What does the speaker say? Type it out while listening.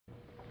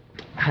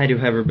Hi to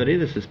everybody.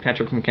 This is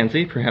Patrick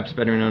McKenzie, perhaps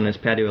better known as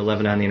Patio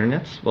 11 on the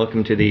internets.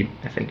 Welcome to the,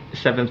 I think,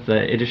 7th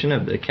edition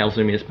of the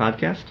Kalzumeus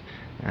podcast.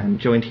 I'm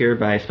joined here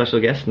by special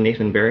guest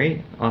Nathan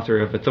Barry, author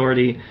of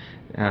Authority,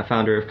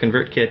 founder of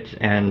ConvertKit,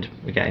 and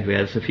a guy who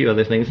has a few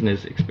other things in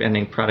his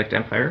expanding product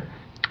empire.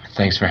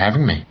 Thanks for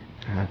having me.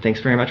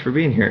 Thanks very much for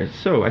being here.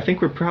 So I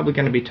think we're probably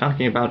going to be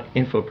talking about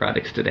info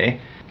products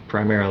today,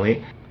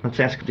 primarily. Let's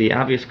ask the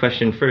obvious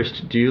question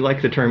first. Do you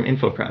like the term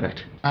info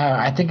product?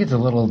 I think it's a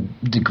little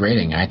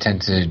degrading. I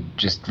tend to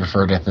just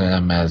refer to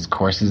them as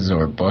courses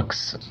or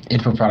books.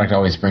 Info product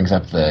always brings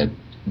up the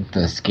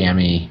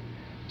scammy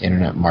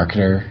internet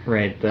marketer.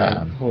 Right,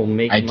 the whole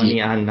make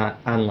money on not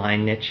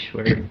online niche.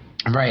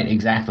 Right,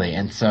 exactly.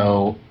 And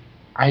so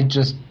I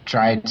just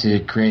try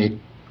to create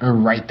or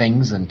write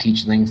things and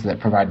teach things that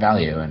provide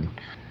value. And,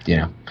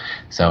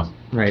 so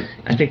right.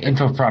 I think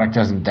info product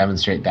doesn't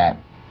demonstrate that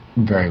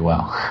very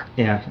well.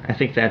 Yeah, I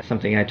think that's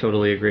something I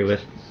totally agree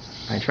with.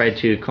 I tried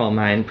to call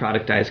mine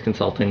productized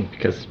consulting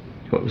because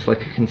it was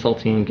like a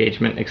consulting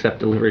engagement except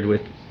delivered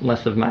with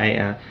less of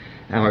my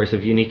hours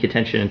of unique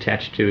attention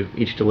attached to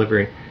each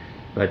delivery.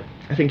 But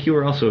I think you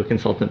were also a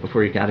consultant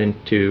before you got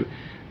into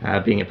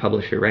being a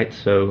publisher, right?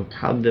 So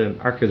how'd the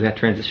arc of that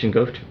transition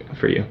go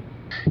for you?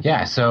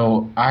 Yeah,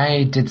 so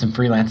I did some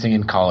freelancing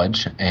in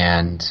college,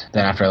 and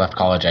then after I left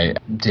college, I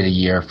did a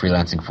year of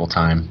freelancing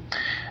full-time.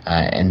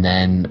 And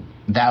then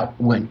that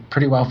went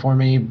pretty well for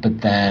me,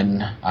 but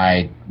then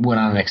I went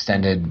on an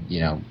extended,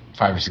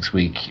 5 or 6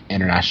 week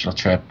international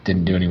trip,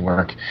 didn't do any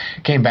work,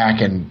 came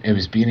back, and it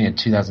was beginning of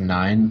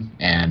 2009,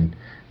 and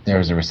there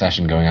was a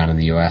recession going on in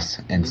the U.S.,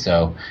 and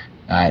so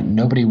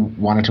nobody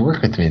wanted to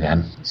work with me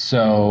then.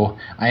 So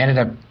I ended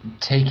up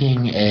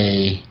taking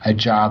a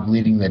job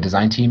leading the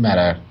design team at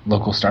a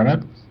local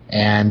startup,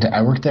 and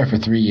I worked there for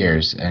 3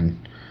 years,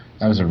 and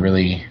that was a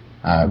really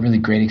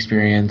great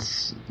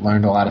experience,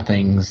 learned a lot of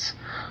things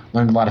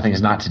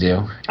not to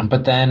do.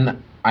 But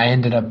then I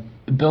ended up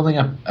building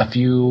up a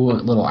few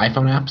little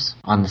iPhone apps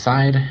on the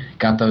side,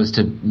 got those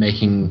to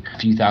making a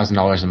few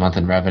 $1,000s a month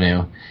in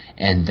revenue,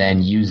 and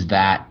then used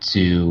that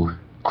to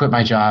quit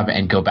my job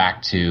and go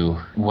back to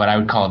what I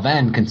would call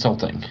then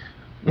consulting,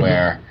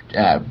 where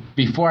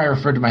before I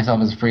referred to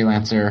myself as a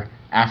freelancer,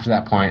 after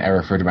that point I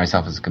referred to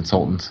myself as a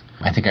consultant.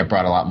 I think I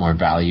brought a lot more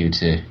value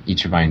to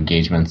each of my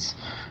engagements,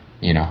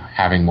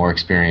 having more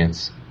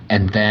experience.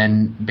 And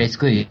then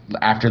basically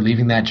after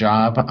leaving that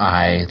job,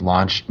 I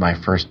launched my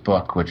first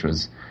book, which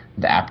was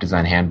the App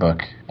Design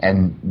Handbook.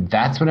 And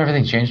that's when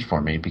everything changed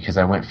for me, because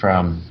I went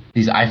from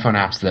these iPhone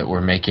apps that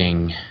were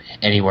making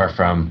anywhere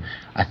from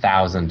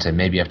 $1,000 to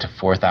maybe up to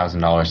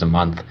 $4,000 a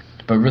month,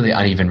 but really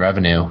uneven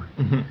revenue.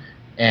 Mm-hmm.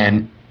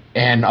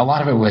 And a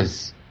lot of it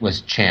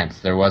was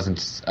chance. There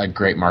wasn't a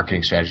great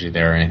marketing strategy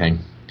there or anything.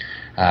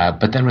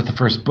 But then with the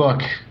first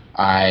book,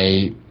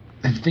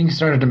 things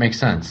started to make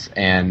sense,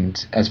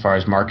 and as far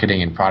as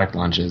marketing and product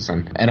launches,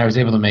 and I was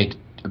able to make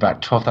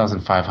about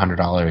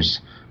 $12,500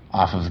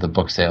 off of the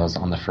book sales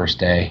on the first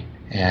day,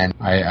 and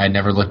I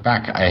never looked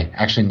back. I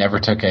actually never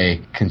took a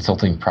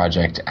consulting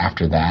project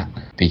after that,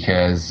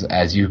 because,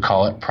 as you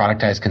call it,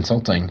 productized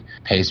consulting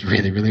pays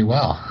really, really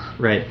well.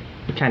 Right.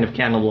 It kind of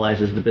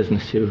cannibalizes the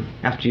business too.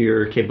 After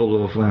you're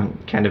capable of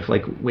kind of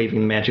like waving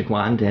the magic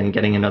wand and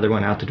getting another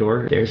one out the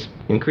door, there's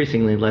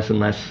increasingly less and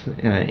less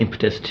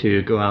impetus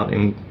to go out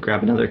and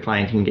grab another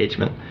client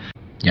engagement.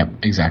 Yep,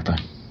 exactly.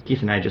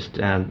 Keith and I just,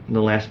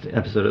 the last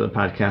episode of the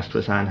podcast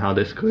was on how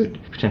this could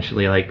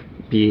potentially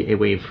be a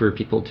way for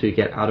people to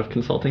get out of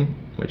consulting,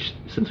 which,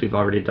 since we've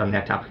already done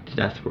that topic to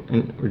death,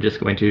 we're just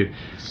going to,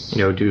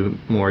 do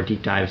more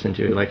deep dives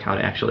into how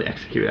to actually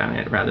execute on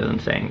it, rather than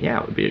saying,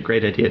 yeah, it would be a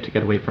great idea to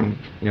get away from,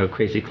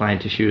 crazy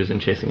client issues and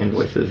chasing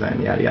invoices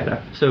and yada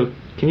yada. So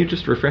can you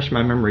just refresh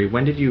my memory?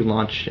 When did you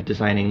launch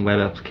Designing Web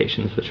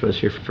Applications, which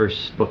was your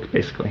first book,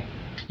 basically?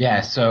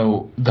 Yeah,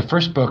 so the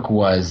first book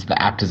was the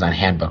App Design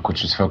Handbook,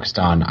 which was focused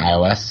on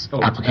iOS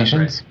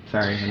applications. That's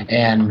right. Sorry,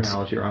 and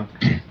chronology wrong.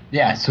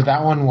 Yeah, so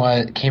that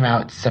one came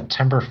out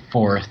September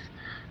 4th,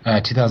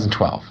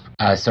 2012.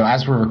 So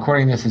as we're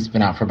recording this, it's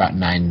been out for about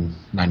nine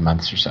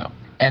months or so.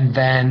 And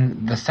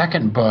then the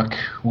second book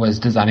was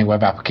Designing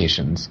Web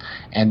Applications,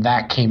 and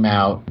that came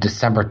out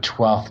December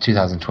 12th,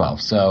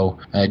 2012. So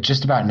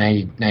just about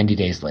 90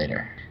 days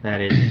later. That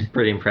is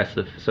pretty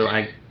impressive. So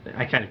I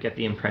kind of get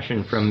the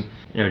impression from,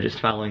 just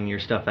following your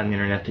stuff on the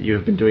internet that you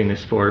have been doing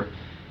this for,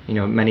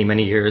 many,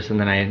 many years, and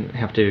then I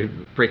have to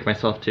break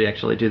myself to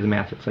actually do the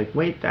math. It's like,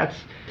 wait, that's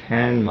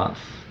 10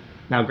 months.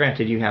 Now,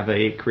 granted, you have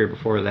a career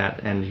before that,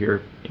 and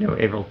you're,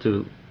 able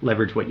to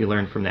leverage what you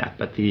learned from that,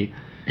 but the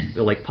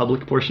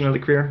public portion of the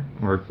career,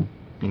 or,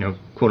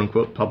 quote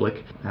unquote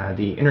public,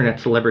 the internet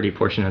celebrity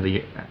portion of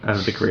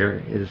the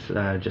career is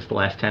just the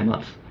last 10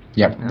 months.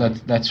 Yep,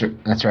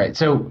 that's right.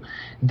 So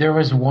there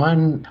was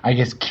one, I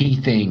guess, key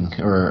thing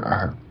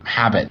or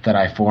habit that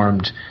I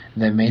formed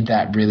that made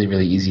that really,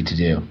 really easy to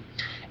do.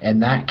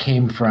 And that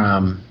came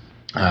from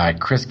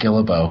Chris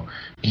Guillebeau.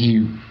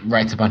 He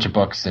writes a bunch of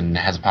books and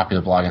has a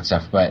popular blog and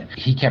stuff, but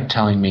he kept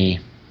telling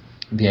me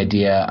the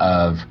idea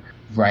of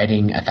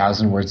writing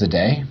 1,000 words a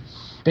day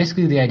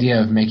basically the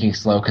idea of making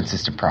slow,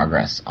 consistent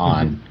progress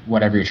on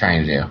whatever you're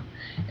trying to do.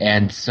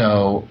 And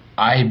so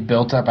I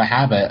built up a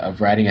habit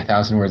of writing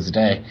 1,000 words a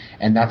day,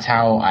 and that's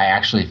how I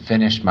actually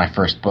finished my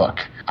first book.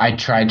 I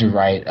tried to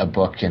write a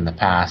book in the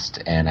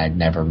past, and I'd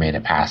never made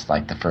it past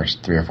like the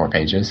first 3 or 4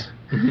 pages.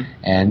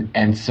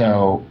 And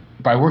so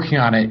by working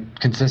on it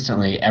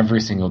consistently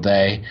every single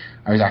day,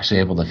 I was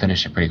actually able to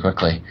finish it pretty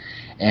quickly.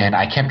 And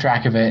I kept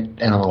track of it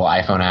in a little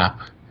iPhone app,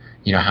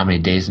 how many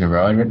days in a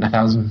row I'd written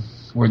 1,000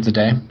 words a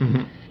day.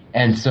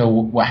 And so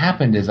what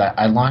happened is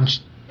I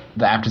launched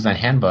the App Design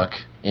Handbook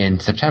in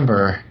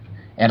September,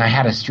 and I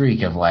had a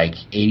streak of like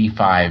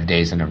 85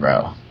 days in a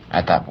row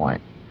at that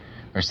point,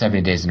 or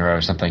 70 days in a row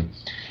or something.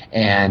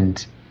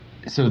 And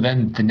so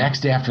then the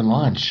next day after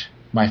launch,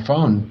 my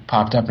phone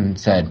popped up and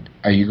said,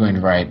 "Are you going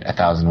to write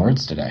 1,000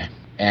 words today?"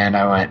 And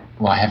I went,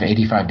 well, I have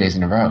 85 days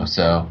in a row,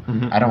 so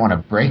I don't want to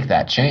break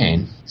that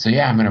chain. So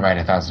yeah, I'm going to write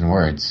 1,000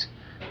 words.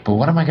 But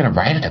what am I going to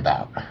write it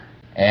about?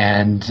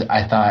 And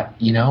I thought,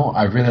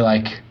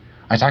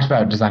 I talked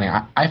about designing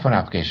iPhone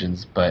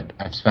applications, but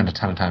I've spent a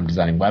ton of time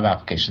designing web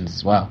applications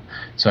as well.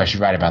 So I should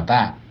write about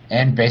that.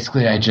 And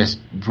basically I just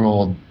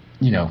rolled,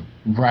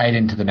 right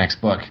into the next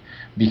book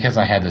because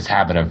I had this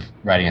habit of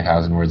writing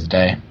 1,000 words a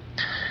day.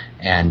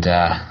 And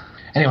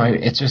anyway,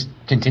 it's just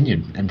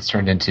continued, and it's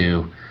turned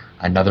into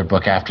another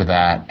book after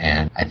that.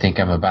 And I think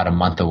I'm about a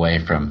month away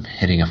from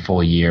hitting a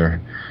full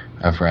year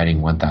of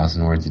writing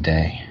 1,000 words a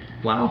day.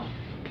 Wow.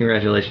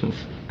 Congratulations.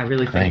 I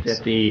really think Thanks.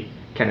 that the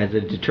kind of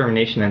the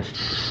determination and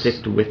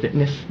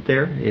stick-to-with-itness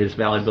there is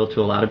valuable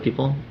to a lot of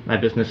people. My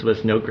business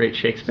was No Great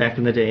Shakes back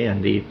in the day,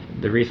 and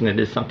the reason it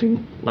is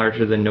something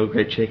larger than No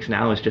Great Shakes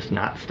now is just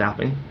not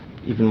stopping.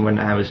 Even when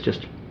I was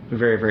just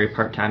very, very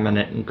part-time on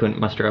it and couldn't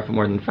muster up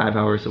more than 5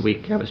 hours a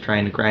week, I was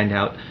trying to grind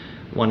out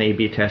one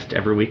A/B test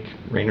every week,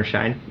 rain or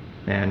shine.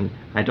 And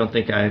I don't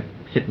think I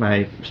hit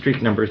my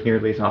streak numbers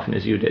nearly as often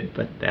as you did,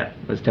 but that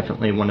was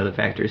definitely one of the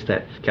factors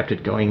that kept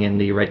it going in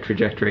the right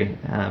trajectory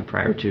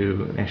prior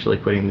to actually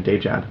quitting the day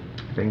job,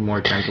 having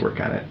more time to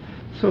work on it.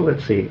 So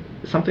let's see.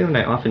 Something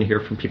that I often hear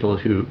from people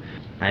who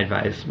I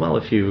advise, well,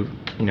 if you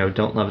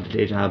don't love the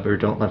day job or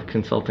don't love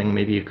consulting,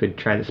 maybe you could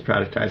try this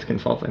productized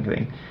consulting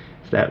thing.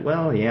 Is that,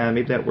 well, yeah,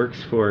 maybe that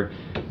works for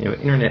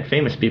internet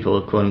famous people,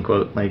 quote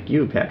unquote, like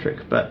you,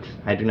 Patrick, but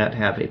I do not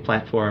have a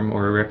platform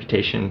or a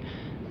reputation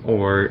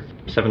or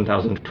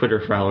 7,000 Twitter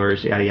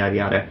followers, yada, yada,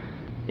 yada.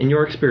 In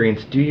your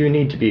experience, do you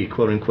need to be,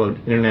 quote-unquote,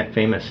 internet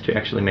famous to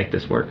actually make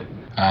this work?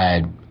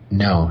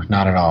 No,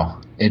 not at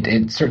all.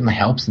 It certainly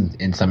helps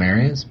in some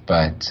areas,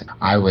 but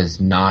I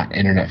was not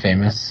internet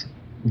famous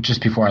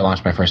just before I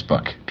launched my first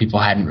book.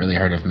 People hadn't really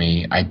heard of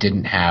me. I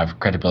didn't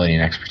have credibility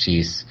and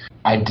expertise.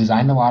 I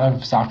designed a lot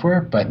of software,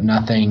 but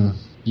nothing...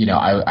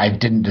 I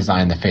didn't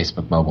design the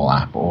Facebook mobile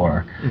app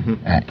or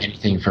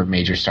anything for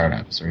major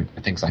startups or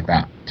things like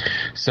that.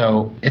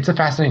 So it's a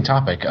fascinating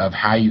topic of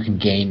how you can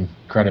gain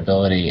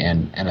credibility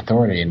and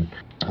authority, and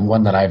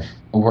one that I've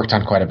worked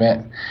on quite a bit.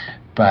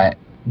 But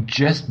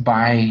just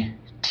by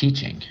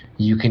teaching,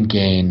 you can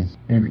gain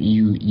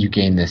you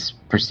gain this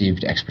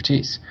perceived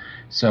expertise.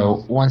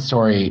 So one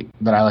story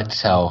that I like to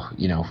tell,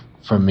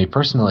 from me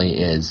personally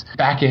is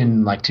back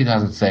in like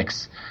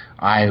 2006,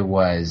 I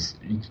was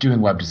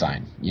doing web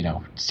design,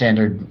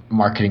 standard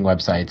marketing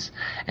websites.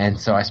 And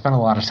so I spent a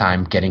lot of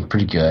time getting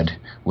pretty good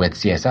with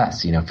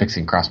CSS,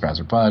 fixing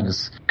cross-browser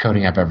bugs,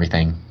 coding up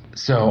everything.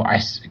 So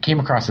I came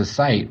across this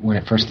site when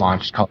it first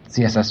launched called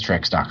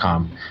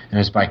CSStricks.com, and it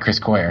was by Chris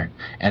Coyer.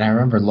 And I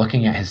remember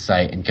looking at his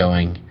site and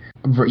going,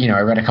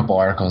 I read a couple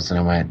articles and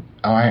I went,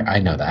 oh, I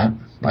know that.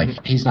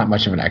 Like, he's not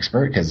much of an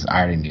expert because I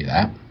already knew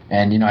that.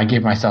 And, I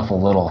gave myself a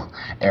little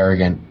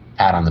arrogant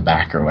pat on the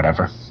back or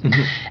whatever.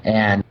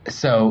 And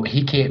so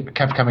he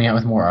kept coming out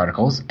with more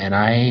articles, and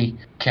I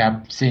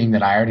kept seeing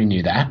that I already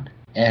knew that.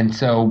 And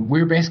so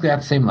we were basically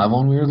at the same level,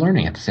 and we were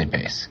learning at the same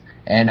pace.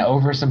 And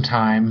over some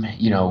time,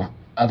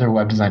 other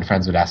web design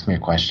friends would ask me a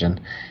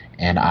question,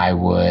 and I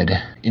would,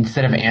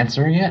 instead of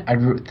answering it,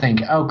 I'd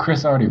think, oh,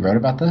 Chris already wrote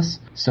about this,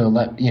 so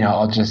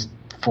I'll just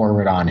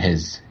forward on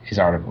his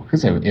article,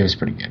 because it was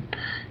pretty good.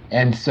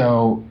 And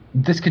so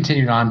this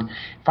continued on.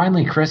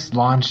 Finally, Chris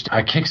launched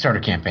a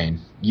Kickstarter campaign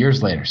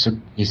years later. So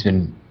he's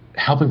been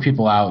helping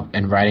people out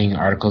and writing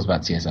articles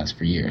about CSS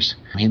for years.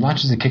 He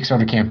launches a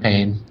Kickstarter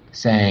campaign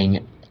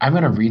saying, I'm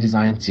going to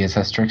redesign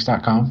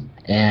CSStricks.com,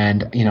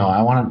 and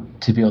I want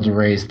it to be able to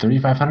raise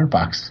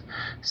 $3,500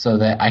 so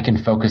that I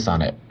can focus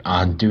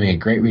on doing a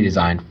great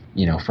redesign,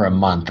 for a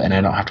month, and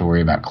I don't have to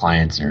worry about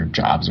clients or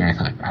jobs or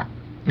anything like that.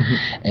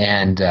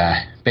 And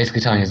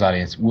basically telling his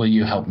audience, will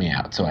you help me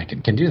out so I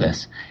can do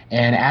this?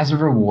 And as a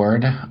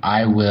reward,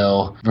 I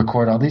will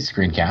record all these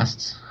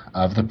screencasts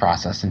of the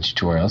process and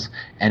tutorials,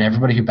 and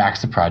everybody who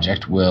backs the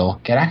project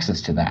will get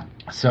access to that.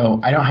 So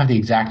I don't have the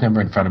exact number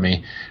in front of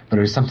me, but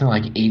it was something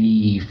like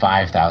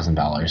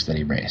 $85,000 that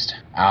he raised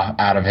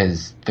out of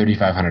his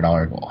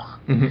 $3,500 goal.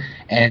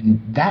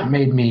 And that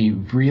made me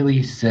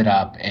really sit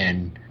up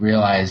and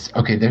realize,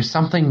 okay, there's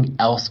something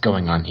else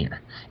going on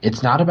here.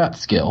 It's not about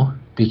skill,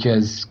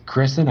 because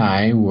Chris and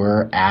I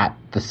were at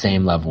the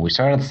same level. We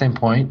started at the same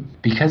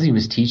point. Because he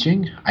was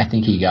teaching, I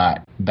think he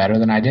got better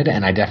than I did,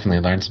 and I definitely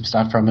learned some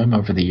stuff from him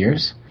over the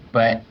years.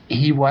 But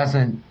he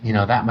wasn't,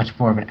 that much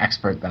more of an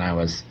expert than I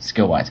was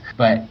skill-wise.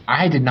 But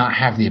I did not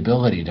have the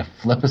ability to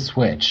flip a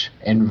switch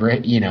and,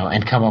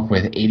 and come up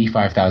with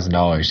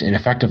 $85,000 in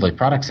effectively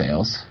product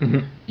sales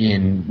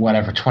in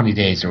whatever 20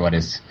 days or what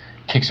his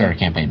Kickstarter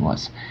campaign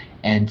was.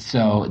 And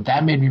so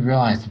that made me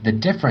realize that the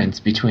difference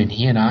between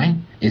he and I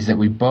is that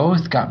we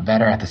both got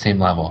better at the same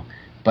level.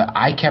 But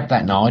I kept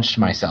that knowledge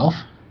to myself,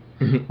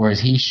 whereas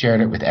he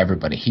shared it with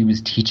everybody. He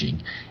was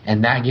teaching.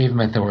 And that gave him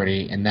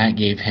authority, and that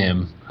gave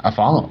him a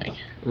following.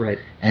 Right.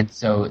 And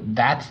so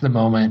that's the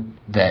moment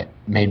that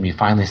made me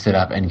finally sit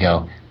up and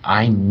go,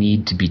 I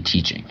need to be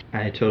teaching.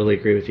 I totally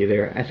agree with you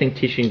there. I think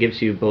teaching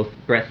gives you both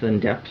breadth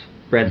and depth.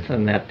 Breadth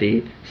in that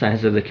the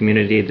size of the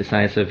community, the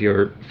size of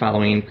your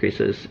following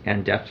increases,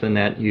 and depth in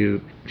that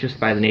you,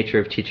 just by the nature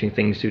of teaching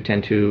things, you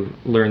tend to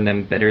learn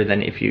them better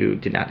than if you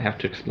did not have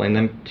to explain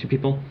them to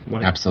people.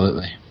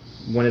 Absolutely.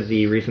 One of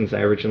the reasons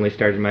I originally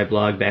started my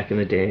blog back in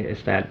the day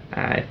is that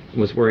I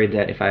was worried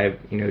that if I,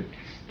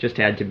 just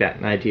had to bat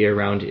an idea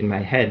around in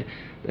my head,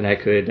 that I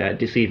could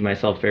deceive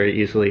myself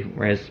very easily,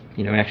 whereas,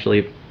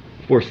 actually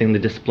forcing the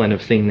discipline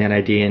of seeing that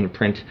idea in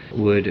print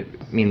would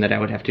mean that I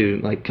would have to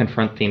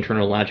confront the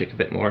internal logic a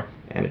bit more.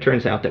 And it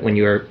turns out that when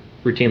you are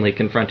routinely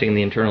confronting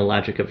the internal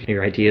logic of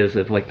your ideas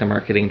of the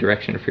marketing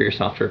direction for your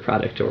software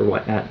product or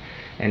whatnot,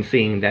 and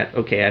seeing that,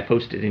 okay, I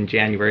posted in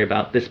January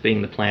about this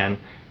being the plan,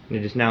 and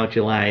it is now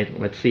July,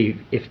 let's see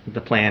if the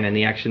plan and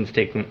the actions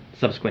taken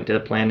subsequent to the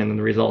plan and then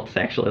the results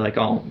actually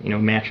all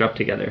match up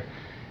together.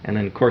 And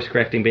then course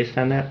correcting based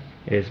on that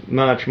is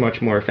much,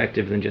 much more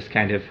effective than just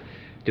kind of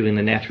doing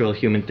the natural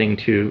human thing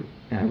to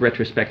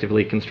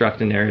retrospectively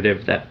construct a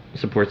narrative that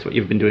supports what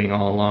you've been doing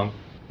all along.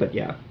 But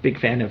yeah, big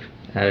fan of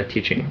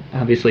teaching.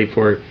 Obviously,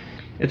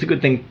 it's a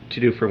good thing to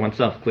do for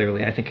oneself,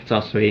 clearly. I think it's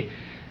also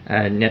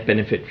a net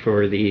benefit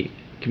for the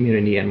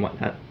community and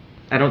whatnot.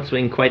 I don't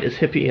swing quite as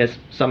hippie as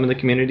some in the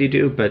community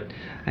do, but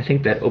I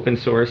think that open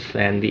source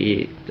and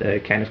the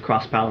kind of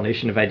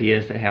cross-pollination of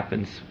ideas that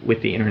happens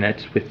with the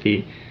internet, with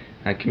the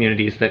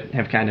communities that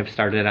have kind of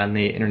started on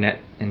the internet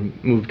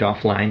and moved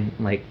offline,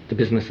 like the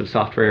Business of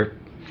Software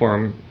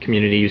forum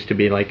community used to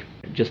be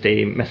just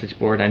a message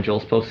board on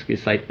Joel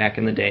Spolsky's site back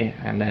in the day,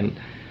 and then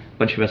a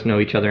bunch of us know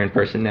each other in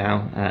person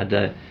now.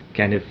 The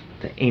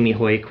Amy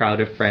Hoy crowd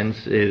of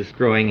friends is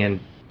growing and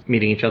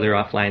meeting each other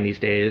offline these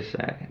days.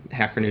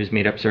 Hacker News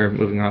meetups are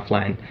moving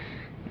offline,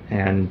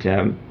 and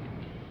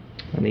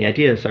the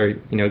ideas are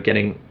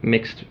getting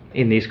mixed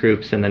in these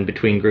groups and then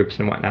between groups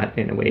and whatnot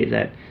in a way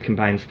that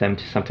combines them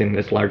to something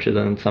that's larger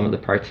than some of the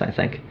parts, I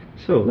think.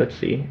 So let's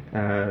see.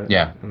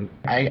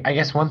 I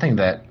guess one thing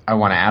that I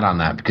want to add on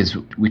that, because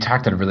we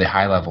talked at a really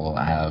high level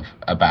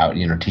about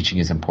teaching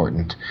is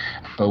important,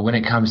 but when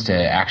it comes to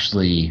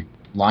actually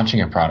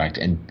launching a product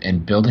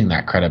and building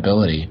that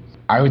credibility,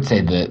 I would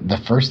say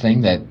the first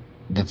thing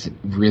that's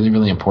really,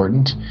 really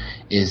important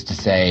is to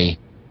say,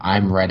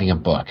 I'm writing a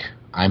book.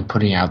 I'm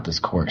putting out this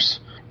course,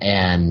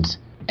 and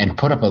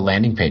put up a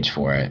landing page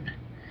for it.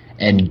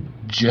 And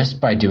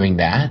just by doing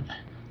that,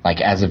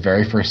 as a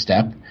very first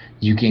step,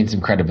 you gain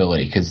some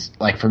credibility. Because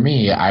for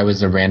me, I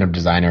was a random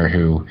designer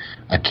who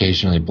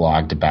occasionally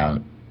blogged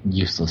about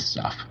useless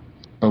stuff.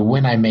 But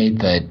when I made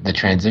the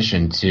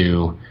transition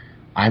to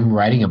I'm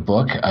writing a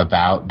book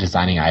about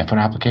designing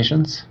iPhone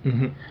applications,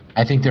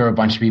 I think there were a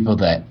bunch of people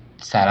that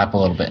sat up a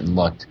little bit and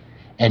looked.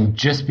 And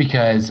just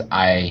because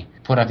I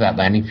put up that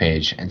landing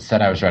page and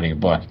said I was writing a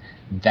book,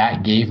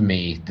 that gave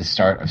me the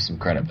start of some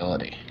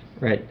credibility.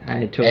 Right.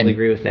 I totally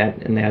agree with that.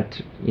 And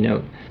that,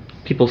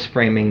 people's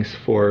framings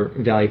for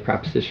value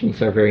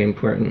propositions are very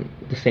important.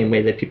 The same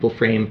way that people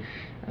frame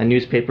a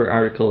newspaper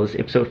article is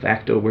ipso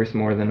facto worth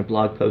more than a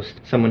blog post.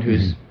 Someone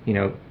who's,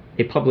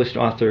 a published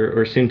author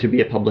or soon to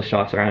be a published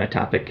author on a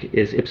topic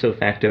is ipso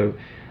facto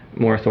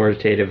more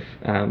authoritative,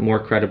 more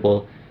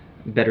credible,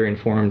 better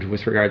informed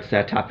with regards to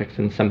that topic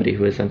than somebody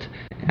who isn't.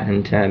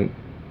 And,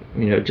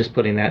 just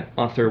putting that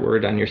author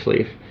word on your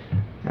sleeve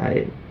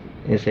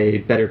is a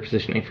better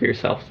positioning for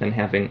yourself than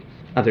having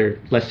other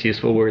less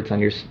useful words on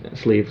your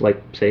sleeve,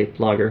 like, say,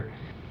 blogger.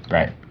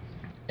 Right.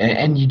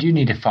 And you do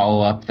need to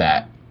follow up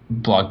that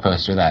blog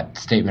post or that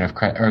statement of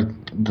or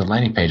the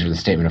landing page or the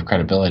statement of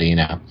credibility,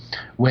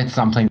 with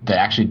something that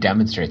actually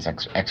demonstrates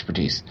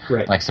expertise.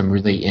 Right. Like some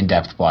really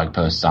in-depth blog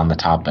posts on the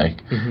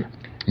topic,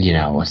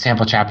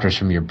 sample chapters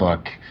from your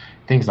book,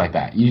 things like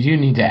that. You do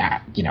need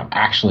to,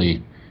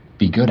 actually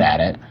be good at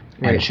it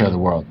and show the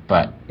world.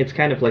 But it's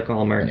kind of like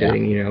all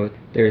marketing,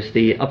 there's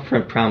the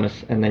upfront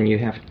promise, and then you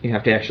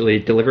have to actually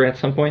deliver at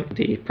some point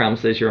the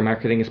promises your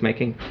marketing is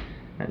making,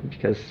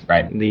 because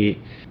the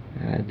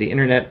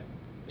internet,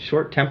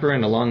 short temper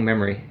and a long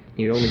memory.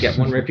 You only get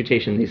one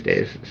reputation these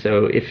days.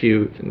 So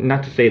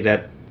not to say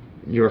that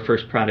your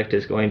first product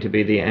is going to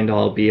be the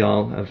end-all,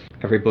 be-all of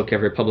every book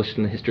ever published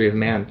in the history of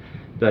man,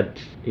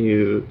 but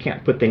you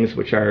can't put things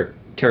which are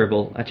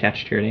terrible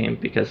attached to your name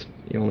because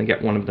you only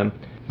get one of them.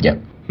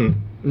 Yep.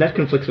 That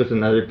conflicts with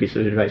another piece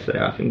of advice that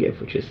I often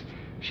give, which is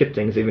ship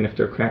things even if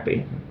they're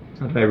crappy.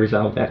 How do I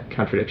resolve that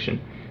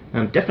contradiction?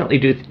 Definitely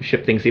do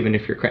ship things even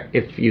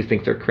if you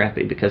think they're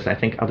crappy, because I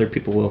think other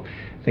people will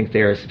think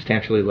they are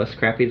substantially less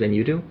crappy than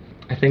you do.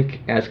 I think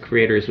as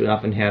creators we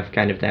often have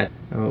kind of that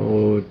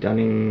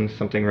Dunning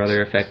something or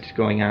other effect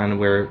going on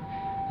where,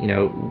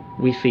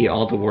 we see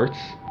all the warts.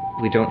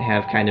 We don't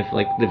have kind of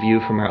like the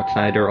view from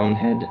outside our own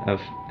head of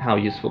how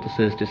useful this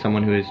is to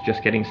someone who is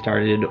just getting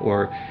started,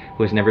 or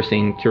who has never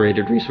seen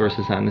curated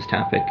resources on this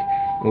topic,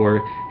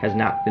 or has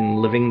not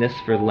been living this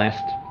for the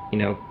last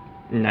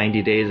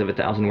 90 days of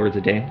 1,000 words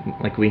a day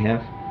like we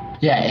have.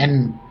 Yeah,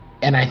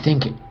 and I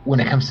think when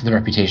it comes to the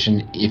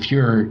reputation, if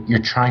you're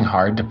trying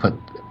hard to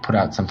put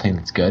out something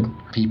that's good,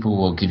 people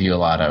will give you a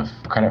lot of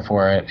credit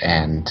for it.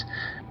 And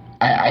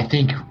I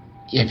think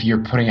if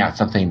you're putting out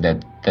something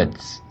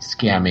that's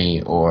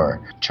scammy or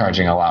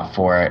charging a lot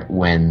for it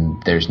when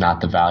there's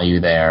not the value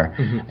there,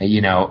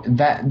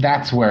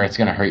 that's where it's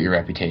going to hurt your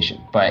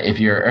reputation. But if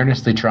you're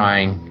earnestly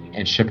trying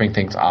and shipping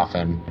things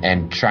often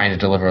and trying to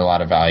deliver a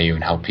lot of value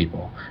and help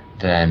people,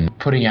 then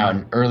putting out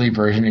an early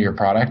version of your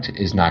product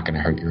is not going to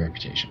hurt your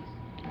reputation.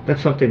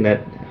 That's something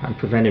that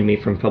prevented me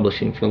from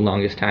publishing for the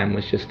longest time,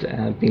 was just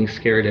being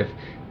scared of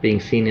being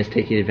seen as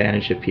taking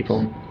advantage of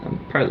people.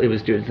 Partly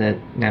was due to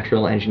that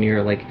natural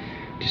engineer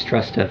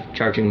distrust of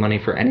charging money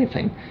for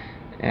anything,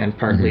 and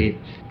partly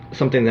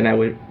something that I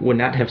would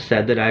not have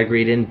said that I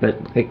agreed in, but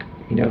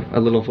a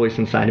little voice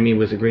inside of me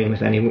was agreeing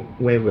with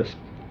anyway, was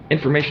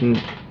information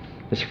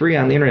is free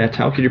on the internet.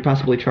 How could you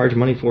possibly charge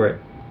money for it?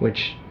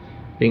 Which,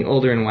 being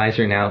older and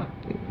wiser now,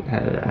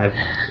 I've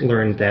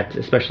learned that,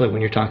 especially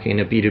when you're talking in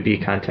a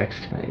B2B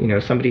context,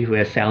 somebody who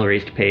has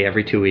salaries to pay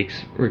every 2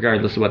 weeks,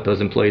 regardless of what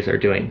those employees are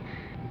doing,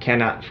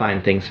 cannot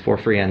find things for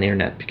free on the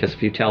internet. Because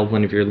if you tell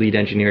one of your lead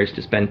engineers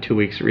to spend 2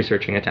 weeks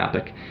researching a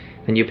topic,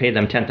 and you pay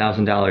them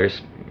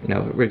 $10,000,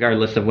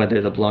 regardless of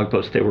whether the blog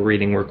posts they were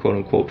reading were quote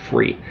unquote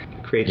free,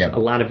 creates a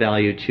lot of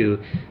value to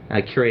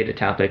curate a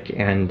topic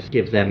and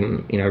give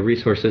them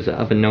resources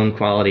of a known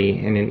quality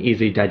in an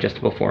easy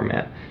digestible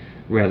format,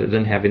 rather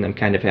than having them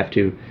kind of have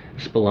to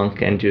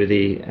spelunk and do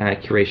the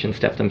curation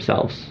step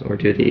themselves, or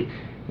do the,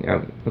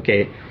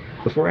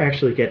 before I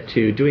actually get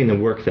to doing the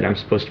work that I'm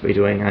supposed to be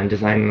doing on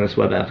designing this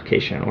web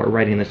application or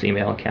writing this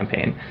email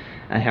campaign,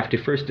 I have to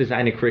first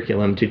design a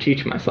curriculum to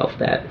teach myself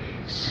that.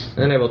 And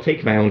then I will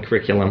take my own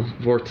curriculum,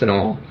 warts and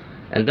all,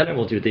 and then I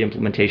will do the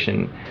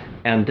implementation,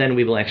 and then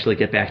we will actually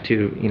get back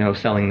to,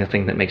 selling the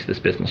thing that makes this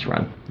business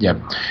run. Yep.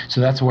 So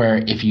that's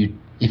where if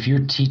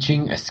you're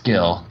teaching a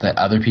skill that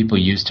other people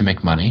use to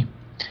make money,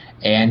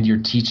 and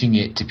you're teaching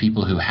it to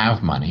people who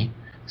have money,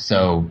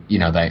 so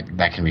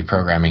that can be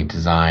programming,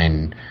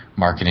 design,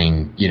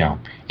 marketing,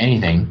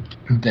 anything,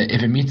 that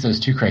if it meets those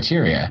two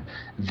criteria,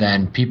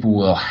 then people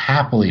will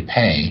happily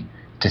pay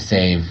to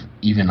save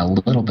even a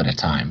little bit of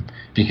time,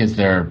 because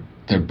they're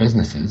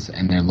businesses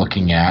and they're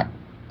looking at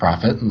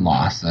profit and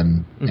loss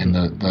and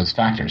those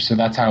factors. So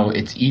that's how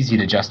it's easy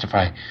to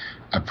justify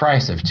a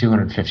price of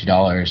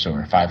 $250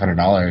 or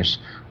 $500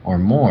 or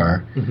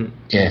more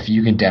if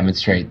you can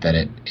demonstrate that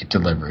it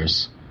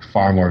delivers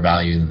far more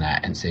value than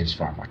that and saves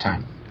far more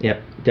time.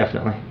 Yep,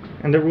 definitely.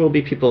 And there will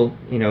be people,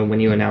 when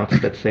you announce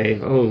that, say,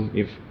 oh,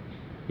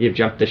 you've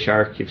jumped the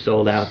shark, you've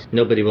sold out,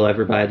 nobody will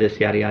ever buy this,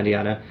 yada, yada,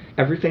 yada.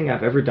 Everything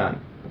I've ever done,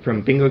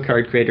 from Bingo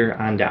Card Creator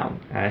on down,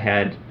 I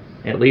had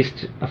at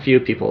least a few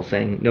people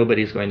saying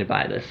nobody's going to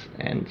buy this.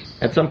 And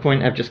at some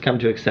point I've just come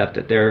to accept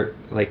that there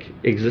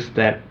exists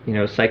that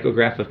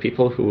psychograph of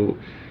people who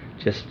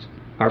just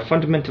are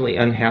fundamentally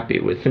unhappy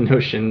with the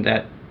notion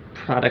that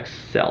products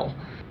sell,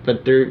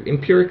 but they're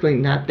empirically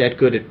not that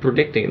good at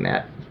predicting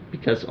that,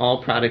 because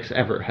all products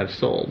ever have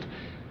sold.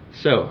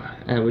 So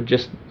I would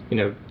just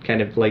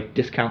kind of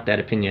discount that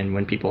opinion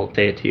when people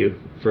say it to you,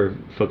 for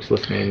folks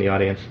listening in the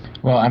audience.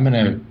 Well, I'm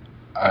gonna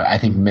I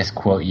think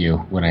misquote you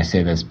when I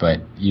say this,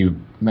 but you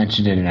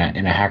mentioned it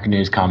in a Hacker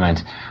News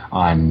comment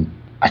on,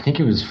 I think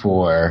it was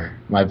for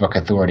my book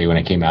Authority when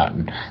it came out,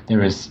 and there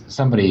was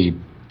somebody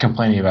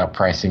complaining about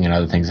pricing and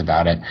other things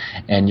about it,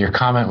 and your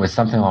comment was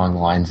something along the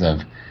lines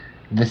of,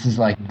 this is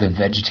like the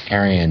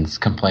vegetarians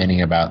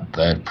complaining about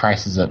the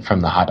prices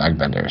from the hot dog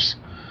vendors.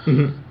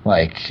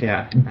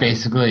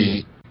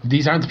 Basically,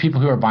 these aren't the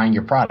people who are buying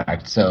your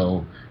product,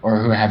 or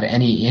who have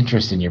any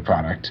interest in your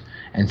product,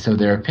 and so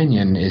their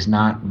opinion is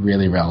not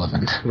really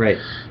relevant. Right.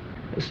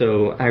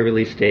 So I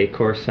released a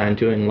course on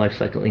doing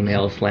lifecycle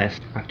emails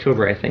last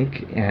October, I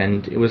think,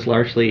 and it was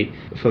largely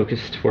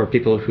focused for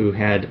people who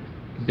had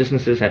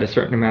businesses at a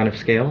certain amount of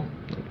scale.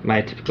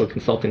 My typical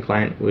consulting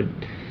client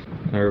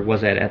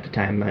was at the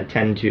time,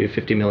 $10 to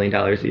 $50 million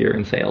a year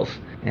in sales.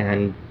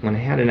 And when I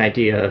had an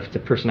idea of the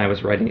person I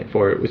was writing it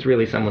for, it was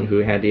really someone who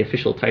had the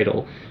official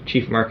title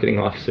Chief Marketing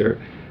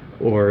Officer,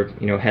 or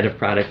head of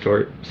product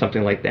or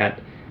something like that,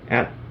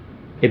 at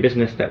a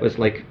business that was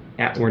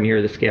at or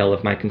near the scale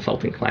of my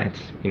consulting clients.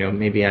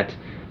 Maybe at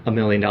 $1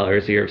 million a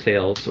year of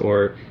sales,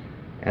 or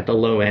at the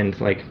low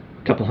end, a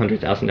couple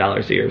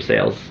 $100,000 a year of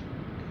sales.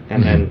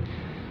 And then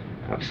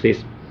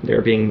obviously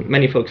there being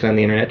many folks on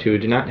the internet who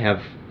do not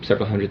have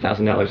several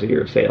 $100,000 a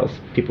year of sales.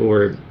 People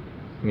were,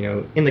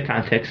 in the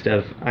context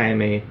of, I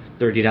am a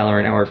 $30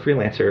 an hour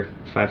freelancer,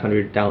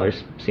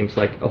 $500 seems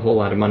like a whole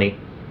lot of money,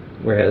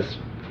 whereas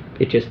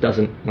it just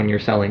doesn't when you're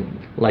selling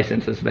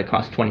licenses that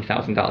cost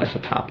 $20,000 a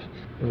pop.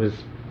 It was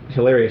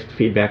hilarious the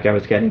feedback I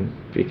was getting,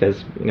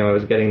 because I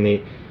was getting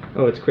the,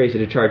 oh, it's crazy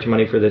to charge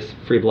money for this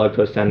free blog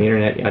post on the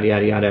internet, yada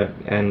yada yada,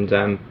 and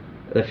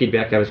the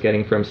feedback I was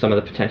getting from some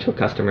of the potential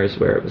customers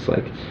where it was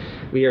like,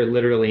 we are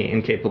literally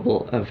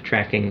incapable of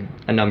tracking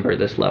a number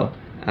this low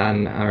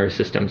on our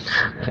systems.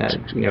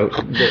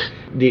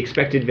 The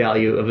expected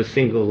value of a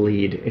single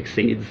lead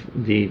exceeds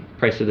the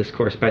price of this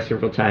course by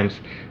several times.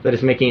 That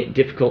is making it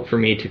difficult for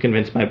me to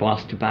convince my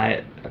boss to buy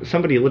it.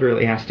 Somebody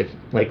literally asked if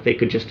they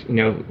could just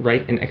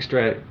write an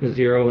extra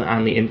zero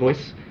on the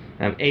invoice.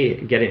 A,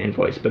 get an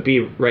invoice, but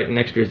B, write an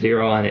extra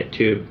zero on it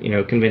to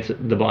convince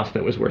the boss that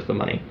it was worth the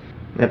money.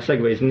 That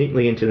segues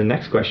neatly into the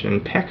next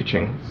question,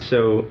 packaging.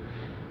 So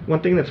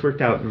one thing that's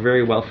worked out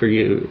very well for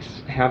you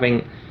is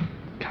having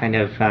kind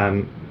of,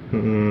 I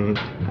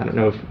don't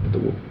know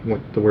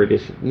what the word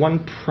is,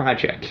 one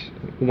project,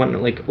 one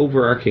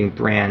overarching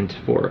brand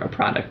for a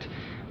product,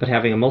 but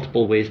having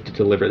multiple ways to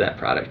deliver that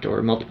product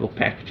or multiple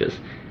packages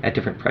at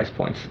different price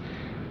points.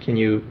 Can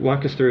you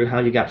walk us through how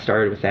you got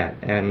started with that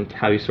and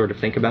how you sort of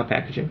think about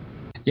packaging?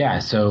 Yeah,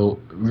 so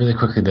really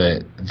quickly,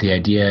 the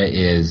idea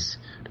is,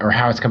 or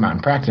how it's come out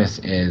in practice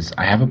is,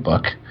 I have a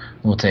book.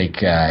 We'll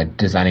take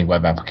designing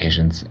web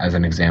applications as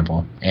an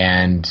example.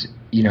 And,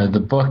 the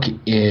book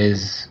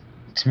is,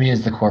 to me,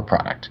 is the core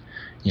product.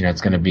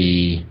 It's going to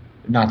be,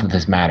 not that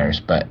this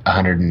matters, but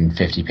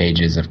 150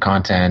 pages of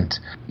content.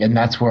 And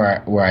that's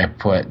where I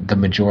put the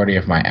majority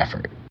of my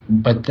effort.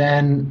 But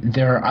then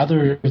there are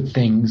other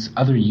things,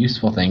 other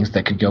useful things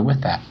that could go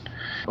with that.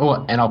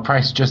 Oh, and I'll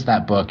price just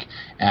that book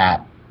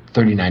at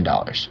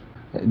 $39.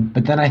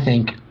 But then I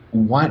think,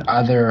 what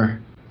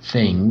other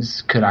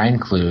things could I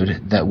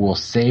include that will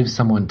save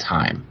someone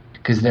time?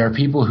 Because there are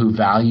people who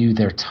value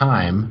their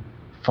time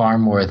far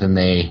more than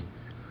they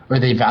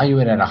value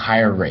it at a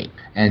higher rate.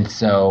 And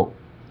so,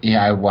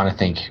 I want to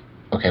think,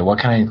 okay, what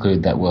can I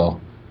include that will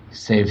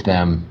save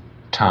them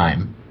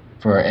time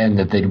and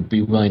that they'd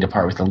be willing to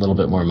part with a little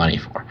bit more money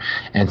for?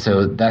 And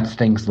so that's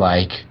things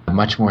like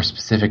much more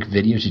specific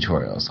video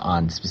tutorials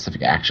on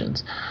specific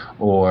actions,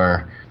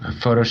 or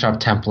Photoshop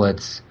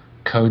templates,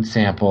 code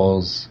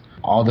samples,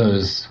 all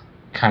those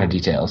kind of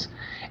details.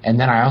 And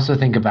then I also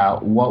think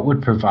about what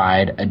would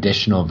provide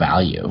additional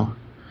value,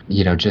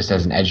 just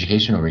as an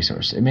educational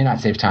resource. It may not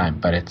save time,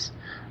 but it's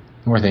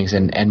more things.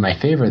 And my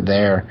favorite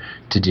there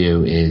to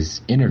do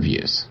is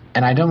interviews.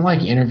 And I don't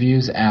like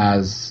interviews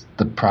as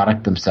the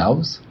product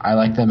themselves. I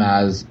like them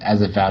as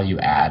a value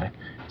add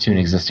to an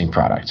existing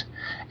product.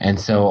 And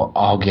so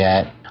I'll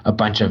get a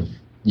bunch of,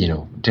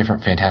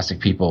 different fantastic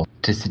people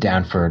to sit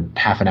down for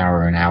half an hour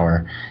or an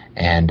hour,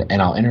 and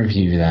I'll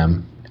interview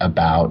them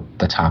about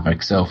the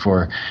topic. So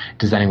for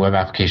designing web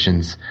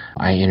applications,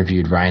 I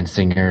interviewed Ryan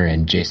Singer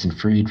and Jason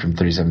Fried from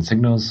 37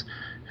 Signals,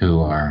 who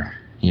are,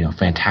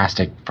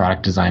 fantastic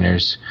product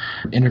designers.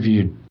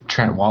 Interviewed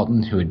Trent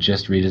Walton, who had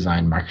just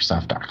redesigned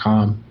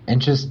Microsoft.com,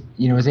 and just,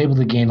 was able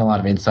to gain a lot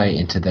of insight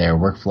into their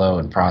workflow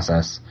and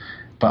process,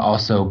 but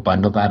also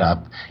bundle that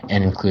up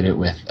and include it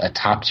with a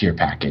top-tier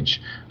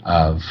package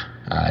of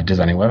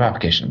designing web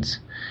applications.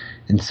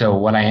 And so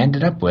what I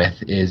ended up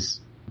with is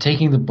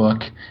taking the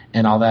book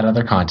and all that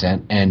other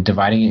content and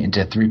dividing it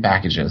into 3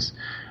 packages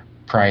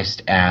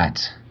priced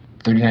at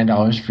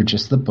 $39 for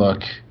just the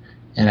book,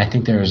 and I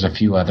think there's a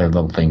few other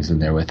little things in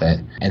there with it,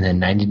 and then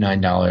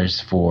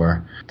 $99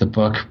 for the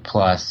book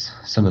plus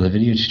some of the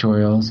video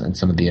tutorials and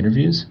some of the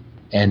interviews,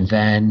 and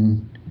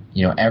then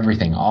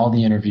everything, all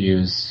the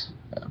interviews,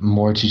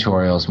 more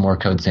tutorials, more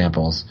code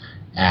samples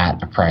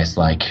at a price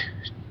like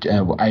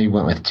I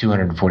went with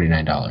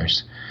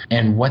 $249.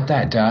 And what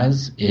that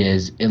does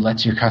is it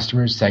lets your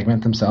customers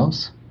segment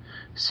themselves.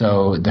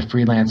 So the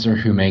freelancer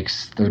who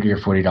makes $30 or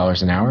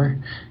 $40 an hour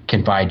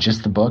can buy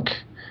just the book,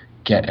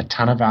 get a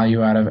ton of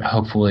value out of it,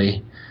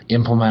 hopefully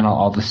implement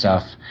all the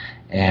stuff,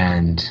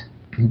 and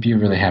be a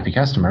really happy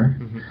customer.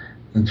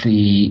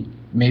 Mm-hmm.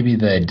 Maybe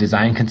the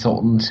design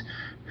consultant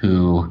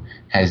who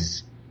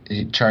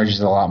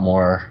charges a lot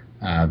more,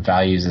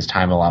 values his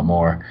time a lot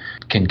more,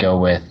 can go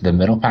with the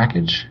middle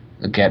package,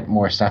 get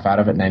more stuff out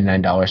of it.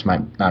 $99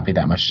 might not be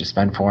that much to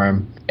spend for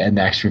him, and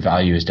the extra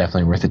value is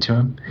definitely worth it to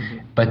him. Mm-hmm.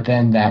 But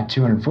then that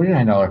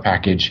 $249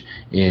 package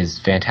is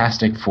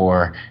fantastic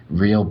for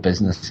real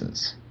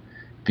businesses,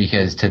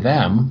 because to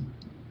them,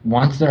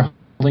 once they're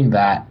holding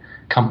that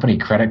company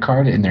credit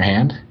card in their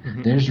hand,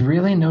 mm-hmm. there's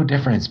really no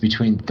difference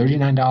between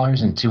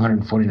 $39 and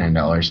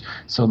 $249,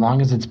 so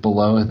long as it's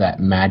below that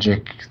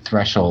magic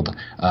threshold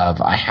of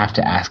I have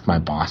to ask my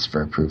boss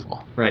for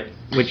approval. Right,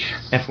 which,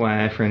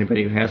 FYI, for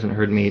anybody who hasn't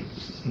heard me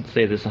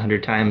say this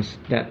 100 times,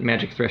 that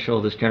magic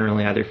threshold is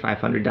generally either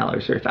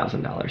 $500 or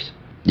 $1,000.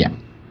 Yeah,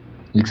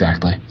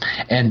 exactly.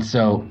 And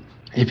so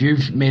if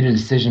you've made a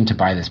decision to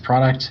buy this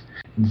product,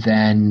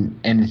 then,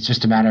 and it's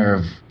just a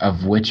matter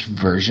of which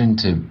version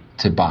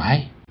to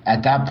buy,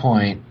 at that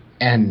point,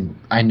 and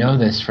I know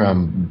this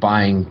from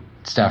buying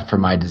stuff for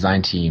my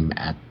design team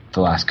at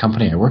the last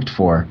company I worked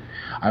for,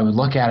 I would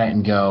look at it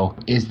and go,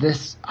 is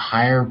this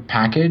higher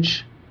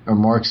package or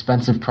more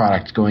expensive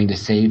product going to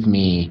save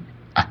me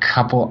a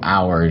couple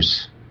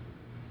hours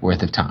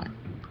worth of time?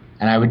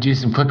 And I would do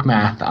some quick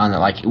math on it,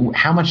 like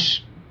how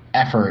much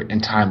effort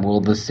and time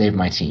will this save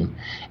my team?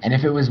 And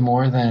if it was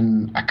more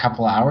than a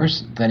couple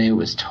hours, then it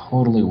was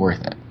totally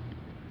worth it.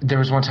 There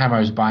was one time I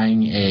was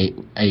buying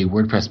a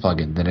WordPress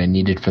plugin that I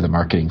needed for the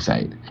marketing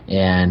site,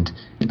 and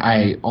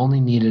I only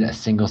needed a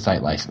single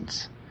site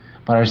license.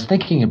 But I was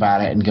thinking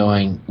about it and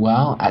going,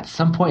 well, at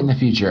some point in the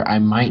future, I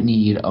might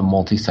need a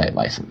multi-site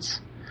license.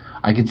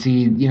 I could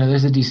see,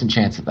 there's a decent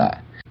chance of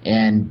that.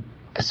 And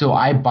so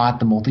I bought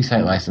the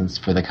multi-site license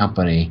for the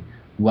company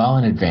well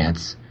in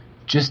advance,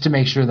 just to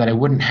make sure that I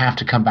wouldn't have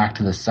to come back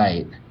to the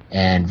site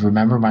and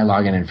remember my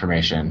login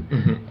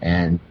information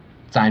and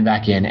sign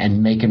back in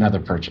and make another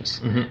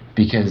purchase.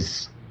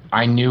 Because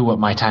I knew what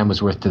my time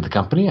was worth to the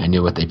company. I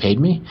knew what they paid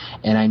me.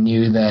 And I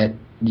knew that,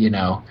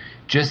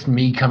 just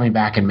me coming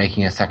back and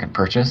making a second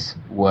purchase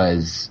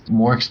was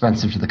more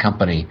expensive to the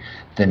company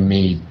than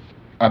me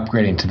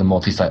upgrading to the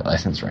multi-site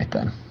license right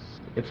then.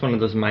 It's one of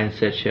those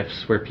mindset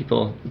shifts where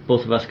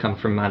both of us come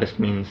from modest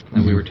means.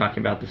 And we were talking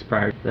about this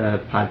prior to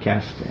the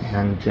podcast,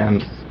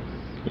 and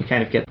you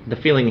kind of get the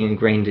feeling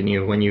ingrained in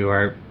you when you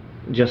are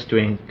just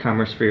doing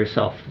commerce for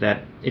yourself,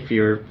 that if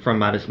you're from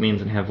modest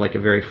means and have like a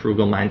very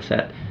frugal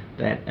mindset,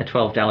 that a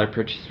 $12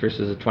 purchase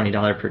versus a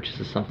 $20 purchase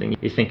is something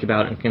you think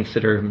about and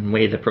consider and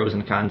weigh the pros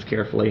and cons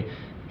carefully,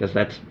 because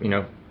that's,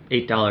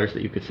 $8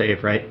 that you could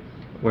save, right?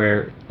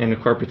 Where in a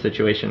corporate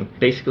situation,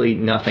 basically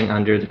nothing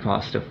under the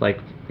cost of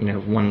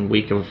 1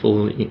 week of a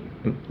fully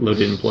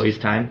loaded employee's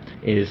time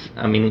is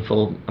a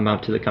meaningful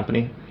amount to the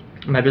company.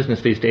 My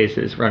business these days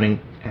is running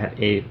at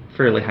a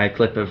fairly high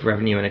clip of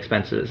revenue and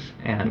expenses,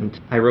 and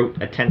I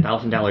wrote a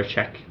 $10,000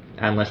 check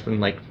on less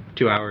than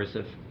 2 hours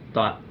of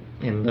thought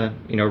in the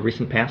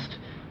recent past.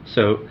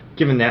 So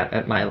given that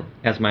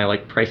as my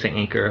pricing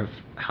anchor of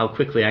how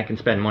quickly I can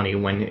spend money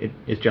when it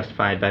is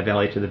justified by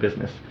value to the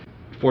business,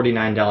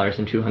 $49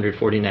 and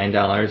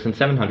 $249 and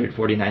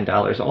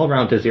 $749 all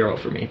round to zero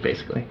for me,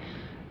 basically.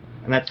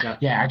 And that's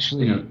not,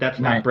 that's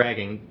not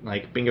bragging.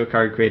 Bingo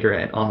Card Creator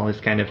at all is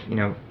kind of,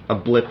 a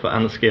blip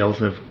on the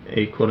scales of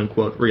a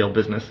quote-unquote real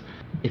business.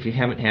 If you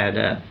haven't had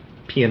a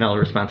P&L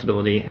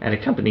responsibility at a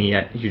company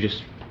yet,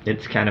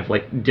 it's kind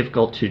of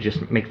difficult to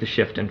just make the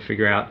shift and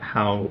figure out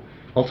how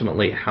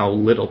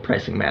little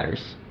pricing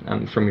matters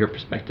from your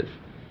perspective.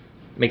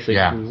 Makes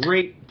a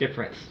great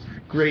difference,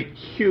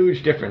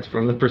 huge difference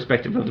from the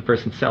perspective of the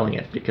person selling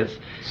it, because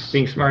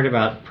being smart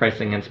about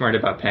pricing and smart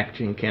about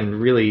packaging can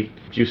really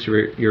juice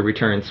your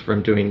returns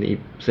from doing the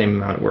same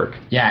amount of work.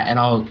 Yeah, and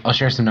I'll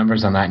share some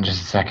numbers on that in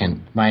just a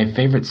second. My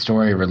favorite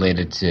story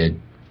related to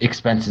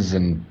expenses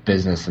in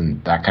business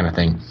and that kind of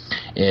thing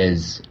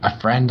is a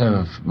friend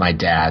of my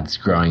dad's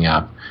growing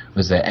up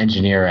was an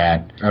engineer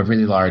at a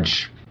really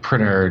large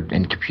printer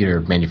and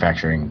computer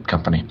manufacturing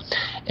company,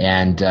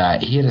 and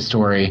he had a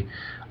story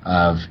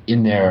of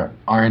in their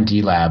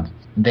R&D lab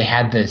they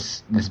had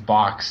this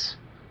box,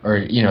 or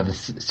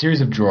this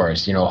series of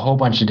drawers, a whole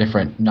bunch of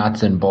different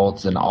nuts and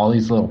bolts and all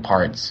these little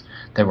parts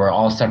that were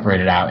all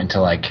separated out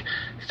into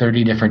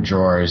 30 different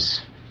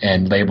drawers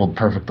and labeled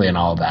perfectly and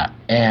all of that.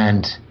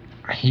 And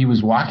he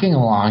was walking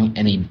along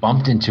and he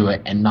bumped into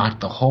it and knocked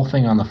the whole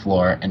thing on the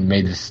floor and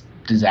made this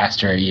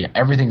disaster.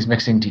 Everything's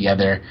mixing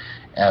together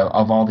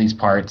of all these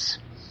parts.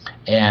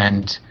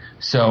 And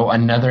so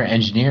another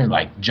engineer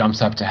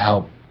jumps up to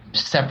help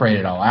separate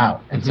it all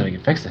out and so he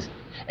can fix this.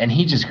 And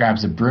he just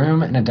grabs a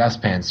broom and a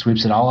dustpan,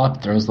 sweeps it all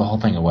up, throws the whole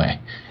thing away.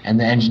 And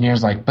the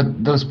engineer's like,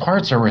 but those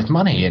parts are worth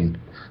money. And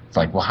it's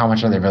like, well, how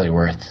much are they really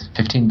worth?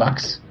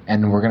 $15?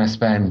 And we're going to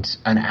spend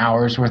an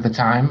hour's worth of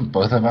time,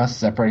 both of us,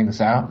 separating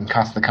this out and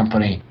cost the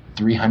company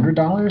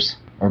 $300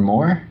 or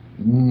more?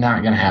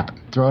 Not going to happen.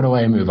 Throw it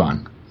away and move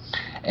on.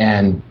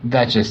 And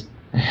that just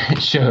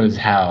shows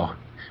how,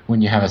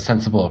 when you have a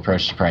sensible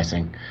approach to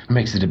pricing, it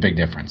makes it a big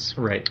difference.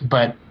 Right.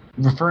 But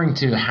referring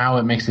to how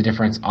it makes a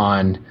difference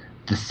on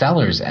the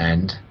seller's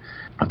end,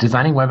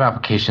 designing web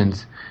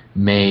applications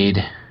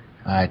made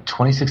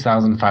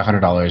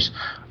 $26,500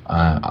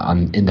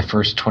 in the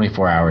first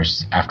 24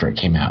 hours after it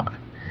came out.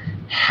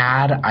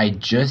 Had I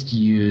just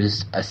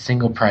used a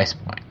single price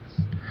point,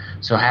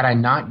 so had I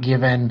not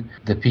given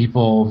the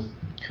people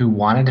who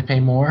wanted to pay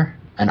more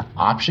an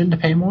option to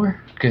pay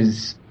more,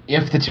 because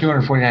if the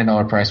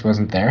 $249 price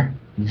wasn't there,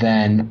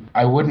 then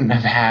I wouldn't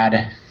have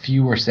had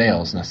fewer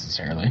sales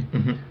necessarily,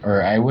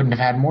 or I wouldn't have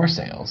had more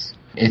sales.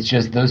 It's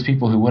just those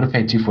people who would have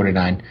paid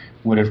 $249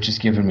 would have just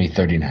given me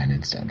 $39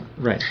 instead.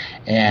 Right.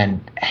 And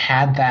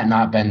had that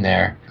not been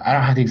there, I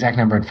don't have the exact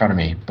number in front of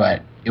me,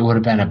 but it would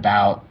have been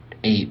about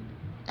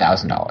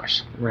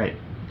 $8,000. Right.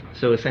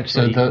 So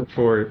essentially,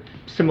 for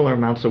similar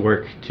amounts of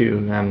work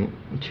to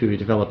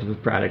develop the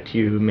product,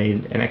 you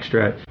made an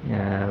extra,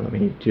 let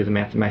me do the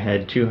math in my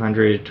head,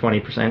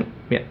 220%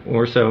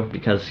 or so,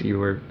 because you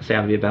were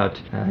savvy about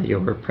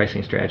your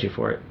pricing strategy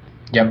for it.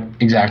 Yep,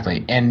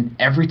 exactly. And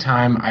every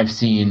time I've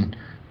seen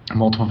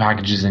multiple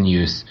packages in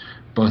use,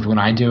 both when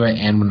I do it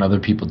and when other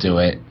people do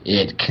it,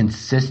 it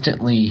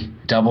consistently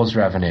doubles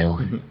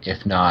revenue,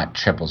 if not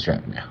triples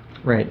revenue.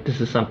 Right. This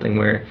is something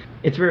where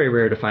it's very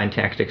rare to find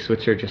tactics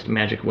which are just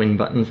magic win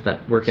buttons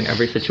that work in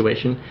every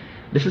situation.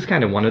 This is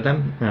kind of one of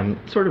them.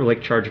 Sort of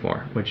like charge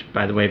more, which,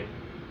 by the way,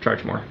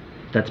 charge more.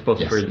 That's both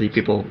Yes. for the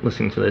people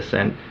listening to this,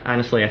 and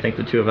honestly, I think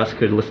the two of us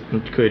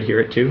could hear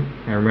it too.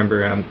 I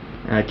remember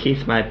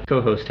Keith, my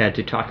co-host, had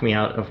to talk me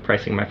out of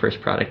pricing my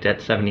first product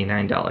at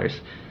 $79,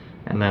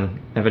 and then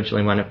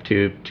eventually went up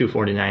to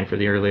 $249 for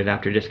the early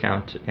adopter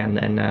discount, and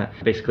then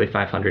basically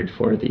 $500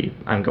 for the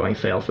ongoing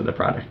sales of the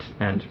product,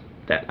 and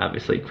that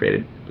obviously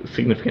created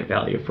significant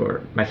value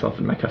for myself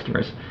and my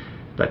customers.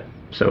 But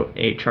so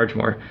charge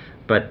more.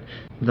 But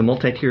the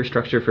multi-tier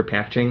structure for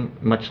packaging,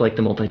 much like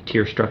the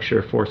multi-tier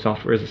structure for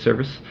software as a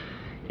service,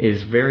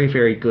 is very,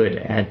 very good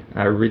at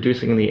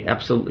reducing the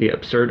absolutely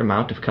absurd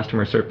amount of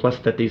customer surplus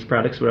that these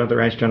products would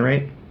otherwise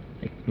generate.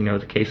 Like,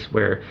 the case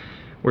where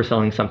we're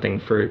selling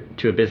something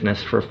to a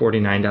business for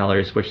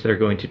 $49, which they're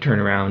going to turn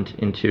around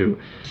into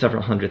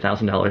several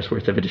 $100,000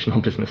 worth of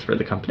additional business for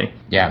the company.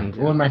 Yeah. And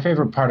my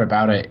favorite part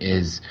about it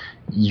is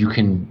you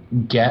can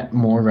get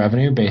more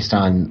revenue based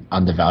on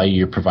the value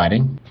you're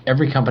providing.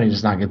 Every company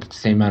does not get the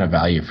same amount of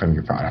value from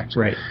your product.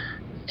 Right.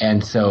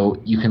 And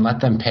so you can let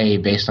them pay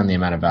based on the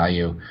amount of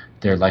value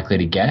they're likely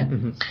to get.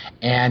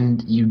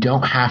 And you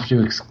don't have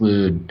to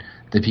exclude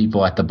the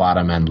people at the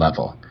bottom end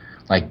level.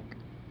 Like,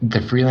 the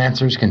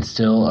freelancers can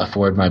still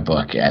afford my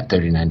book at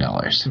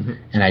 $39,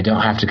 and I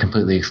don't have to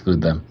completely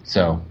exclude them.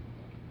 So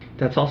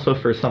that's also,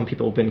 for some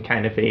people, been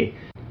kind of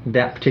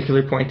that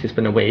particular point has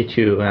been a way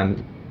to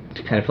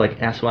kind of like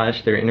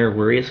assuage their inner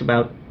worries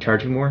about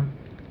charging more.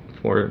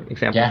 For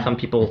example, some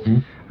people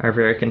are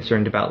very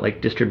concerned about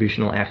like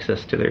distributional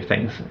access to their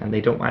things, and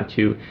they don't want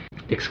to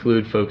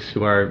exclude folks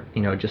who are,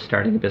 just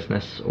starting a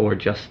business or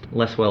just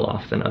less well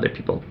off than other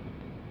people.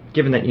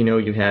 Given that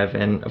you have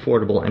an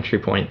affordable entry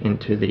point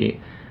into the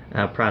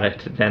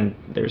product, then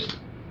there's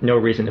no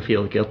reason to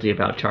feel guilty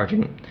about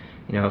charging,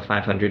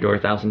 $500 or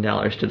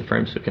 $1,000 to the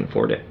firms who can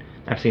afford it.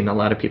 I've seen a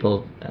lot of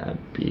people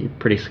be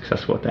pretty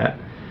successful at that.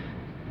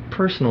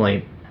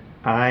 Personally,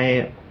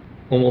 I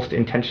almost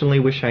intentionally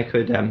wish I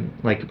could,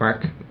 like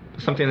Mark,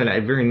 something that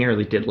I very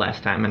nearly did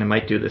last time, and I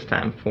might do this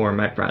time for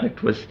my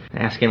product, was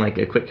asking like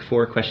a quick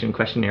 4-question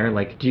questionnaire,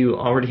 like, do you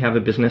already have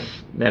a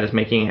business that is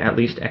making at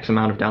least X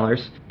amount of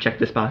dollars? Check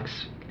this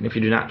box. And if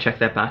you do not check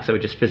that box, I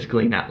would just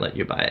physically not let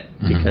you buy it,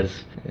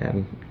 because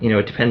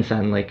it depends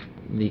on like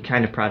the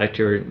kind of product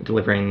you're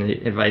delivering, the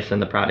advice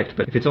and the product.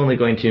 But if it's only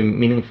going to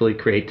meaningfully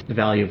create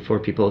value for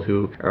people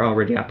who are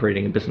already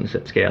operating a business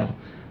at scale,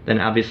 then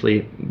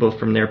obviously, both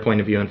from their point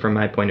of view and from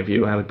my point of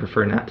view, I would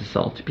prefer not to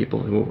sell to people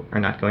who are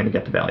not going to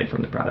get the value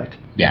from the product.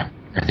 Yeah,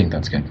 I think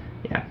that's good.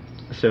 Yeah.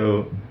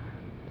 So,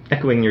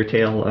 echoing your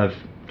tale of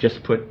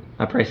just put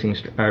a pricing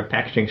or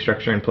packaging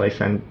structure in place,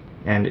 and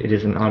it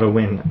is an auto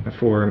win.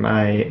 For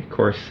my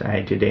course,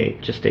 I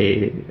did just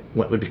a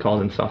what would be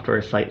called in software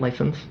a site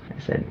license. I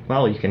said,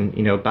 well, you can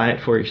buy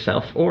it for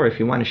yourself, or if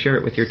you want to share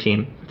it with your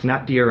team, it's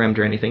not DRM'd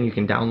or anything. You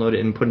can download it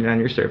and put it on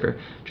your server.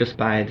 Just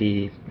buy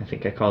I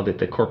think I called it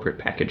the corporate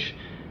package,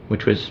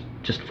 which was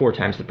just 4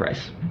 times the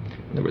price.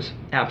 There was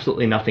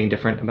absolutely nothing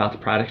different about the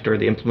product or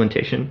the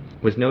implementation. There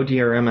was no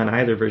DRM on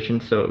either version,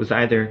 so it was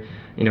either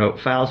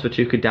files which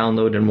you could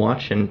download and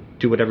watch and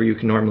do whatever you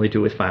can normally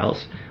do with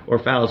files, or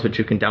files which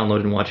you can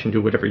download and watch and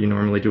do whatever you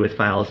normally do with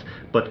files,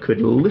 but could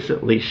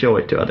illicitly show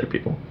it to other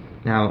people.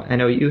 Now, I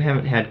know you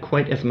haven't had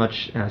quite as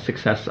much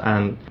success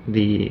on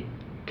the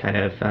kind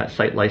of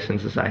site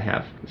license as I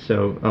have.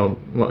 So,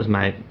 what was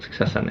my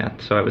success on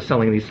that? So I was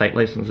selling these site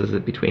licenses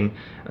at between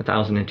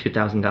 $1,000 and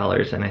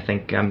 $2,000, and I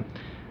think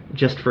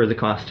just for the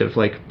cost of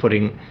like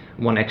putting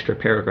one extra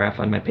paragraph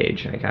on my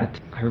page,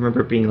 I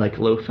remember being like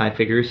low 5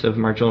 figures of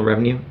marginal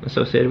revenue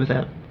associated with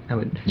that. I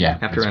would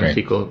have to run a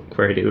SQL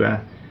query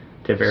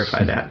to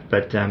verify that,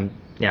 but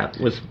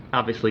it was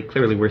obviously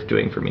clearly worth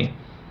doing for me,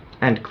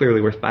 and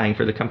clearly worth buying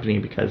for the company,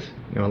 because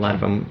a lot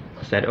of them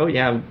said, oh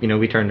yeah,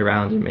 we turned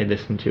around and made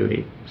this into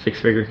a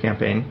 6-figure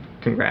campaign.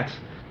 Congrats.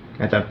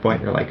 At that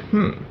point, you're like,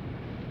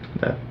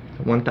 the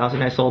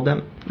 1,000 I sold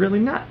them, really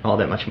not all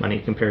that much money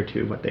compared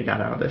to what they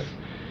got out of this.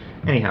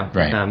 Anyhow,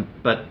 right.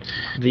 But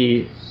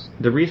the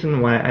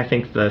reason why I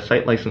think the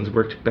site license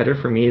worked better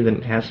for me than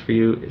it has for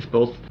you is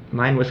both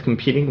mine was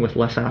competing with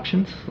less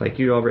options. Like,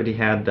 you already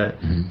had the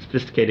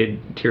sophisticated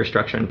tier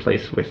structure in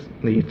place with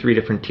the 3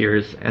 different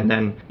tiers, and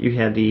then you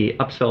had the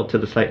upsell to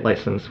the site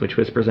license, which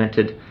was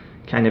presented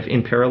kind of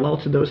in parallel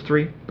to those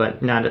 3,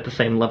 but not at the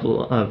same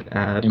level of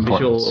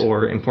visual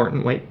or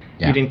important weight.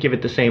 Yeah. You didn't give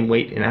it the same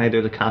weight in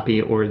either the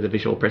copy or the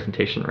visual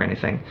presentation or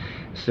anything.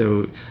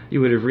 So you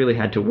would have really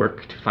had to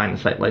work to find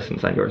the site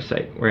license on your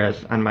site,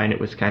 whereas on mine it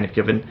was kind of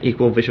given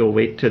equal visual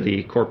weight to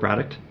the core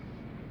product.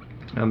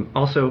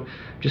 Also,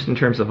 just in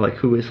terms of like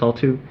who we sell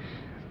to,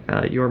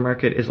 your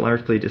market is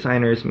largely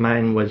designers.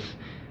 Mine was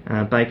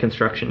by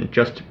construction,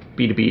 just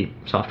B2B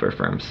software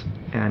firms.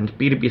 And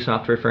B2B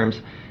software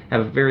firms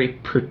have a very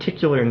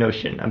particular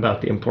notion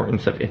about the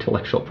importance of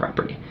intellectual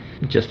property,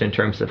 just in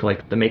terms of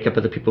like the makeup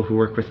of the people who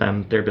work with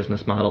them, their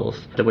business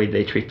models, the way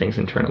they treat things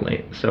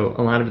internally. So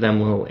a lot of them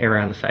will err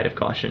on the side of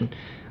caution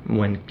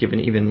when given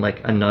even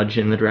like a nudge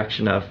in the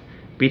direction of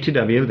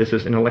B2W, this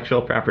is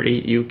intellectual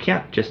property. You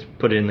can't just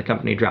put it in the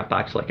company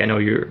Dropbox like I know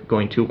you're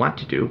going to want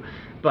to do,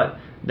 but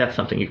that's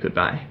something you could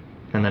buy.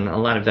 And then a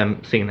lot of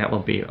them seeing that will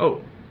be,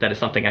 oh, that is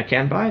something I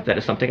can buy, that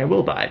is something I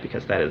will buy,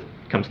 because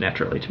comes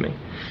naturally to me.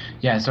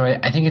 Yeah, so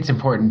I think it's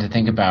important to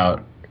think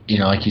about,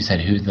 like you said,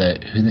 who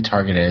the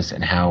target is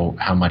and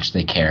how much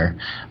they care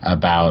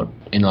about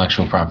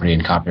intellectual property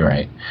and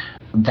copyright.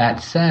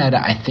 That said,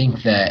 I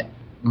think that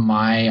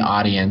my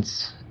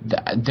audience,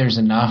 there's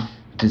enough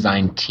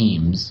design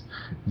teams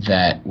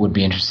that would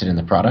be interested in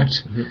the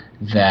product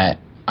that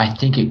I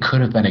think it could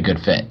have been a good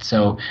fit.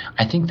 So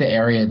I think the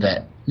area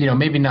that,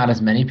 maybe not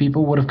as many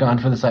people would have gone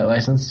for the site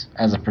license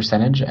as a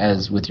percentage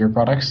as with your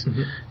products,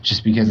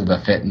 just because of the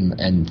fit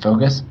and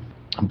focus.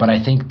 But I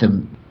think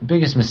the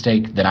biggest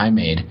mistake that I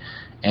made,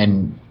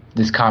 and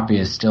this copy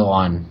is still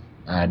on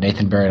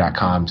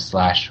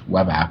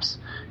nathanberry.com/webapps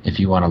if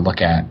you want to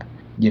look at,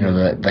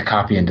 the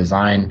copy and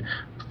design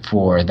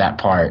for that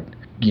part,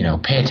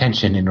 pay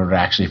attention in order to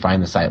actually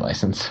find the site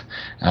license.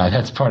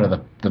 That's part of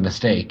the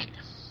mistake,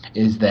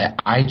 is that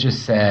I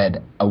just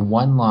said a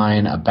one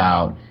line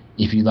about,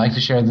 if you'd like to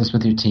share this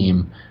with your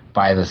team,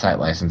 buy the site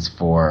license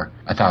for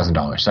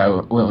 $1,000. So I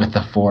went with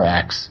the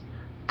 4X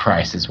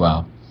price as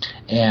well.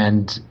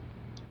 And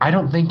I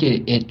don't think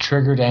it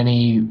triggered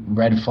any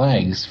red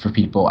flags for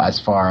people as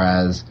far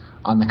as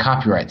on the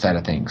copyright side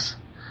of things.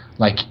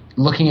 Like,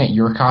 looking at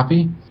your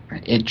copy,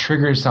 it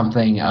triggers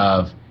something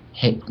of,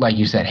 hey, like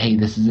you said, hey,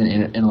 this is an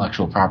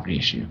intellectual property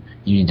issue.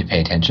 You need to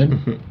pay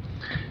attention.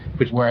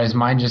 Whereas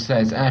mine just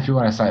says, if you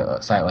want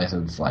a site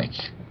license, like,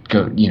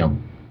 go,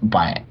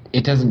 buy it.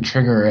 It doesn't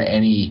trigger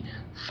any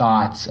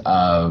thoughts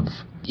of,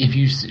 if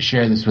you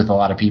share this with a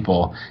lot of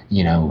people,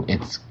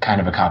 it's kind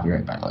of a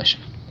copyright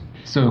violation.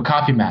 So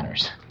copy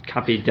matters.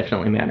 Copy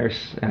definitely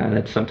matters.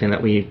 That's something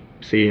that we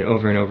see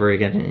over and over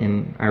again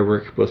in our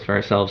work, both for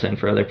ourselves and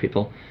for other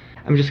people.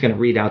 I'm just going to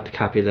read out the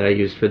copy that I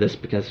used for this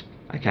because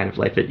I kind of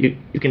like it.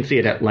 You can see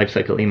it at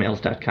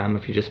lifecycleemails.com.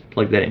 If you just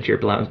plug that into your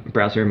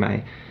browser,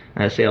 my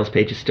sales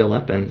page is still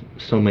up and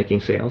still making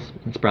sales.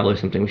 It's probably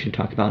something we should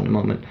talk about in a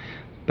moment.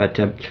 But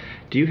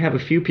do you have a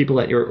few people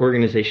at your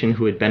organization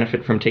who would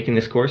benefit from taking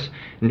this course?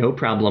 No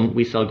problem.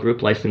 We sell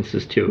group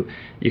licenses too.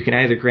 You can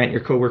either grant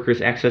your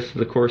coworkers access to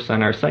the course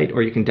on our site,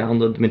 or you can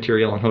download the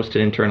material and host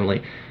it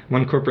internally.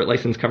 One corporate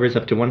license covers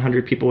up to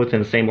 100 people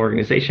within the same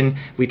organization.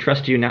 We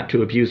trust you not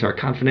to abuse our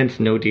confidence.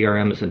 No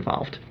DRM is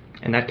involved.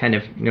 And that kind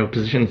of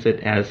positions it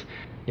as,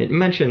 it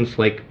mentions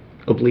like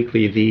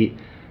obliquely the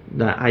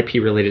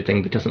IP related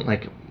thing, but doesn't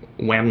like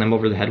wham them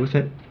over the head with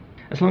it.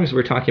 As long as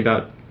we're talking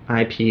about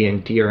IP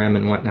and DRM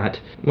and whatnot,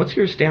 what's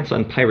your stance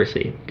on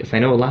piracy? Because I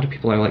know a lot of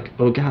people are like,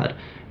 oh god,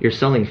 you're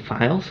selling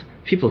files?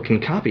 People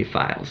can copy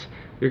files.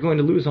 You're going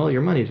to lose all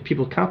your money to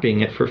people copying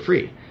it for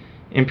free,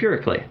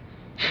 empirically.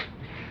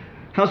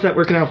 How's that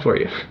working out for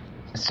you?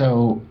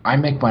 So I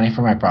make money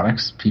for my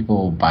products.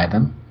 People buy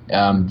them.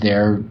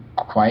 They're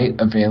quite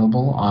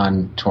available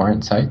on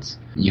torrent sites.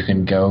 You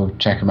can go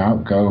check them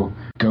out. Go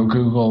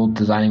Google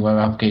designing web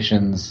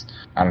applications,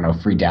 I don't know,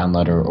 free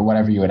download or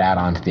whatever you would add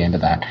on to the end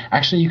of that.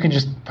 Actually, you can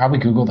just probably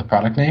Google the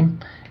product name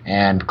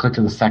and click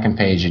to the second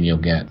page and you'll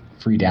get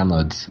free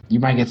downloads. You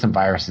might get some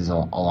viruses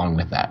along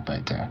with that,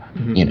 but,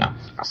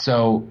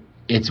 So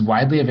it's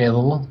widely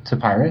available to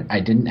pirate. I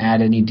didn't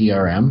add any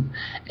DRM,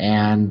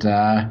 and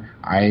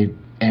I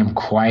am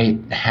quite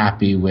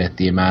happy with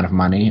the amount of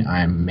money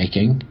I'm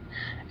making,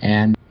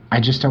 and I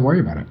just don't worry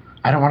about it.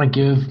 I don't want to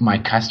give my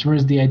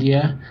customers the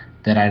idea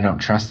that I don't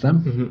trust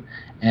them,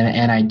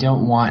 and I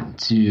don't want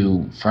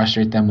to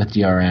frustrate them with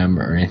DRM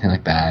or anything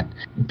like that.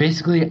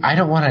 Basically, I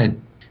don't want to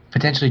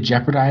potentially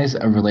jeopardize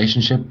a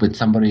relationship with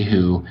somebody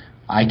who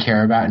I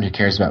care about and who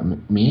cares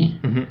about me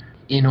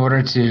in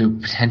order to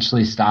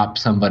potentially stop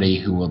somebody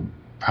who will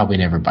probably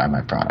never buy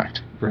my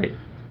product. Right.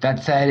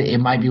 That said, it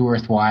might be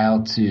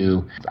worthwhile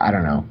to, I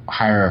don't know,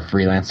 hire a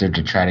freelancer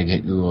to try to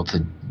get Google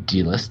to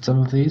delist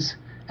some of these,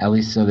 at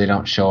least so they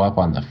don't show up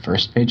on the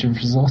first page of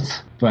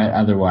results. But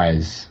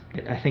otherwise,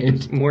 I think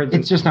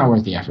it's just not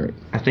worth the effort.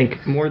 I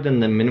think more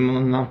than the minimum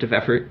amount of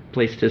effort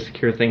placed to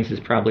secure things is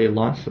probably a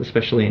loss,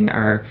 especially in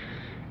our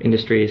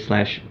industry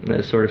 /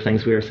 the sort of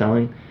things we are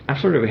selling. I'm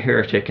sort of a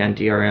heretic on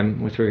DRM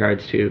with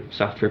regards to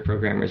software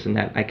programmers, in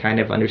that I kind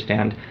of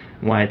understand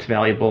why it's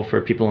valuable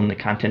for people in the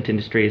content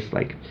industries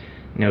like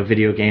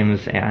video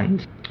games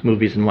and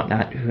movies and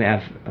whatnot, who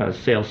have a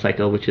sales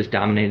cycle which is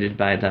dominated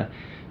by the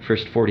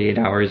first 48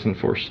 hours and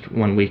first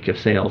 1 week of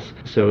sales.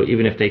 So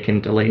even if they can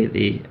delay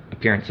the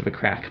appearance of a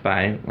crack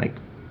by like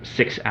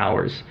 6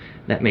 hours,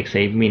 that makes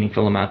a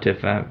meaningful amount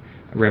of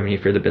revenue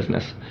for the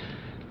business.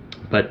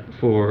 But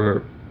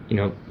for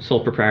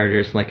sole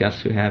proprietors like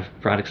us who have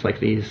products like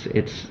these,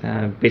 it's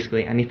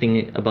basically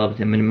anything above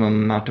the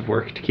minimum amount of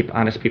work to keep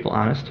honest people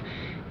honest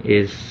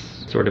is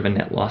sort of a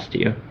net loss to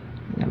you.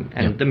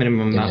 And the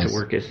minimum amount of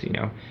work is,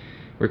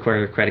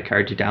 require a credit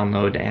card to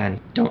download and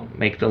don't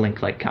make the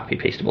link like copy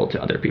pastable to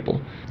other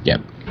people.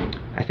 Yep.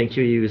 I think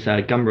you use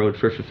Gumroad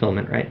for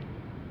fulfillment, right?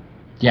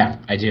 Yeah,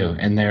 I do,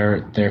 and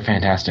they're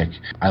fantastic.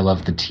 I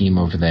love the team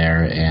over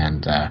there,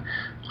 and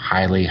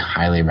highly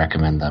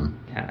recommend them.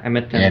 Yeah, I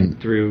met them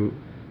through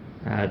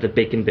the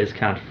Bacon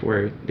BizConf,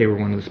 where they were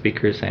one of the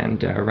speakers,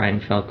 and Ryan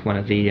Felk, one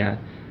of the I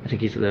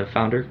think he's the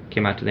founder,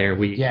 came out to there.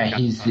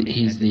 He's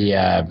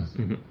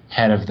the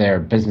head of their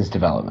business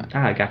development.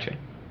 Ah, gotcha.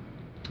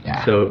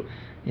 Yeah. So,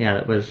 yeah,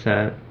 that was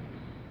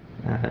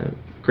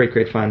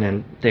great fun,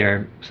 and they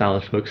are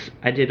solid folks.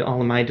 I did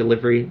all of my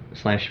delivery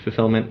 /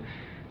 fulfillment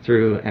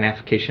through an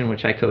application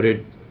which I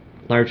coded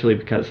largely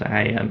because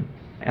I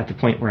at the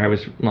point where I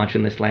was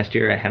launching this last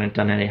year, I hadn't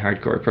done any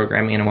hardcore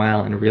programming in a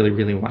while and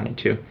really wanted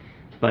to.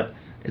 But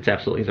it's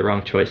absolutely the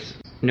wrong choice.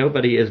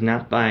 Nobody is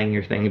not buying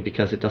your thing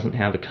because it doesn't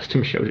have a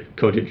custom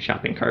coded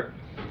shopping cart.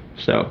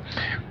 So,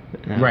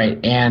 right,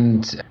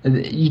 and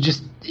you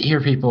just hear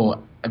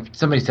people.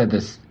 Somebody said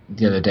this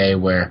the other day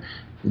where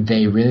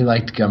they really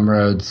liked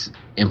Gumroad's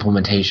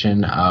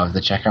implementation of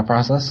the checkout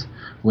process,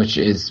 which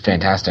is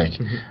fantastic.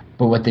 Mm-hmm.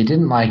 But what they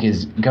didn't like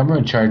is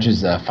Gumroad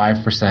charges a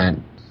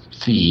 5%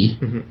 fee,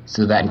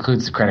 so that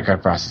includes the credit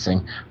card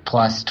processing,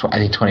 plus I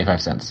think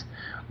 25 cents.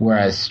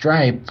 Whereas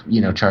Stripe,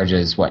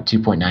 charges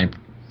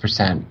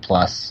 2.9%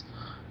 plus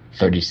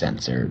 30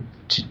 cents or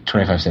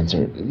 25 cents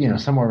or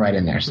somewhere right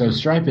in there. So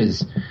Stripe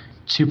is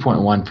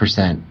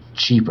 2.1%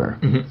 cheaper.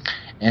 Mm-hmm.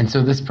 And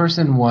so this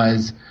person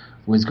was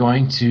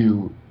going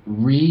to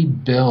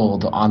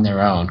rebuild on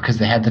their own, because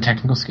they had the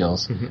technical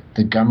skills,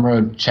 the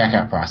Gumroad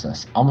checkout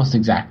process almost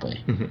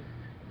exactly,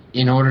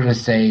 in order to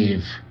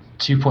save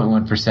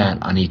 2.1%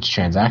 on each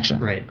transaction.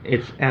 Right.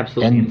 It's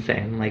absolutely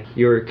insane. Like,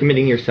 you're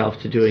committing yourself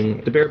to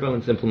doing the bare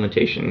bones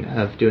implementation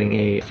of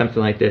doing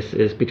something like this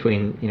is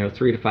between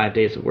 3 to 5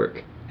 days of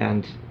work.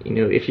 And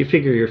if you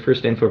figure your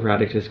first info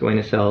product is going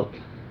to sell,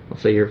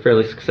 let's say you're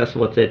fairly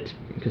successful with it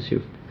because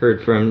you've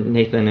heard from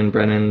Nathan and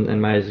Brennan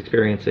and my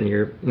experience, and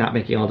you're not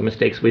making all the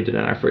mistakes we did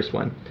on our first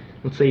one.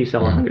 Let's say you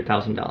sell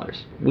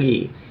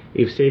 $100,000.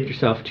 You've saved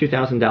yourself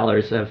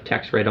 $2,000 of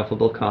tax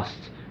write-offable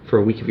costs for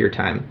a week of your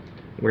time.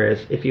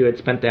 Whereas if you had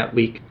spent that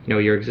week,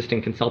 your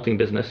existing consulting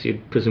business,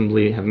 you'd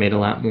presumably have made a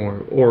lot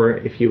more. Or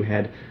if you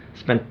had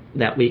spent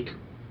that week,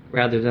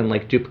 rather than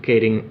like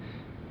duplicating,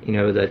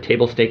 the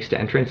table stakes to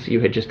entrance, you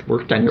had just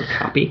worked on your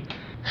copy,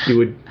 you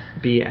would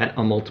be at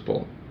a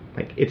multiple.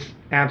 Like, it's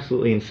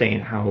absolutely insane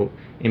how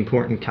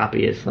important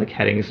copy is, like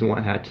headings and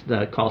whatnot,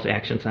 the call to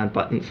actions on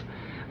buttons.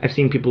 I've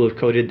seen people who've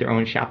coded their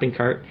own shopping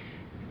cart,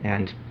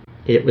 and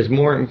it was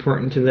more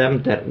important to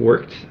them that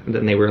worked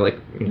than they were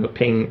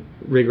paying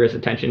rigorous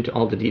attention to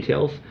all the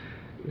details.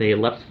 They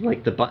left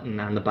the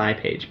button on the buy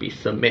page be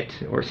submit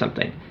or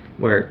something,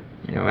 where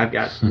I've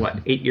got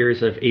 8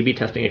 years of A/B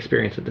testing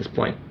experience at this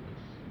point.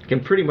 I can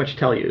pretty much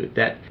tell you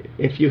that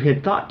if you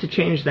had thought to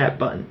change that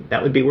button,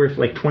 that would be worth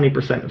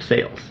 20% of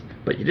sales.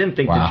 But you didn't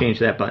think to change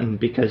that button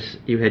because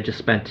you had just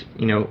spent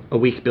a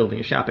week building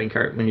a shopping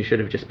cart when you should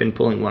have just been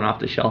pulling one off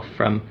the shelf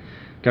from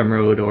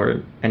Gumroad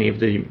or any of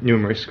the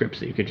numerous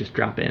scripts that you could just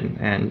drop in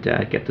and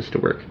get this to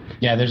work.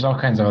 Yeah, there's all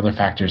kinds of other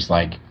factors.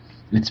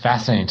 It's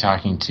fascinating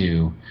talking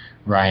to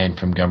Ryan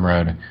from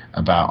Gumroad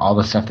about all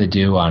the stuff they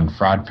do on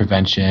fraud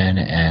prevention,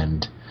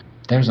 and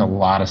there's a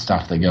lot of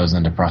stuff that goes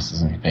into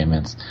processing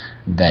payments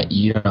that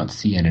you don't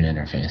see in an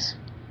interface.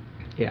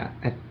 Yeah,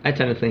 I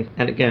tend to think,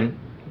 and again,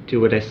 do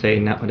what I say,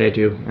 not what I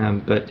do,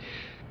 but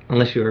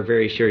unless you are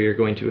very sure you're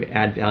going to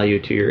add value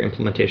to your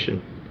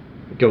implementation,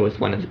 go with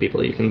one of the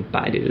people you can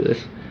buy to do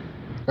this.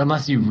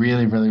 Unless you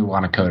really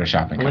want to code a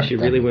shopping cart. Unless you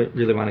really want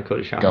to code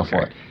a shopping cart. Go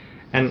for it.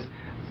 And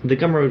the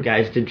Gumroad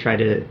guys did try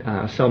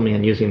to sell me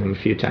on using them a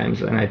few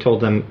times, and I told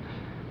them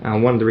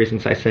one of the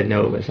reasons I said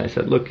no was I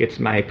said, look, it's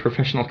my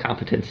professional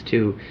competence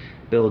to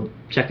build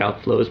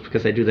checkout flows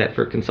because I do that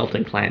for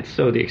consulting clients,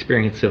 so the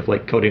experience of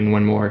coding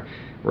one more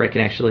where I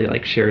can actually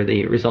share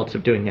the results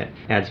of doing it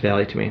adds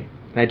value to me.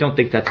 And I don't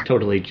think that's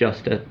totally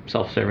just a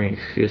self-serving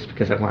excuse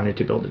because I wanted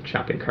to build a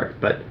shopping cart,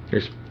 but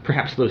there's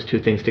perhaps those two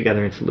things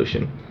together in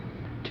solution.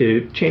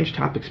 To change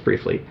topics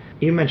briefly,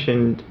 you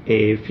mentioned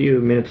a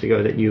few minutes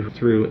ago that you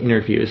threw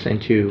interviews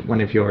into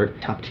one of your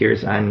top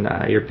tiers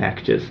on your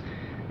packages.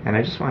 And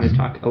I just want to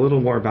talk a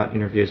little more about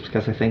interviews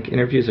because I think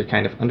interviews are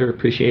kind of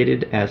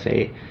underappreciated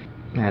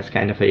as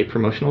kind of a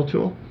promotional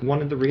tool.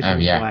 One of the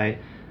reasons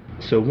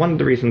one of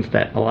the reasons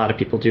that a lot of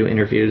people do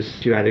interviews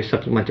to either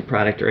supplement a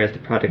product or as the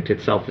product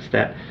itself is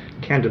that,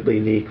 candidly,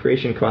 the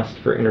creation costs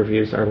for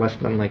interviews are less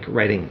than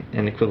writing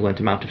an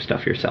equivalent amount of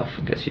stuff yourself,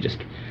 because you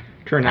just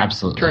turn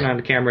on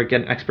the camera,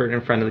 get an expert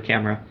in front of the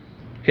camera,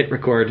 hit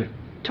record,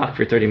 talk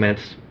for 30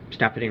 minutes,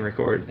 stop hitting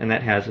record, and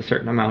that has a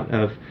certain amount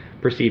of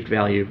perceived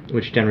value,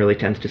 which generally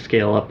tends to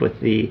scale up with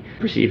the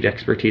perceived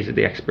expertise of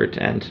the expert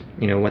and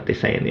what they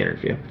say in the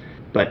interview.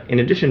 But in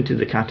addition to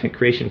the content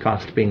creation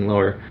cost being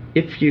lower,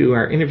 if you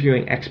are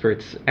interviewing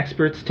experts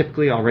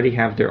typically already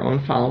have their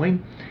own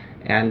following,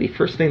 and the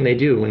first thing they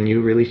do when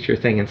you release your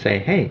thing and say,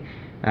 hey,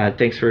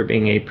 thanks for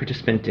being a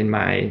participant in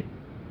my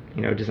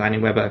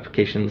designing web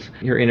applications,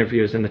 your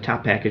interview is in the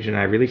top package and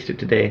I released it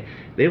today,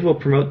 they will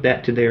promote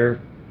that to their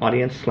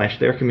audience /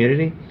 their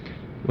community,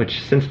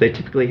 which, since they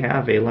typically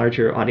have a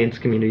larger audience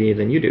community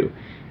than you do,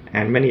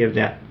 and many of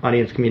that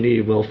audience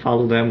community will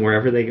follow them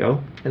wherever they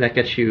go, and that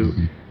gets you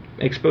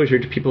exposure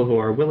to people who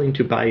are willing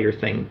to buy your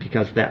thing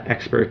because that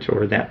expert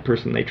or that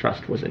person they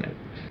trust was in it.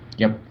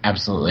 Yep,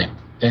 absolutely.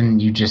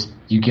 And you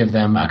give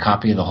them a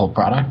copy of the whole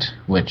product,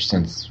 which,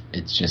 since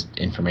it's just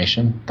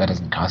information, that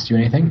doesn't cost you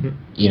anything,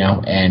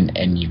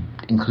 and you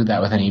include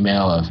that with an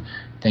email of,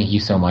 thank you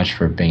so much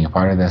for being a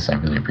part of this. I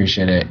really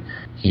appreciate it.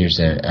 Here's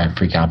a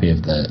free copy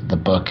of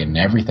the book and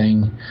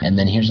everything. And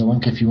then here's a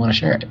link if you want to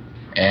share it.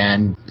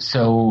 And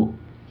so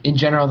in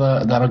general,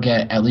 that'll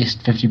get at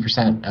least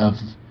 50% of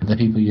the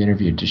people you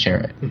interviewed to share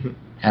it,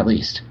 at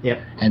least.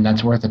 Yep. And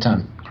that's worth a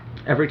ton.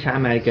 Every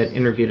time I get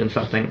interviewed in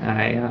something,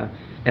 I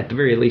at the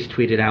very least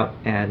tweet it out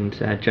and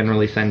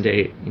generally send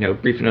a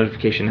brief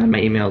notification on my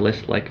email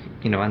list, like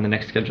on the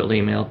next scheduled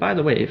email. By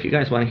the way, if you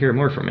guys want to hear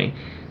more from me,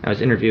 I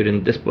was interviewed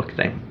in this book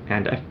thing.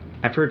 And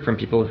I've heard from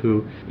people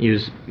who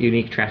use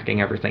unique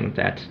tracking everything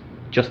that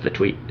just the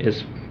tweet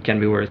can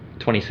be worth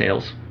 20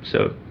 sales.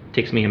 So it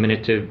takes me a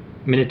minute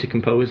to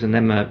compose, and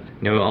then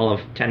all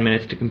of 10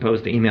 minutes to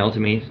compose the email to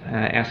me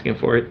asking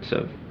for it.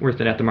 So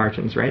worth it at the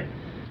margins, right?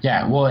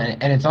 Yeah, well,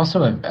 and it's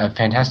also a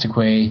fantastic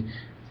way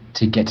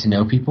to get to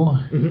know people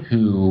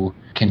who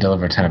can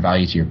deliver a ton of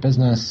value to your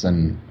business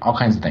and all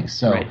kinds of things.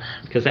 So, right,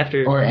 because after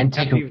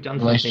you've done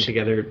something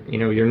together,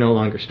 you're no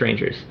longer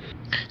strangers.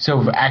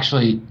 So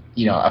actually,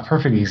 a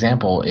perfect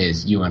example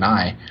is you and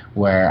I,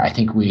 where I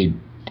think we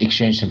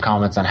exchanged some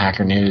comments on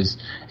Hacker News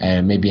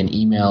and maybe an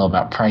email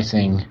about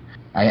pricing.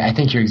 I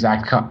think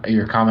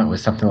your comment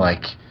was something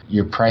like,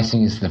 your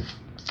pricing is the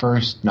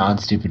first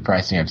non-stupid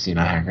pricing I've seen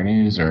on Hacker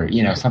News, or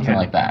something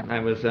like that. I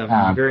was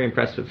very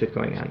impressed with it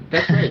going on.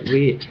 That's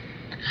right.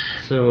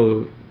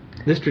 So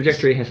this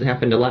trajectory has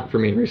happened a lot for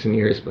me in recent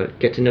years, but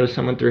get to know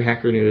someone through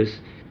Hacker News,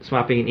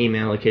 swapping an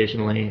email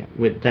occasionally.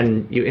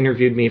 Then you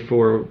interviewed me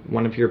for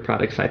one of your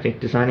products, I think,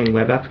 designing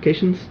web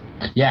applications.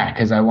 Yeah,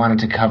 because I wanted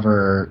to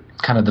cover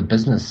kind of the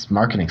business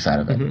marketing side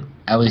of it,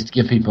 at least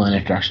give people an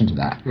introduction to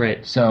that.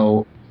 Right.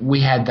 So we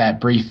had that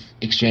brief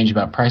exchange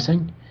about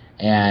pricing,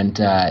 and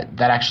that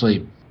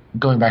actually,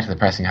 going back to the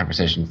pricing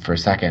conversation for a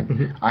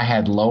second, I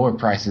had lower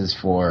prices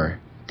for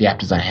the App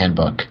Design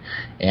Handbook,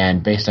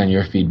 and based on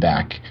your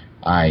feedback,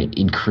 I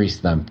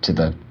increased them to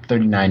the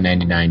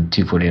 $39.99,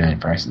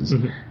 $249 prices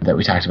that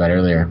we talked about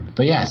earlier.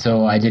 But yeah,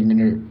 so I did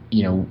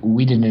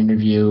we did an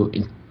interview,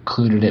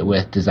 included it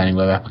with designing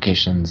web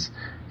applications,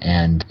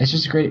 and it's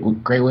just a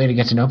great way to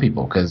get to know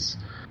people, because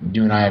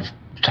you and I have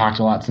talked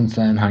a lot since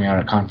then, hung out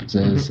at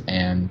conferences,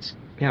 and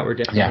yeah, we're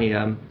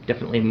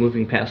definitely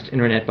moving past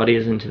internet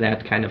buddies into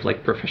that kind of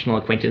like professional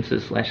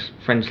acquaintances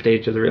 / friend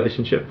stage of the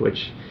relationship,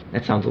 which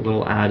that sounds a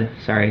little odd.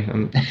 Sorry,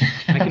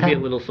 I can be a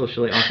little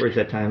socially awkward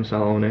at times.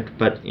 I'll own it,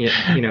 but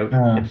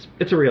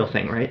it's a real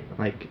thing, right?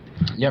 Like,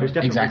 there's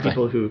definitely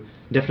people who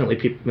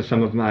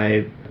some of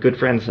my good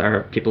friends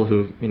are people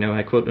who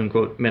I quote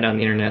unquote met on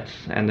the internet,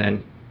 and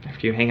then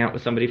after you hang out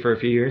with somebody for a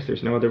few years,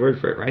 there's no other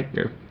word for it, right?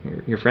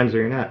 You're friends or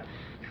you're not.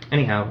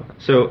 Anyhow,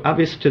 so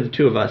obvious to the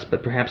two of us,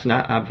 but perhaps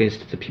not obvious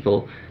to the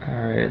people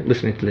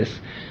listening to this.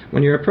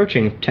 When you're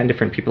approaching 10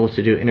 different people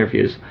to do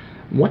interviews,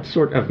 what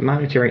sort of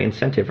monetary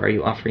incentive are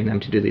you offering them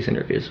to do these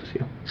interviews with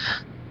you?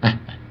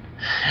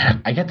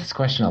 I get this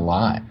question a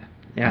lot.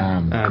 Yeah.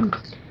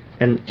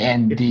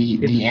 And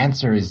the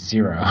answer is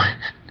zero.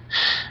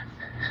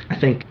 I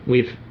think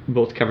we've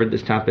both covered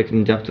this topic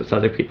in depth with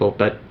other people,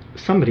 but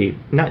somebody,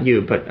 not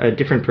you, but a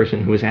different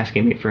person who was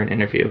asking me for an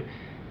interview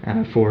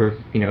for,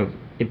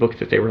 a book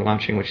that they were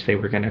launching, which they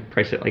were going to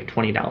price at like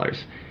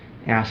 $20,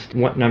 asked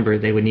what number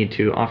they would need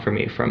to offer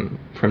me from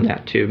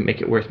that to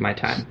make it worth my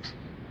time.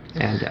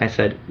 And I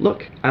said,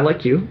 look, I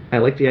like you. I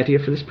like the idea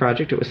for this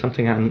project. It was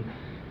something on,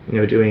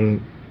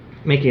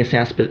 making a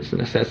SaaS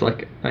business as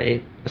like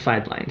a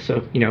sideline.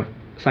 So,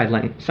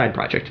 side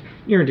project.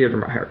 Near and dear to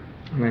my heart.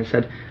 And I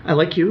said, I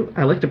like you.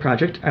 I like the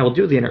project. I will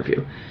do the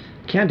interview.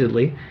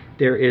 Candidly,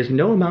 there is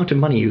no amount of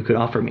money you could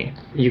offer me.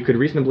 You could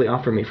reasonably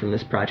offer me from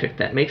this project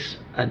that makes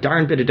a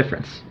darn bit of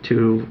difference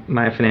to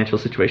my financial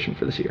situation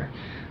for this year.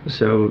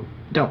 So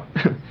don't.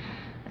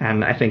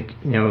 And I think,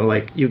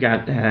 you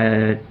got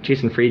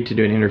Jason Fried to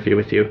do an interview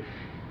with you.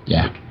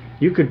 Yeah.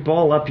 You could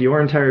ball up your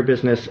entire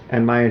business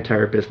and my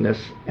entire business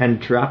and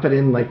drop it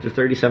in like the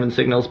 37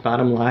 Signals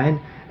bottom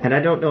line, and I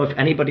don't know if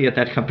anybody at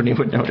that company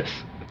would notice.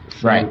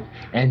 So, right.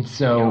 And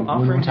so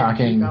when we're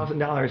talking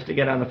 $2,000 to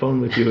get on the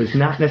phone with you is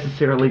not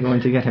necessarily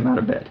going to get him out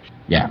of bed.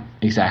 Yeah,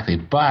 exactly.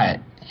 But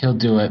he'll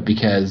do it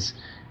because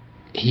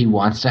he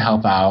wants to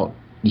help out,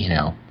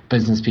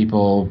 business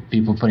people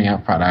putting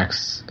out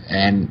products,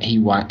 and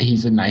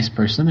he's a nice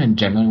person and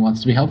generally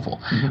wants to be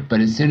helpful. But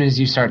as soon as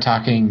you start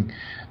talking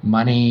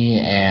money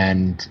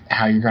and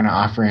how you're going to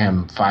offer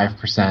him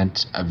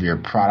 5% of your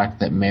product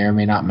that may or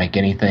may not make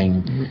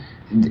anything. Mm-hmm.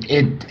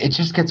 It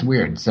just gets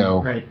weird.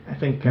 So right. I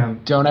think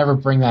don't ever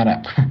bring that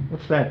up.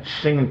 What's that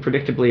thing in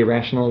Predictably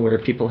Irrational where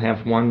people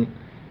have one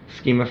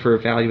schema for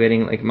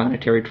evaluating like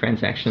monetary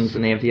transactions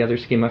and they have the other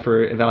schema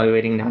for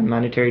evaluating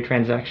non-monetary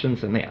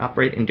transactions and they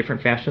operate in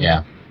different fashions?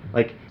 Yeah.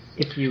 Like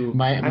if you,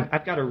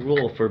 I've got a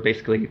rule for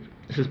basically,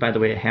 this is by the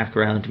way a hack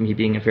around me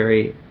being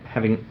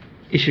having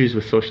issues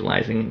with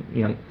socializing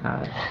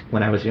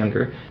when I was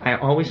younger. I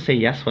always say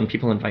yes when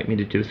people invite me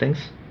to do things.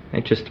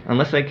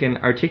 Unless I can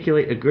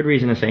articulate a good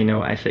reason to say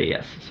no, I say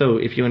yes. So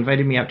if you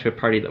invited me out to a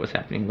party that was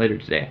happening later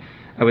today,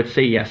 I would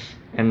say yes,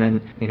 and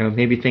then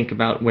maybe think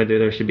about whether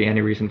there should be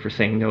any reason for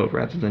saying no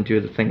rather than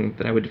do the thing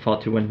that I would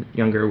default to when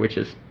younger, which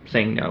is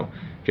saying no,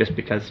 just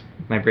because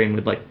my brain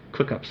would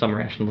cook up some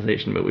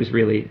rationalization, but was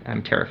really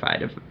I'm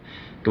terrified of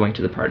going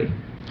to the party.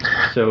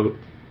 So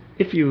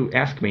if you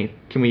ask me,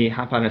 can we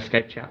hop on a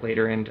Skype chat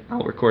later and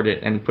I'll record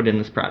it and put in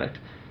this product?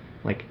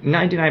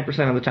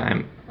 99% of the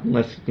time,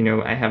 unless,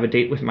 I have a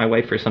date with my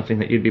wife or something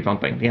that you'd be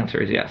bumping, the answer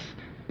is yes.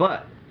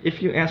 But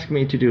if you ask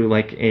me to do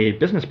a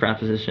business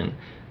proposition,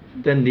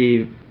 then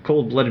the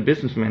cold-blooded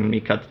businessman in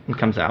me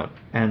comes out,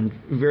 and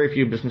very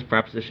few business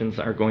propositions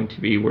are going to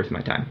be worth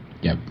my time.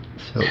 Yep.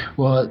 So,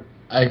 well,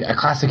 a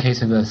classic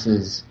case of this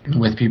is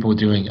with people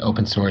doing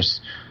open source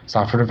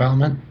software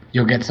development.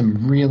 You'll get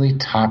some really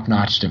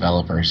top-notch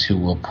developers who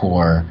will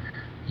pour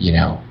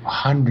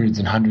hundreds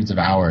and hundreds of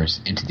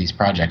hours into these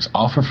projects,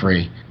 all for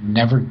free,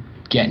 never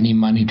get any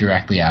money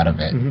directly out of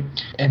it. Mm-hmm.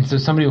 And so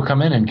somebody will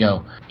come in and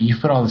go,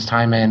 you've put all this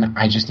time in,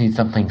 I just need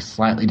something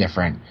slightly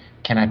different.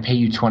 Can I pay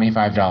you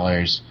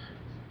 $25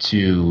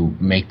 to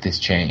make this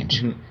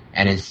change? Mm-hmm.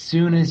 And as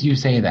soon as you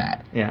say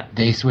that,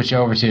 they switch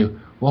over to,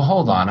 well,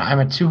 hold on, I'm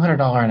a $200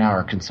 an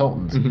hour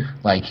consultant.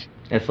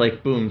 Mm-hmm.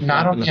 It's boom.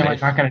 Not only am I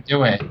not going to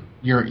do it,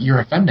 you're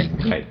offending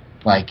me.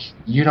 Right.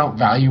 You don't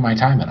value my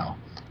time at all.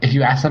 If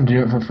you ask them to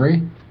do it for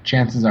free,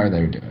 chances are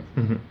they would do it.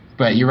 Mm-hmm.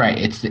 But you're right.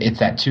 It's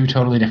that two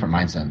totally different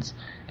mindsets.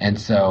 And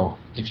so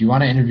if you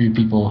want to interview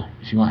people,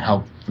 if you want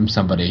help from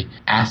somebody,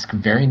 ask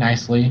very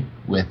nicely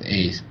with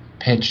a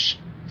pitch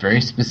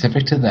very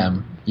specific to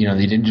them.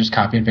 They didn't just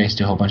copy and paste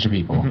to a whole bunch of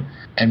people. Mm-hmm.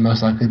 And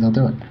most likely they'll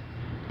do it.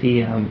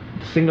 The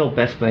single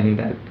best thing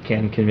that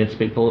can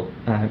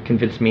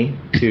convince me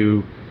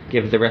to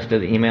give the rest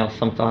of the email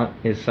some thought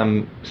is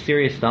some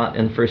serious thought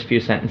in the first few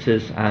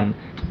sentences on,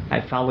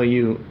 I follow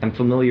you, I'm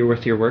familiar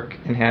with your work,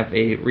 and have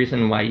a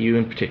reason why you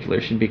in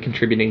particular should be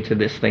contributing to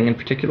this thing in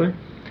particular,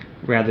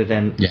 rather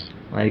than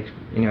I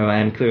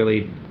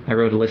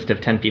wrote a list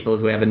of 10 people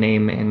who have a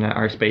name in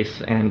our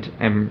space and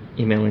I'm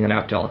emailing it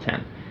out to all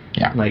 10.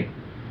 Yeah.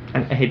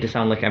 I hate to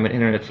sound like I'm an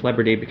internet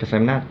celebrity because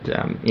I'm not.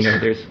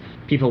 There's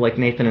people like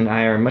Nathan and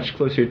I are much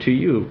closer to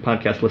you,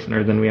 podcast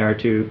listener, than we are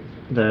to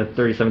the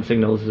 37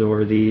 Signals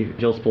or the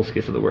Jill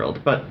Spolskis of the world.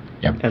 But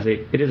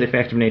it is a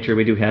fact of nature,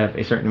 we do have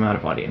a certain amount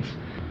of audience.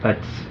 But,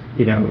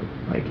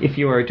 if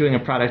you are doing a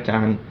product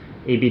on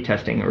A/B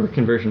testing or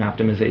conversion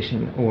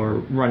optimization or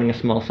running a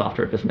small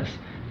software business,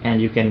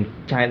 and you can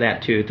tie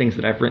that to things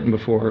that I've written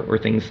before or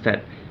things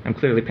that I'm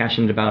clearly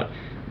passionate about,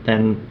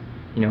 then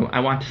I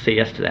want to say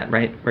yes to that,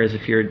 right? Whereas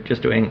if you're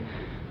just doing,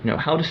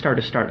 how to start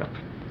a startup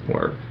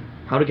or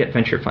how to get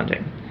venture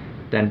funding,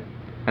 then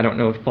I don't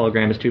know if Paul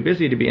Graham is too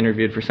busy to be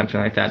interviewed for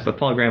something like that, but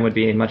Paul Graham would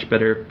be a much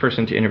better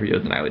person to interview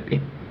than I would be.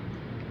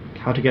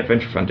 How to get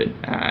venture funded?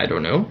 I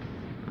don't know.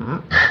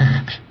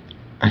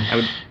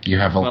 You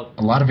have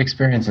a lot of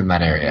experience in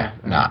that area.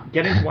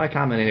 Get into Y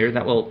Combinator.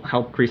 That will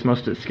help grease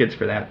most of the skids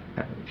for that.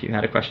 If you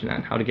had a question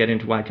on how to get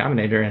into Y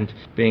Combinator, and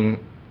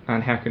being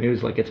on Hacker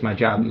News like it's my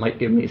job might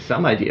give me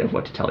some idea of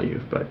what to tell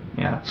you. But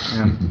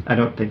I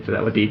don't think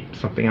that would be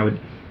something I would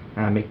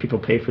make people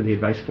pay for the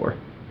advice for.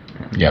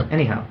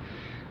 Anyhow,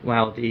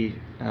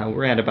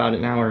 we're at about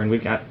an hour and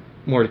we've got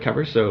more to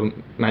cover, so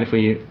mind if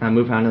we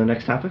move on to the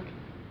next topic?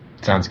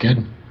 Sounds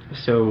good.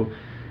 So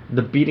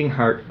the beating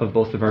heart of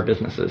both of our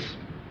businesses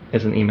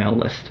is an email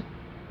list.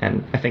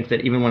 And I think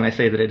that even when I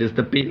say that it is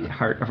the beating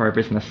heart of our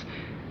business,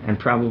 and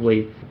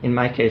probably in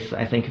my case,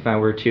 I think if I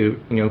were to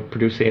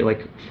produce a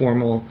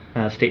formal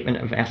statement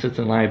of assets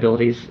and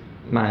liabilities,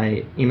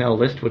 my email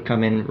list would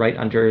come in right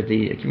under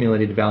the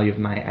accumulated value of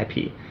my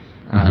IP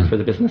for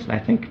the business. And I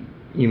think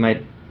you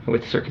might,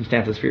 with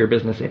circumstances for your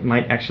business, it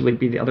might actually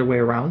be the other way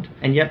around.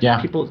 And yet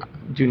people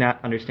do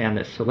not understand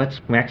this. So let's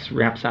wax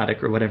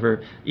rhapsodic or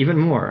whatever even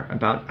more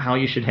about how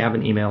you should have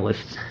an email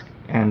list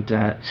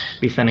and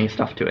be sending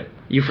stuff to it.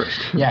 You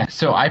first. Yeah,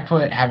 so I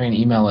put having an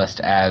email list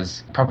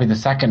as probably the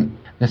second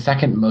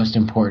most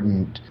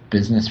important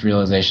business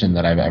realization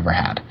that I've ever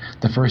had.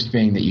 The first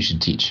being that you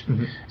should teach.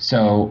 Mm-hmm.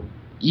 So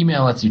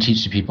email lets you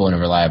teach to people in a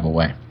reliable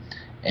way.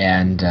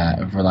 And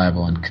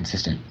reliable and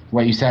consistent.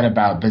 What you said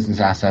about business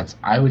assets,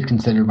 I would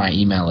consider my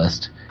email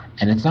list,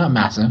 and it's not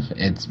massive.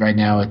 Right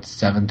now it's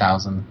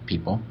 7,000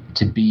 people,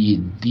 to be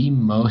the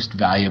most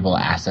valuable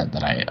asset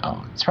that I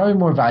own. It's probably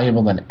more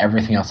valuable than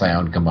everything else I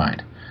own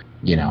combined.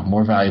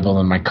 More valuable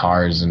than my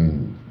cars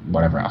and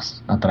whatever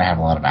else. Not that I have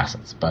a lot of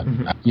assets, but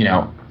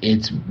Mm-hmm.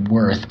 it's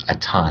worth a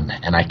ton,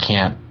 and I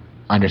can't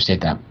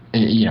understate that.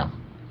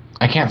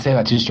 I can't say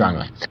that too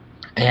strongly.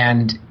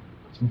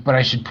 But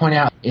I should point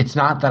out, it's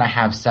not that I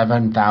have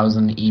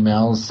 7,000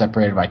 emails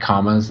separated by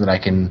commas that I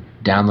can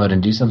download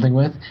and do something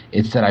with.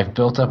 It's that I've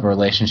built up a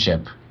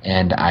relationship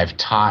and I've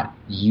taught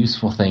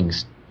useful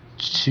things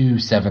to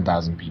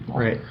 7,000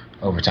 people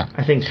over time.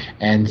 I think,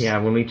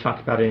 when we talk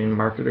about it in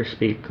marketer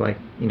speak,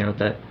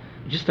 that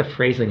just the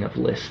phrasing of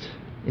list,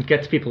 it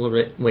gets people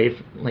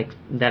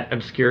that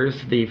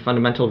obscures the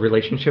fundamental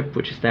relationship,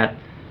 which is that,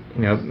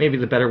 maybe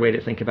the better way to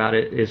think about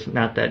it is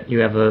not that you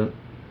have a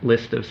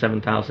list of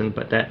 7,000,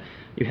 but that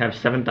you have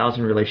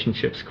 7,000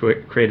 relationships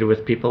created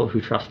with people who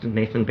trust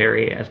Nathan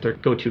Barry as their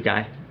go-to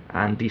guy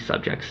on these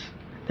subjects.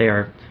 They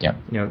are,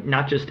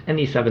 not just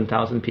any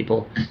 7,000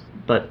 people,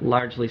 but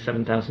largely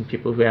 7,000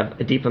 people who have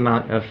a deep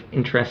amount of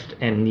interest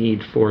and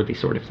need for the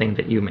sort of thing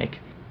that you make,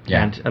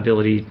 and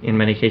ability, in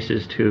many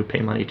cases, to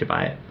pay money to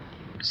buy it.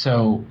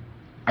 So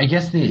I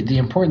guess the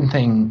important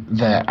thing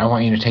that I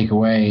want you to take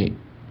away,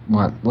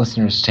 want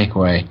listeners to take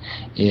away,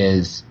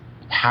 is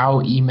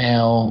how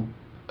email,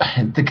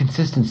 the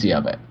consistency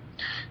of it.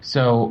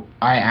 So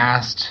I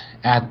asked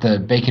at the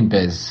Bacon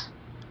Biz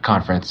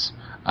conference,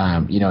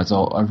 it's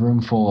a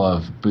room full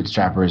of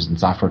bootstrappers and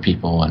software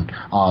people and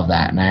all of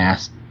that, and I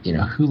asked,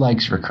 who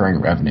likes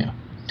recurring revenue?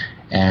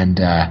 And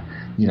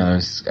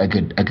there's a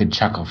good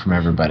chuckle from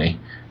everybody,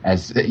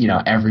 as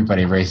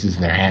everybody raises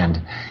their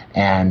hand.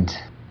 And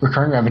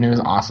recurring revenue is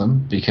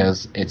awesome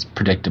because it's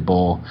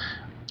predictable.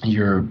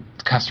 Your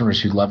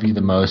customers who love you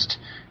the most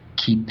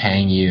keep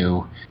paying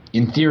you.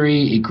 In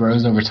theory, it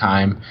grows over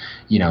time.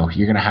 You're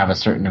going to have a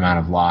certain amount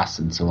of loss,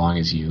 and so long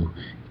as you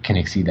can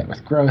exceed that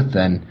with growth,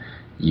 then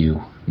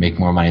you make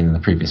more money than the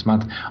previous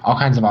month. All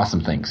kinds of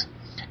awesome things.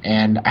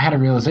 And I had a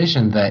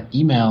realization that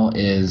email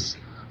is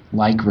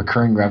like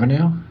recurring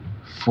revenue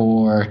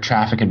for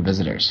traffic and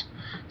visitors.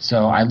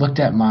 So I looked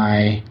at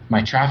my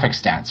traffic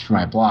stats for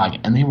my blog,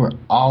 and they were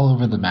all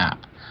over the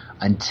map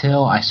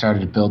until I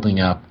started building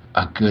up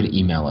a good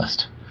email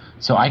list.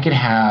 So I could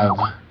have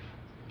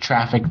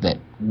traffic that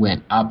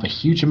went up a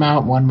huge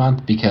amount one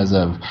month because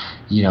of,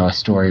 a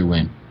story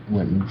went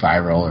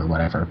viral or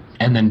whatever,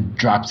 and then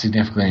dropped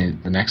significantly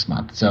the next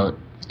month. So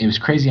it was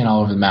crazy and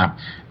all over the map.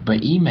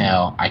 But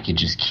email, I could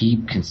just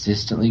keep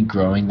consistently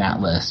growing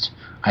that list.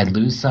 I'd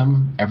lose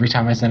some every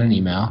time I sent an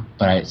email,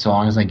 but so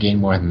long as I gain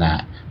more than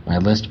that, my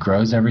list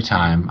grows every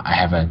time. I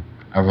have a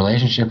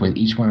relationship with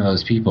each one of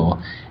those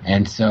people.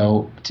 And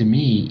so to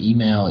me,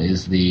 email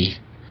is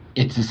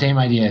it's the same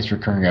idea as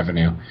recurring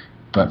revenue,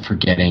 but for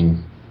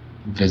getting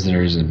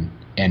visitors and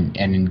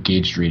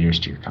engaged readers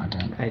to your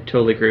content. I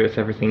totally agree with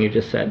everything you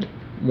just said.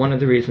 One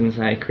of the reasons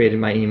I created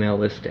my email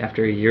list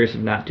after years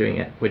of not doing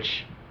it,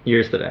 which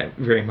years that I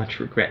very much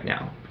regret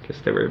now,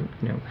 because there were,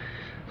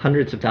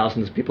 hundreds of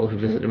thousands of people who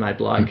visited my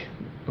blog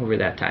over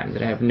that time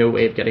that I have no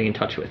way of getting in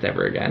touch with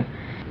ever again.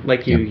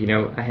 Like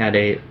you, I had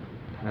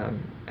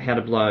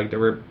a blog. There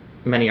were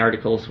many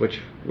articles which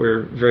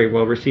were very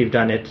well received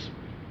on it,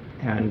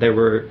 and there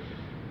were,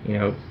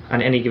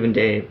 on any given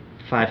day,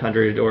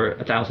 500 or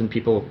 1,000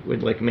 people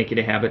would make it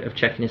a habit of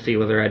checking to see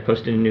whether I'd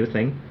posted a new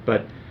thing.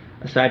 But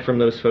aside from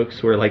those folks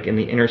who are in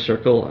the inner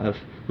circle of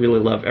really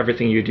love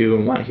everything you do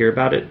and want to hear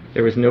about it,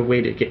 there was no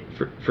way to get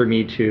for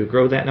me to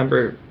grow that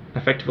number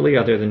effectively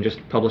other than just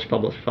publish,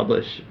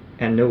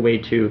 and no way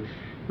to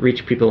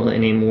reach people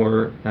in a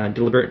more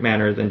deliberate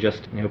manner than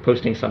just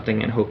posting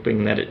something and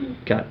hoping that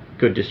it got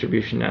good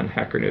distribution on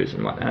Hacker News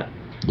and whatnot.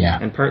 Yeah.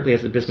 And partly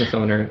as a business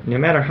owner, no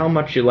matter how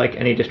much you like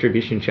any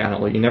distribution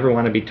channel, you never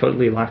want to be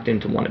totally locked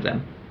into one of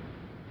them.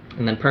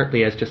 And then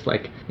partly as just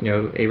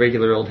a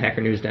regular old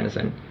Hacker News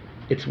denizen,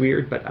 it's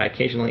weird, but I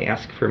occasionally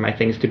ask for my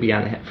things to be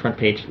on the front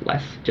page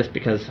less, just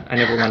because I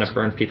never want to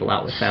burn people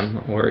out with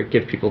them or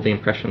give people the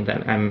impression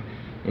that I'm,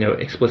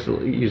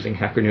 explicitly using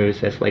Hacker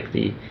News as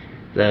the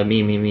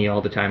me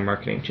all the time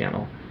marketing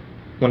channel.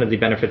 One of the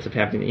benefits of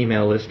having the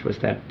email list was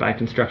that by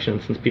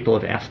construction, since people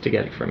have asked to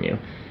get it from you,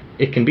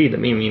 it can be the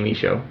me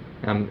show.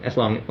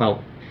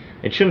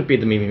 It shouldn't be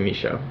the me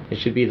show. It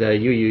should be the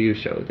you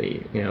show.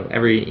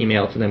 Every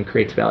email to them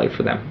creates value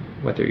for them,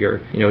 whether you're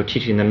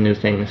teaching them new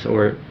things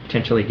or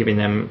potentially giving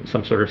them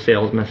some sort of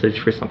sales message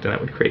for something that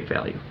would create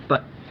value.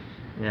 But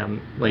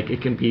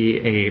it can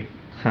be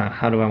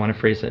how do I want to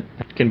phrase it?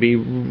 It can be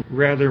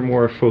rather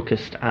more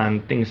focused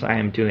on things I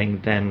am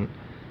doing than,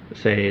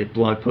 say, a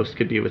blog post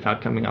could be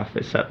without coming off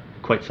as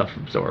quite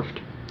self-absorbed.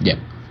 Yeah,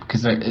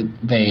 because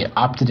they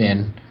opted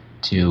in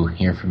to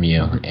hear from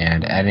you,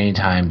 and at any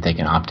time they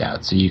can opt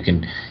out. So you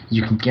can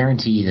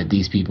guarantee that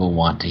these people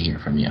want to hear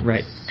from you.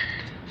 Right.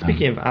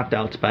 Speaking of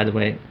opt-outs, by the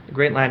way, a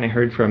great line I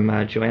heard from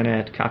Joanna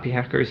at Copy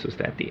Hackers was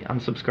that the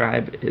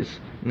unsubscribe is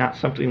not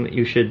something that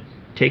you should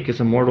take as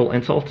a mortal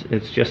insult.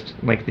 It's just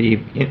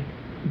the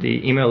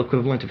the email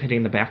equivalent of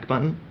hitting the back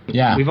button.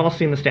 Yeah. We've all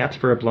seen the stats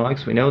for our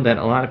blogs. We know that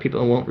a lot of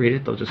people won't read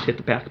it. They'll just hit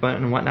the back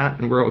button and whatnot,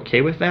 and we're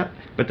okay with that.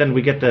 But then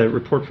we get the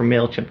report from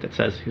MailChimp that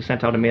says who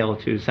sent out a mail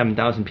to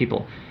 7,000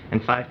 people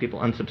and 5 people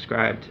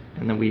unsubscribed,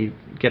 and then we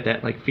get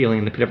that like feeling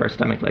in the pit of our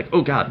stomach, like,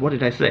 oh God, what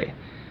did I say?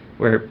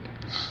 Where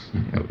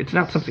it's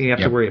not something you have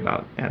to worry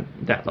about at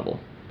that level.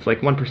 It's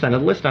like 1% of the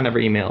list on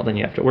every email, then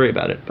you have to worry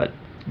about it. But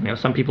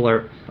some people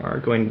are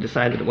going to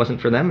decide that it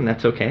wasn't for them, and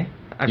that's okay.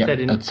 I've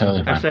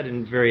said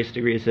in various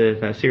degrees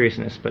of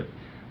seriousness, but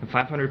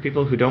 500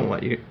 people who don't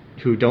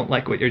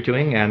like what you're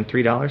doing, and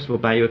 $3 will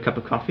buy you a cup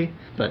of coffee,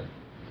 but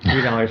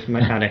 $3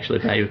 might not actually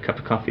buy you a cup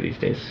of coffee these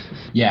days.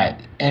 Yeah,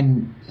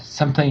 and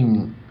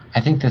something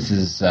I think this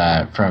is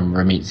from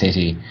Ramit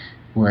Sethi,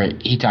 where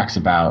he talks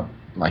about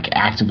like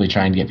actively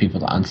trying to get people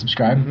to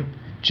unsubscribe. Mm-hmm.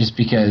 Just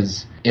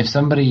because if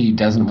somebody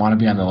doesn't want to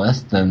be on the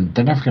list, then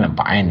they're never going to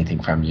buy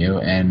anything from you,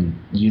 and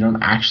you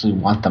don't actually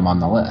want them on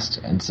the list.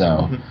 And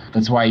so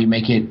that's why you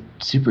make it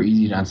super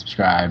easy to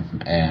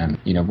unsubscribe. And,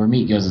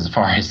 Ramit goes as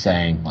far as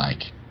saying,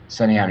 like,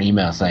 sending out an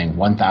email saying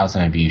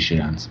 1,000 of you should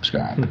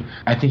unsubscribe.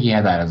 I think he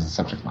had that as a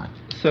subject line.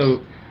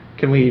 So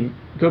can we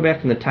go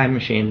back in the time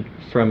machine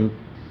from,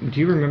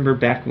 do you remember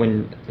back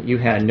when you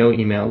had no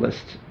email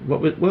list?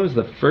 What was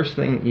the first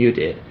thing you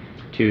did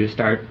to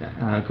start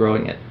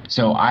growing it?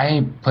 So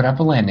I put up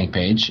a landing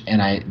page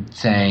and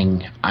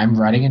saying I'm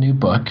writing a new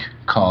book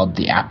called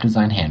The App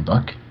Design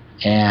Handbook,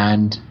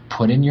 and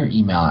put in your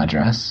email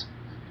address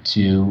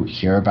to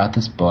hear about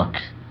this book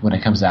when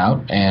it comes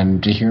out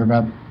and to hear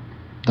about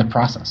the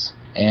process.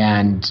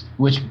 And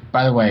which,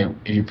 by the way,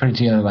 if you're putting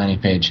together a landing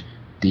page,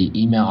 the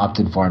email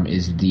opt-in form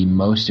is the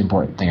most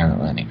important thing on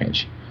the landing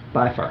page.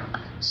 By far.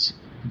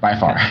 By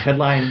far.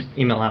 Headline,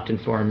 email opt-in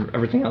form,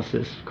 everything else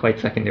is quite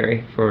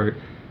secondary for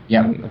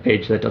a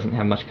page that doesn't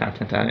have much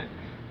content on it.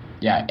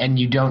 Yeah, and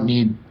you don't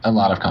need a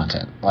lot of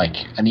content. Like,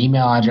 an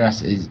email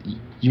address is,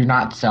 you're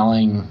not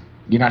trying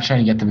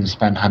to get them to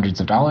spend hundreds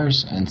of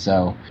dollars, and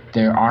so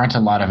there aren't a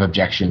lot of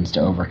objections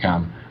to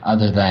overcome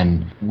other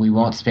than, we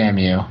won't spam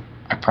you,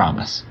 I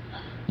promise.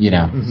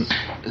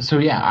 So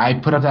yeah, I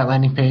put up that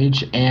landing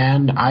page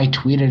and I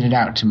tweeted it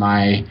out to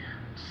my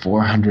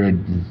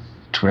 400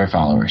 Twitter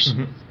followers.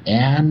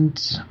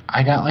 And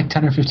I got like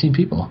 10 or 15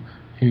 people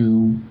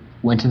who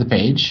went to the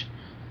page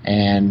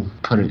and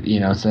put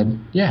it, said,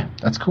 yeah,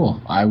 that's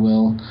cool. I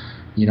will,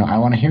 I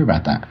want to hear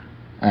about that.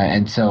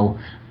 And so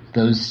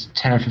those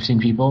 10 or 15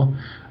 people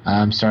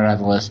started out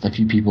the list. A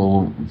few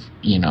people,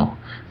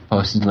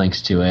 posted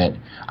links to it.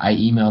 I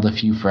emailed a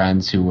few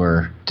friends who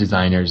were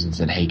designers and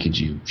said, hey, could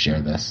you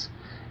share this?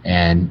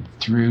 And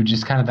through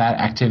just kind of that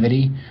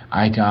activity,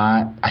 I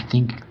got, I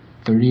think,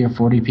 30 or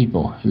 40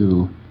 people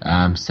who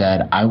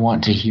said, I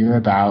want to hear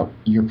about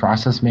your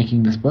process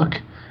making this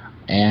book,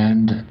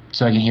 and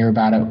so I can hear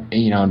about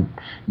it,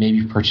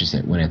 maybe purchase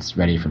it when it's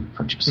ready for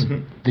purchase.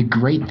 The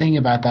great thing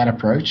about that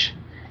approach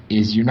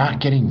is you're not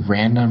getting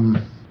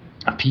random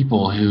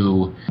people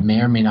who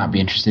may or may not be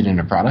interested in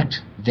a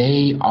product.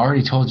 They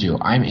already told you,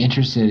 I'm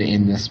interested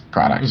in this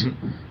product.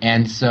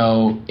 And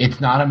so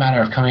it's not a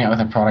matter of coming out with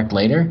a product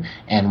later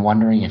and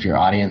wondering if your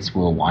audience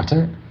will want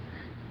it.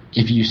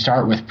 If you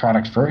start with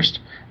product first,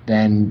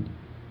 then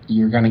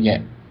you're going to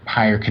get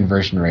higher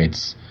conversion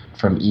rates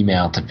from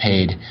email to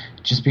paid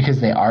just because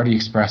they already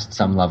expressed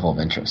some level of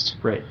interest.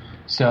 Right.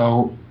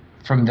 So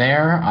from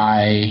there,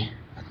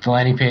 the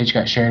landing page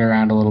got shared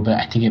around a little bit.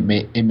 I think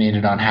it made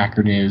it on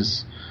Hacker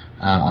News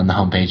on the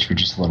homepage for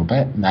just a little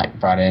bit, and that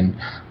brought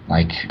in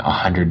like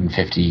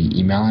 150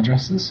 email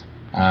addresses.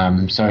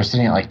 So I was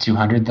sitting at like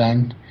 200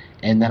 then,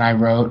 and then I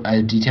wrote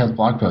a detailed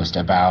blog post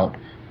about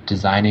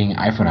designing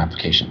iPhone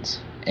applications.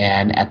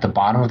 And at the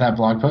bottom of that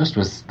blog post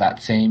was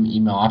that same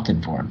email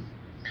opt-in form.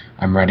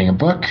 I'm writing a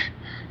book.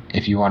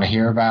 If you want to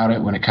hear about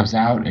it when it comes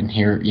out and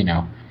hear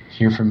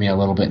from me a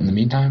little bit in the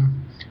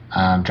meantime,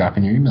 drop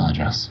in your email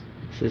address.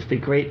 This is the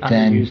great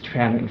underused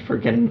pattern for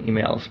getting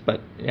emails.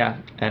 But yeah,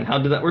 and how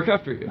did that work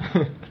out for you?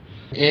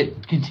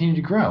 It continued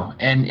to grow.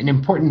 And an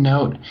important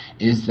note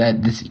is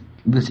that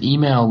this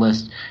email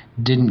list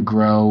didn't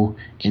grow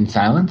in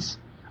silence.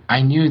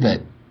 I knew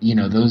that,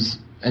 those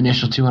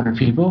initial 200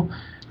 people,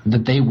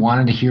 that they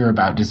wanted to hear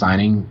about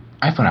designing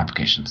iPhone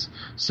applications.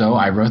 So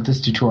I wrote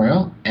this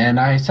tutorial and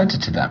I sent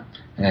it to them.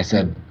 And I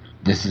said,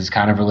 this is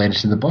kind of related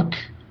to the book.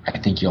 I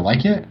think you'll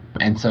like it.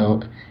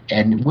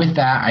 And with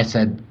that, I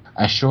said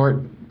a short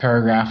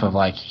paragraph of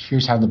like,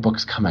 here's how the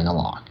book's coming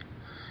along.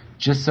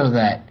 Just so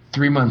that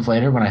 3 months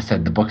later, when I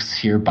said the book's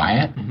here, buy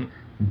it,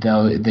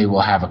 they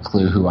will have a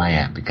clue who I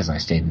am because I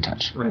stayed in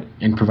touch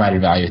and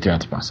provided value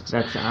throughout the process.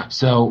 That's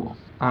so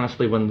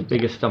honestly one of the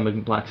biggest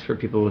stumbling blocks for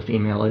people with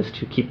email is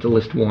to keep the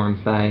list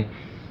warm by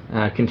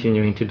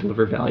continuing to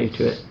deliver value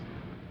to it.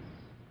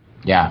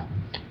 Yeah.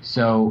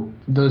 So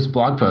those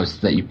blog posts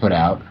that you put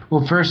out,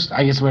 well, first,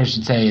 I guess what I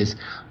should say is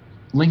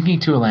linking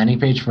to a landing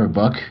page for a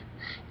book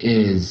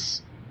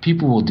is,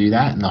 people will do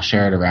that and they'll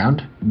share it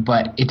around,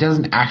 but it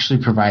doesn't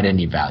actually provide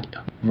any value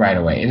right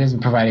away. It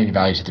doesn't provide any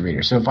value to the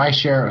reader. So if I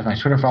share it with my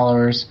Twitter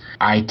followers,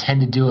 I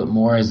tend to do it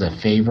more as a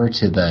favor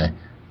to the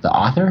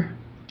author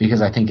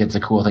because I think it's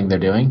a cool thing they're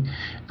doing,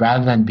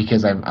 rather than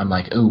because I'm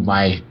like, oh,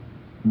 my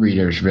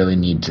readers really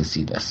need to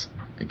see this,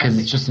 because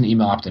it's just an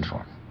email opt-in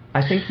form.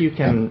 I think you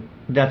can.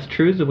 That's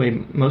true the way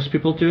most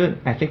people do it.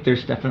 I think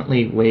there's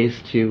definitely ways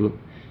to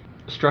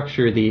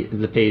structure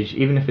the page,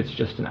 even if it's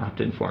just an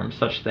opt-in form,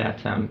 such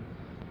that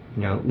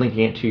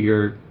linking it to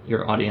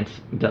your audience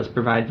does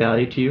provide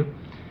value to you.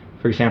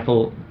 For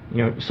example,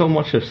 so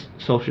much of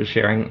social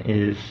sharing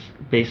is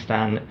based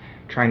on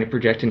trying to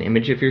project an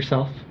image of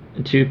yourself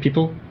to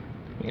people.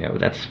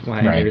 That's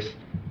why there's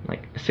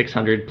like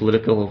 600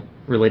 political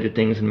related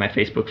things in my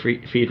Facebook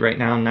feed right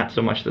now. Not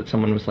so much that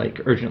someone was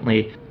like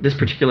urgently, this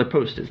particular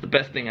post is the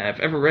best thing I've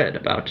ever read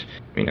about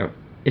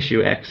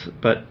issue X,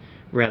 but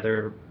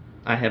rather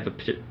I have a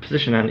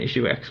position on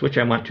issue X which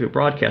I want to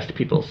broadcast to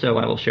people, so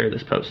I will share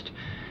this post.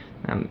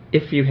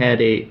 If you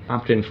had a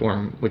opt-in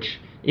form, which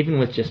even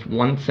with just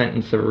one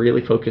sentence of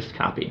really focused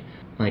copy,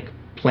 like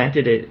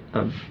planted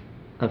a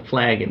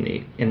flag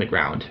in the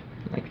ground,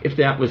 like if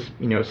that was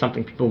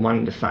something people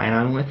wanted to sign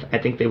on with, I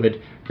think they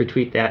would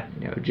retweet that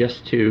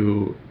just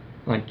to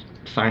like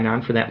sign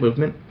on for that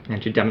movement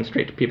and to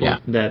demonstrate to people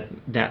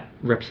that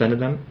represented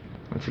them.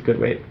 That's a good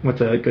way.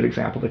 What's a good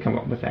example to come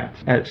up with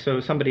that?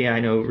 So somebody I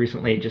know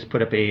recently just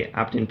put up a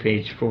opt-in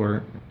page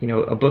for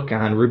a book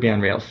on Ruby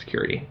on Rails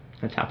security,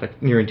 a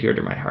topic near and dear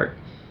to my heart.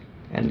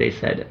 And they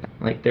said,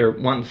 like, their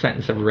one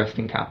sentence of a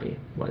resting copy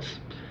was,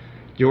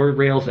 your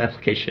Rails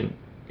application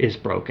is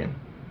broken,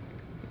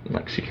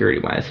 like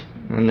security-wise.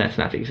 And that's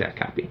not the exact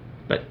copy.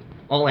 But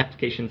all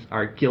applications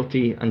are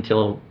guilty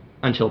until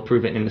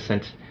proven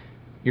innocent.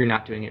 You're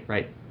not doing it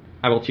right.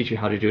 I will teach you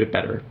how to do it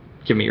better.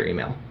 Give me your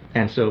email.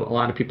 And so a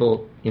lot of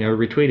people,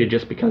 retweeted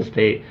just because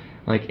they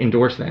like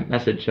endorse that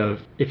message of,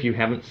 if you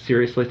haven't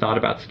seriously thought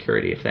about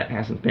security, if that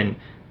hasn't been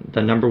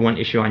the number one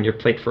issue on your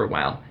plate for a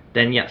while,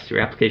 then yes, your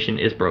application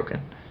is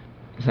broken.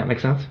 Does that make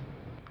sense?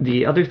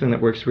 The other thing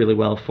that works really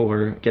well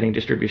for getting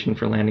distribution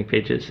for landing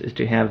pages is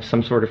to have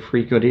some sort of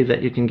free goodie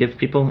that you can give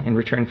people in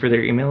return for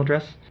their email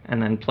address,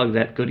 and then plug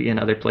that goodie in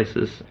other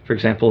places. For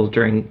example,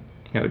 during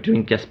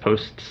doing guest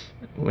posts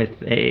with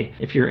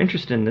if you're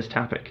interested in this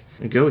topic,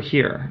 go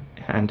here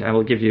and I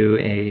will give you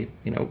a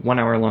 1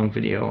 hour long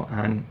video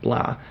on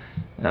blah,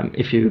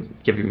 if you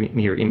give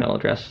me your email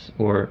address.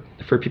 Or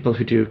for people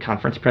who do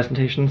conference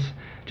presentations,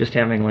 just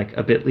having like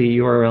a bit.ly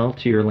URL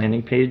to your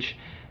landing page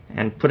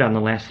and put on the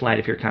last slide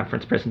of your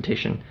conference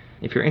presentation.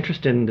 If you're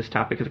interested in this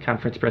topic of the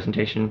conference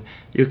presentation,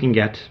 you can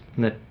get,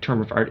 and the term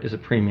of art is a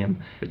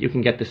premium, but you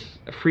can get this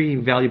free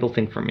valuable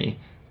thing from me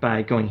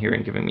by going here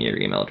and giving me your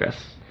email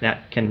address.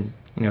 That can,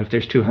 if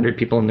there's 200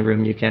 people in the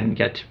room, you can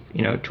get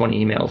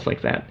 20 emails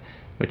like that,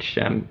 which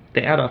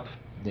they add up.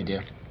 They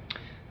do.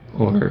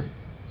 Or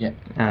you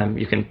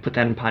can put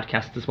that in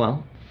podcasts as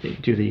well. They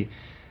do the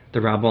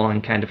Rob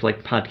Wallen kind of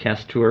like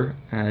podcast tour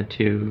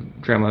to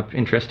drum up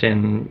interest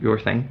in your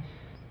thing,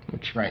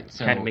 which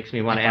so kind of makes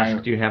me want to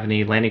ask, do you have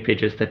any landing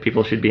pages that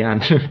people should be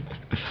on?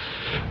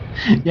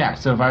 Yeah,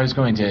 so if I was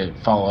going to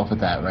follow up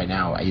with that right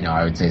now,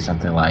 I would say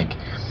something like,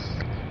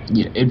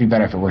 it'd be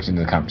better if it worked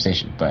into the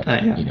conversation, but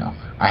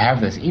I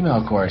have this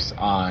email course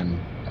on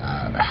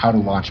how to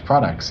launch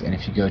products, and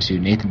if you go to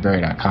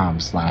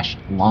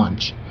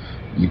nathanberry.com/launch,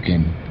 you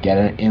can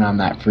get in on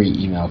that free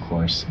email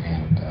course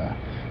and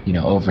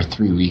over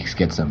 3 weeks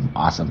get some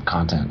awesome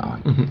content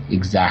on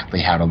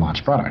exactly how to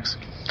launch products.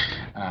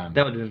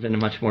 That would have been a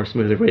much more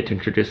smoother way to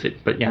introduce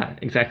it, but yeah,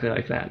 exactly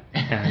like that.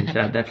 And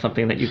that's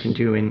something that you can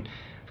do in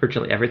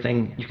virtually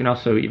everything. You can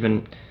also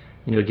even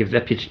give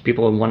that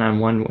people a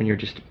one-on-one when you're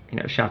just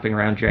shopping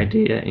around your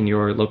idea in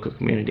your local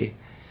community.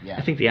 Yeah.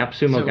 I think the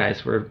AppSumo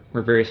guys were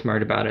very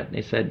smart about it.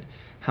 They said,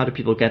 how do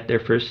people get their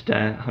first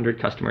 100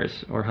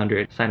 customers or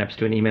 100 signups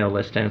to an email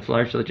list? And it's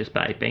largely just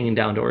by banging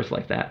down doors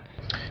like that.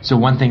 So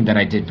one thing that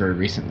I did very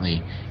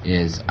recently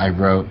is I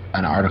wrote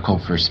an article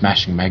for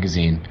Smashing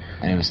Magazine,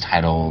 and it was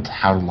titled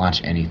How to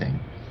Launch Anything.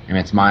 And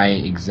it's my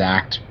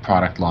exact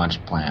product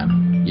launch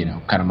plan,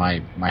 kind of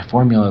my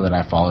formula that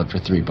I followed for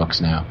 3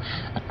 books now.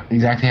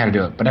 Exactly how to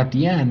do it. But at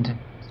the end,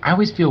 I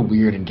always feel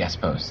weird in guest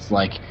posts.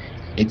 Like,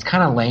 it's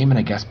kind of lame in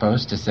a guest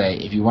post to say,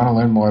 if you want to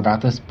learn more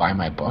about this, buy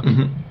my book.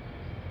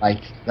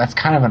 Like, that's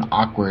kind of an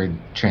awkward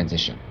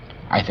transition,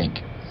 I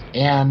think.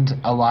 And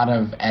a lot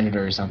of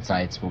editors on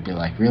sites will be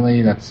like,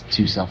 really? That's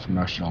too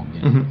self-promotional.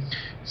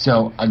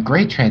 So a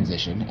great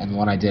transition, and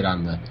one I did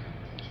on the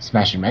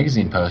Smashing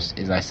Magazine post,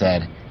 is at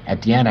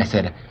the end I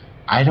said,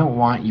 I don't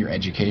want your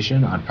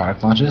education on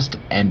product launches to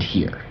end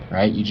here,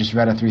 right? You just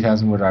read a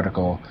 3,000-word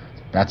article.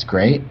 That's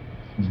great.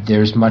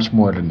 There's much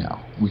more to know.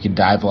 We can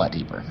dive a lot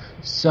deeper.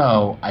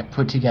 So I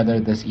put together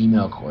this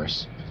email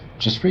course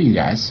just for you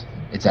guys.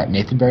 It's at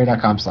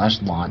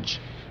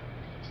nathanberry.com/launch.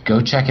 Go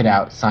check it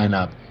out, sign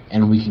up,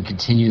 and we can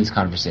continue this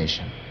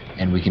conversation,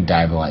 and we can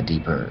dive a lot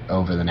deeper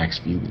over the next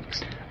few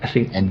weeks.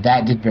 And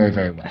that did very,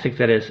 very well. I think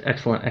that is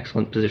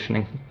excellent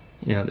positioning.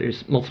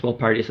 There's multiple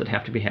parties that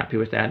have to be happy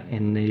with that.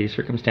 In the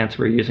circumstance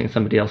where you're using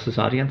somebody else's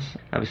audience,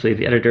 obviously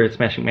the editor at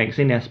Smashing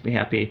Magazine has to be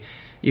happy.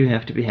 You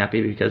have to be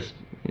happy because,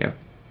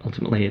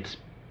 ultimately it's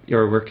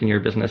your work and your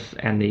business,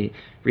 and the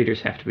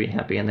readers have to be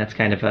happy. And that's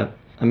kind of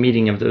a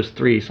meeting of those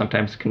three,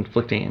 sometimes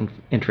conflicting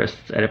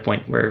interests at a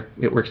point where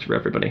it works for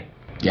everybody.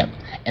 Yep.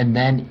 And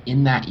then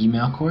in that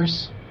email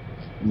course,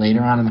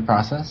 later on in the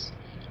process,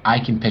 I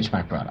can pitch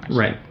my product.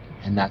 Right.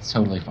 And that's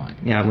totally fine.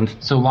 Yeah.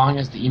 So long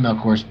as the email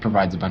course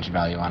provides a bunch of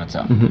value on its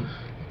own. Mm-hmm.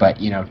 But,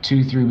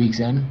 2-3 weeks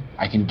in,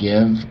 I can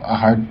give a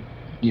hard,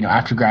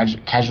 after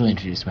casually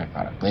introduce my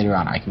product. Later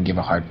on, I can give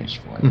a hard pitch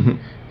for it.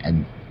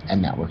 Mm-hmm.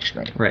 And that works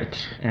great. Right.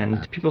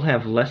 And people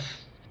have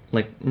less,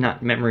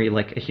 not memory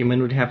like a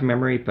human would have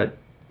memory, but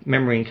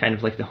memory in kind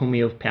of like the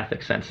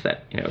homeopathic sense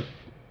that,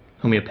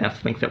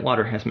 homeopaths think that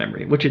water has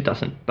memory, which it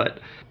doesn't. But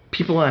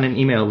people on an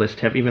email list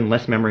have even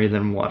less memory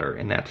than water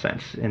in that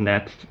sense. In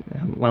that,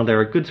 while there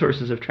are good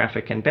sources of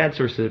traffic and bad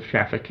sources of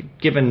traffic,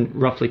 given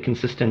roughly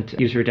consistent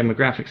user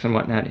demographics and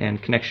whatnot,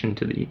 and connection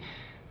to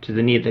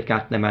the need that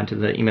got them onto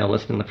the email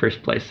list in the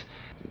first place,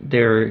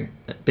 their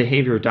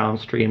behavior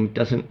downstream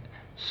doesn't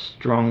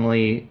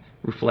strongly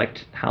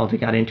reflect how they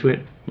got into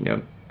it.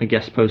 A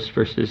guest post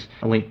versus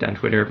a link on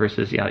Twitter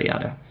versus yada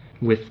yada,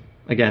 with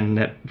again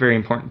that very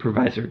important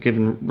provisor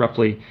given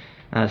roughly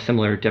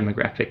similar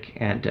demographic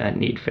and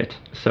need fit.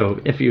 So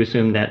if you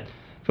assume that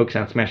folks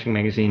on Smashing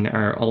Magazine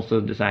are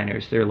also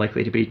designers, they're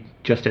likely to be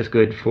just as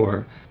good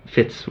for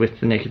fits with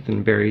the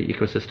Nathan Barry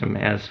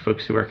ecosystem as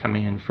folks who are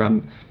coming in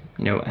from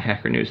a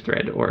Hacker News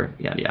thread or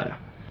yada yada.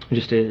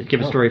 Just to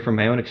give a story from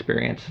my own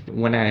experience,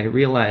 when I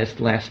realized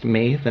last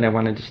May that I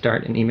wanted to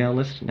start an email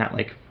list, not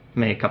like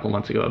May a couple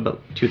months ago,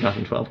 about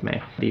 2012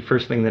 May, the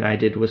first thing that I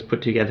did was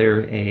put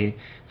together a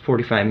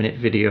 45-minute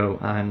video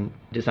on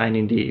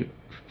designing the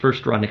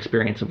first run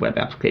experience of web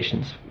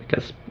applications,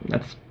 because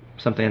that's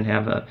something I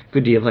have a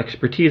good deal of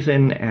expertise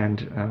in,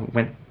 and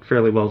went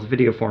fairly well as a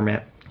video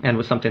format, and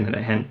was something that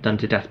I hadn't done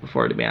to death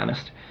before, to be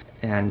honest.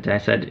 And I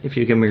said, if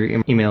you give me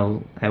your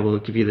email, I will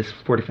give you this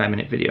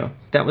 45-minute video.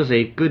 That was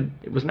it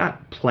was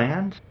not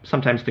planned.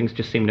 Sometimes things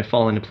just seem to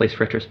fall into place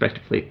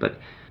retrospectively, but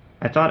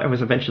I thought I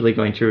was eventually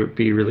going to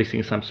be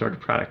releasing some sort of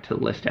product to the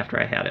list after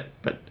I had it.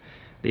 But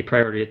the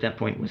priority at that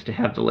point was to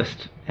have the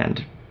list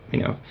and,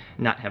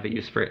 not have a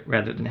use for it,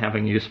 rather than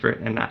having a use for it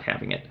and not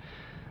having it.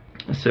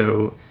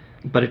 So,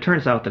 but it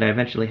turns out that I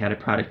eventually had a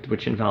product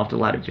which involved a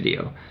lot of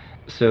video.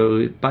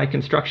 So by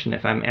construction,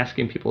 if I'm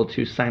asking people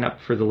to sign up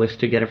for the list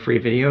to get a free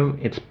video,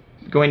 it's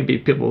going to be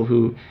people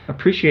who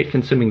appreciate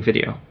consuming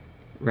video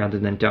rather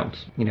than don't.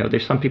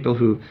 There's some people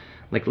who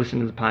listen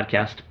to the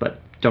podcast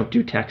but don't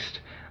do text.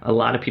 A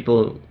lot of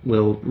people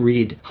will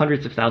read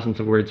hundreds of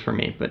thousands of words from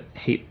me but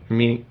hate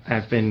me.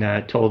 I've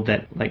been told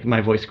that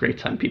my voice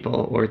grates on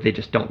people, or they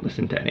just don't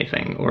listen to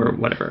anything or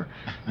whatever.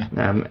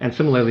 And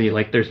similarly,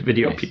 there's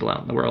video people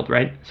out in the world,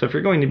 right? So if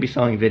you're going to be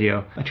selling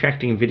video,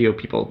 attracting video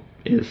people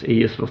is a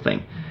useful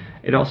thing.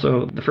 It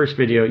also, the first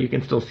video, you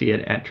can still see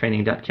it at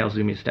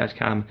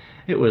training.kalzumeus.com.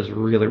 It was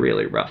really,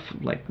 really rough.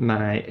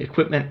 My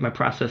equipment, my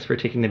process for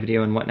taking the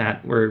video and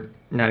whatnot were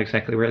not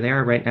exactly where they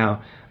are right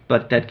now,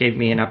 but that gave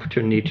me an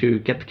opportunity to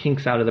get the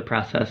kinks out of the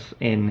process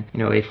in a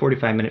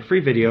 45-minute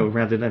free video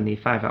rather than the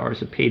 5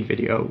 hours of paid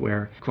video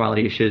where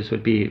quality issues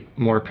would be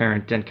more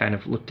apparent and kind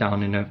of looked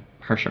down in a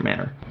harsher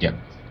manner. Yep,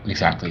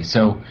 exactly.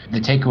 So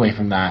the takeaway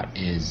from that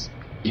is,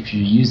 if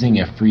you're using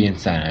a free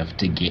incentive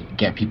to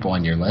get people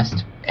on your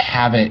list,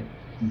 have it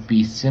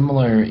be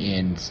similar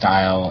in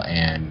style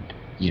and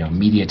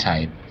media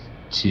type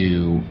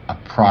to a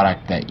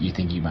product that you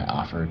think you might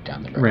offer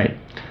down the road. Right.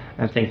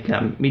 I think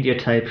media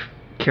type,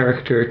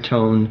 character,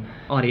 tone,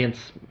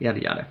 audience,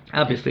 yada yada.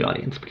 Obviously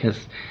audience,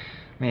 because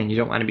you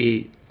don't want to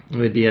be, it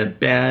would be a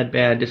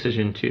bad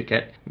decision to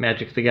get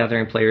Magic the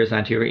Gathering players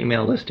onto your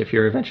email list if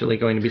you're eventually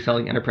going to be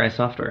selling enterprise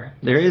software.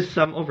 There is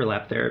some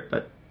overlap there,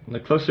 but the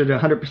closer to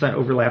 100%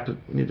 overlap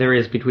there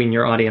is between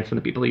your audience and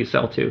the people you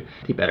sell to,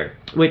 the better.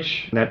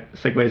 Which, that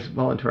segues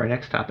well into our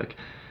next topic.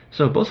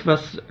 So both of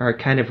us are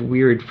kind of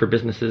weird for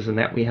businesses in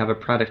that we have a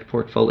product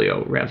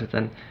portfolio rather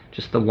than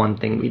just the one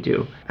thing we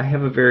do. I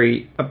have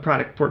a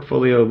product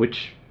portfolio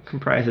which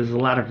comprises a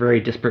lot of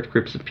very disparate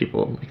groups of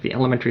people. The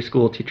elementary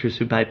school teachers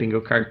who buy Bingo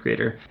Card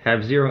Creator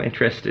have zero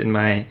interest in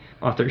my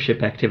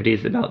authorship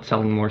activities about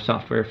selling more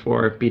software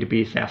for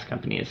B2B SaaS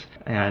companies,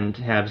 and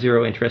have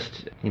zero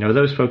interest,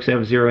 those folks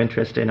have zero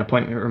interest in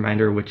Appointment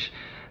Reminder, which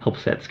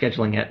helps at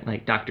scheduling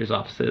at doctor's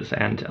offices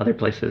and other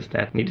places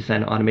that need to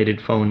send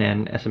automated phone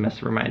and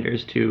SMS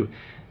reminders to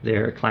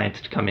their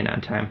clients to come in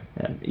on time.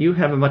 You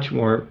have a much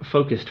more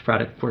focused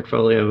product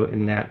portfolio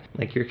in that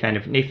you're kind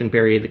of Nathan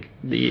Barry,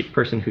 the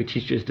person who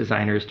teaches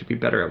designers to be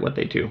better at what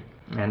they do,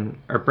 and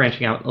are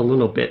branching out a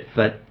little bit.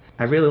 But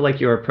I really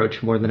like your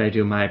approach more than I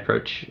do my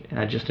approach,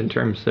 just in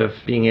terms of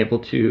being able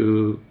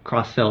to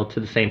cross-sell to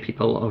the same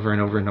people over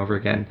and over and over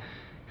again,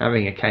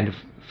 having a kind of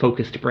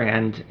focused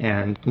brand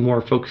and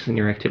more focus in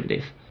your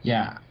activities.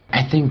 Yeah,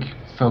 I think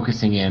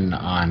focusing in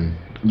on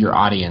your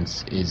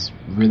audience is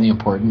really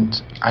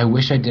important. I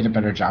wish I did a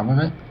better job of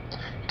it.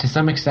 To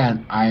some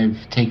extent,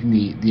 I've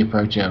taken the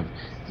approach of,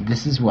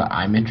 this is what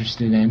I'm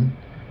interested in.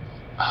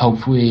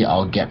 Hopefully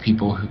I'll get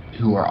people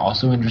who are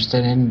also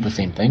interested in the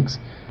same things.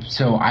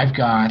 So I've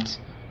got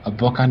a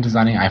book on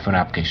designing iPhone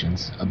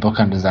applications, a book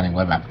on designing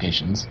web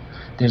applications,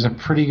 there's a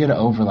pretty good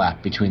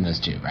overlap between those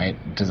two, right?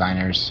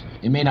 Designers,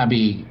 it may not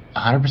be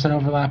 100%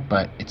 overlap,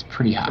 but it's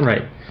pretty high.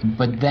 Right.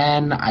 But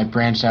then I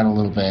branched out a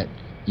little bit.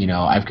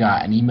 I've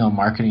got an email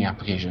marketing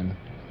application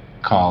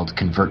called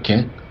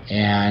ConvertKit,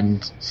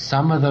 and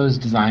some of those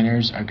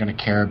designers are going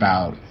to care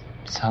about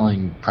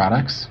selling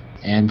products,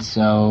 and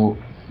so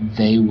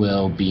they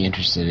will be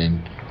interested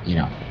in,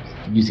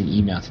 using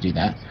email to do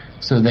that.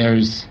 So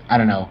there's, I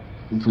don't know,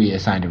 if we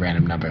assigned a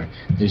random number,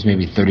 there's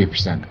maybe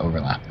 30%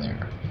 overlap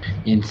there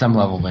in some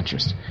level of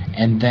interest.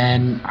 And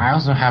then I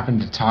also happen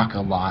to talk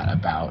a lot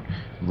about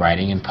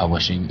writing and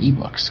publishing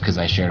ebooks because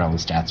I shared all the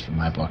stats from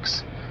my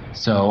books.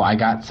 So I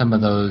got some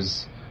of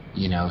those,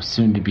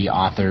 soon-to-be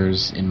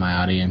authors in my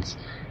audience.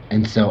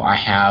 And so I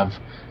have,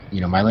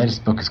 my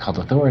latest book is called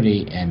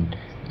Authority, and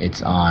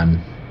it's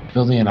on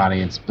building an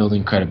audience,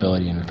 building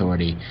credibility and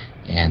authority,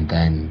 and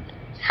then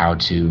how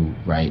to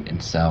write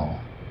and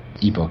sell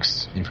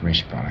ebooks,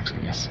 information products,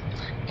 I guess.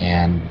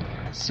 And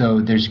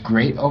so there's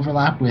great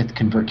overlap with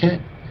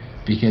ConvertKit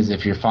because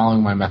if you're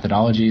following my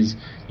methodologies,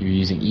 you're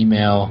using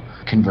email,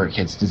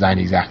 ConvertKit's designed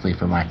exactly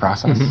for my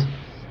process. Mm-hmm.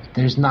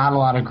 There's not a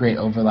lot of great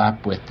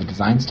overlap with the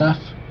design stuff.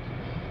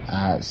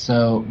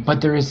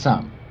 But there is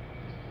some.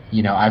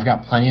 I've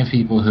got plenty of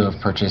people who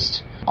have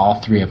purchased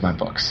all 3 of my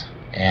books.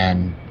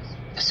 And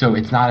so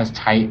it's not as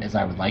tight as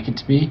I would like it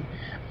to be.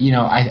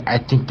 I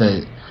think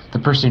the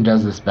person who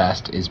does this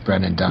best is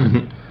Brendan Dunn.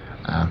 Mm-hmm.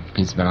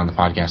 He's been on the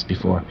podcast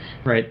before.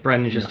 Right.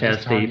 Brendan just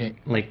has the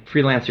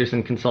freelancers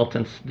and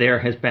consultants. They're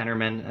his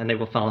bannermen, and they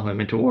will follow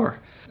him into war.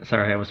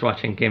 Sorry, I was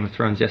watching Game of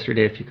Thrones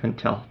yesterday, if you couldn't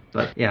tell.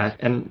 But yeah,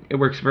 and it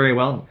works very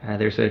well.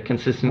 There's a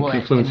consistent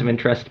confluence of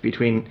interest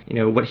between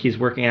what he's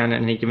working on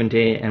any given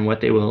day and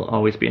what they will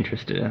always be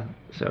interested in.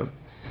 So,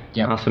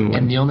 awesome.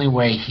 And the only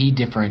way he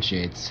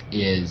differentiates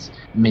is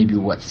maybe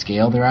what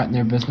scale they're at in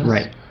their business.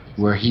 Right.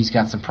 Where he's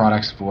got some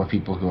products for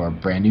people who are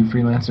brand new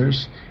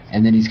freelancers,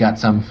 and then he's got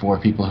some for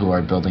people who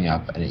are building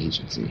up an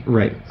agency,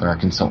 right, or a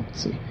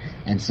consultancy.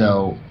 And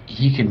so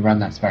he can run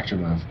that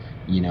spectrum of,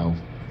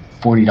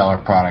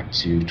 $40 product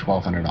to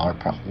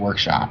 $1,200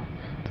 workshop,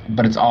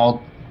 but it's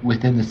all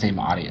within the same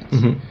audience.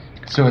 Mm-hmm.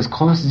 So as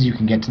close as you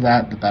can get to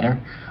that, the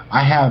better.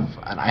 I have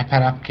an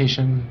iPad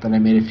application that I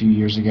made a few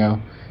years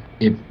ago.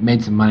 It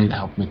made some money to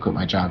help me quit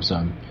my job, so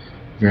I'm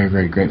very,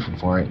 very grateful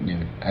for it.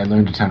 I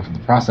learned a ton from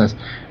the process.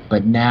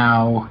 But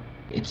now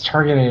it's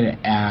targeted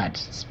at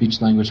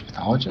speech-language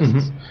pathologists,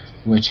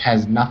 mm-hmm. which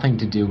has nothing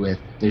to do with,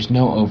 there's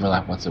no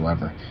overlap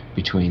whatsoever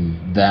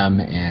between them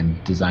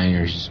and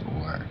designers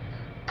or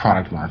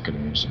product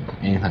marketers or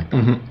anything like that.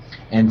 Mm-hmm.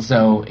 And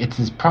so it's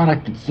this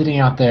product that's sitting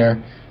out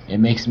there. It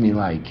makes me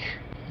like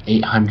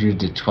 $800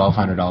 to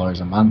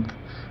 $1,200 a month,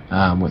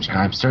 which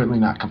I'm certainly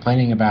not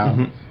complaining about,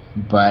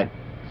 mm-hmm. but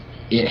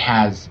it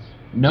has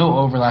no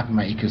overlap in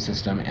my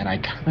ecosystem, and I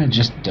kind of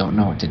just don't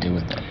know what to do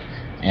with it.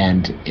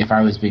 And if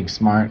I was being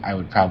smart, I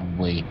would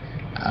probably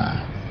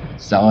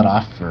sell it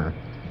off for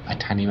a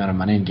tiny amount of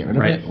money and get rid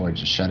of it, or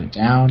just shut it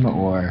down,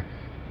 or,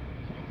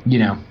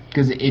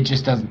 because it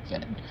just doesn't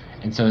fit.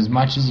 And so as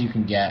much as you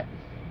can get,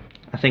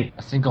 I think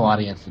a single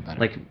audience, the better.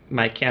 Like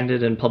my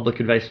candid and public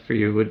advice for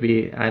you would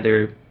be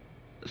either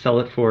sell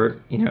it for,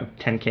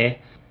 $10K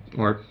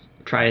or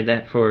try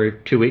that for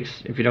 2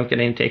 weeks. If you don't get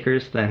any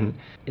takers, then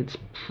it's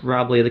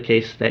probably the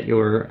case that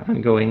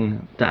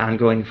the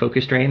ongoing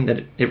focus drain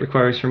that it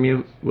requires from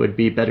you would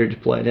be better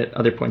deployed at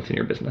other points in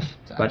your business.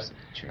 But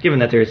given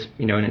that there's,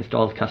 an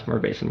installed customer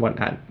base and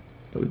whatnot,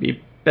 it would be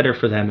better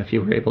for them if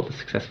you were able to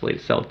successfully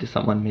sell it to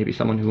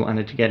someone who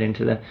wanted to get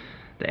into the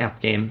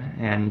app game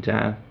and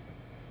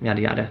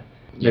yada yada.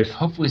 Yeah,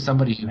 hopefully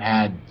somebody who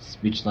had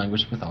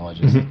speech-language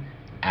pathologists mm-hmm.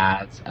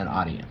 as an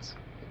audience,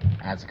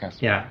 as a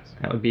customer. Yeah,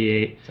 that would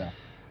be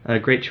a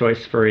great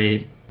choice for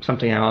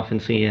something I often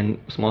see in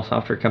small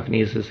software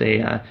companies is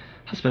a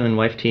husband and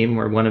wife team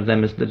where one of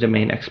them is the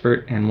domain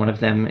expert and one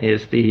of them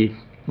is the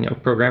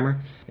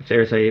programmer. If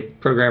there's a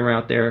programmer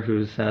out there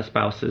whose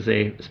spouse is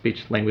a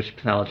speech-language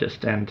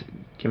pathologist, and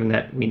given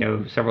that we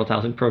know several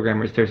thousand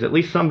programmers, there's at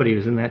least somebody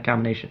who's in that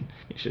combination.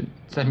 You should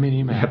send me an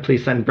email.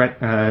 Please send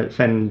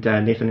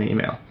Nathan an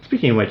email.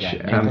 Speaking of which,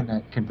 Nathan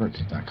at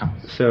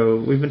convertkit.com. So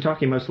we've been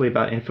talking mostly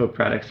about info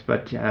products,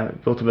 but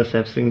both of us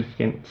have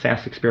significant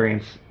SaaS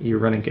experience. You're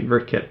running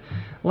ConvertKit.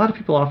 A lot of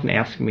people often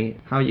ask me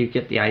how you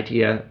get the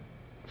idea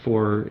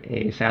for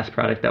a SaaS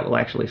product that will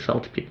actually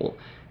sell to people.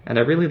 And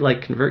I really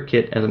like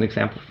ConvertKit as an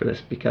example for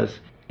this because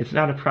it's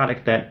not a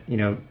product that,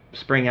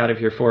 sprang out of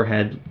your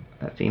forehead.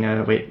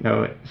 Athena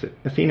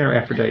or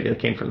Aphrodite that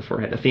came from the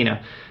forehead.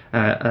 Athena,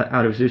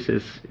 out of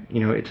Zeus's.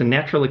 It's a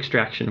natural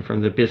extraction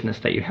from the business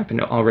that you happen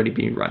to already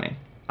be running.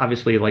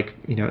 Obviously,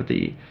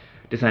 the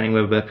designing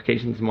web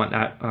applications and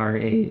whatnot are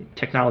a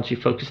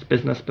technology-focused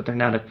business, but they're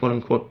not a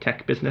quote-unquote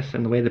tech business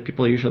in the way that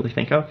people usually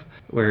think of,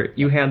 where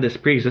you had this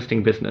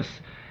pre-existing business,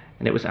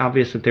 and it was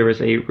obvious that there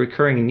was a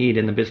recurring need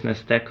in the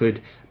business that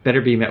could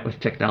better be met with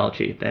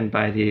technology than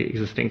by the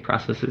existing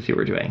processes you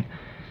were doing.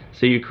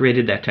 So you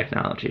created that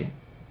technology,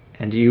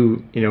 and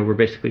you were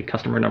basically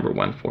customer number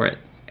one for it.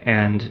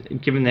 And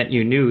given that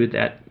you knew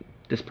that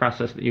this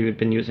process that you had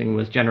been using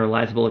was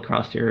generalizable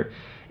across your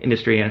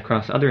industry and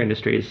across other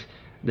industries,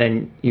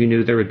 then you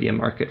knew there would be a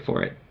market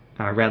for it,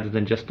 rather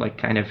than just like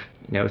kind of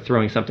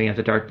throwing something at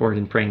the dartboard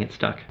and praying it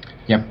stuck.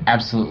 Yep,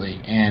 absolutely.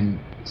 And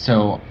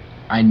so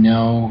I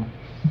know,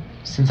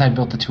 since I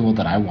built the tool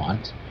that I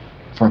want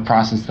for a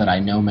process that I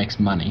know makes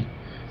money,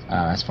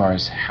 as far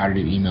as how to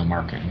do email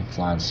marketing, it's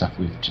a lot of stuff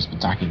we've just been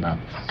talking about.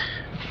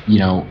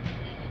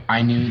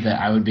 I knew that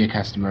I would be a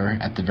customer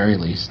at the very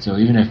least. So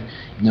even if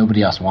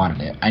nobody else wanted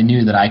it, I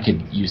knew that I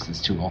could use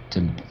this tool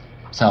to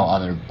sell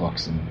other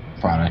books and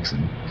products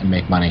and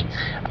make money.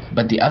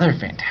 But the other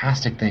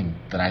fantastic thing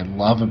that I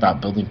love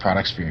about building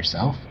products for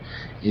yourself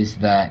is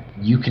that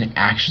you can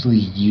actually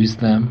use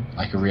them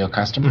like a real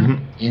customer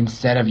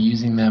instead of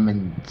using them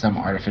in some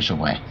artificial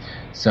way.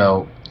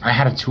 So I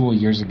had a tool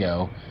years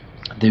ago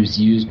that was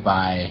used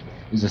by,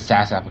 it was a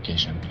SaaS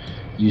application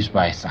used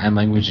by sign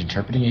language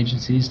interpreting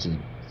agencies to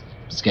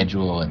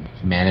schedule and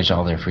manage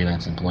all their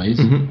freelance employees.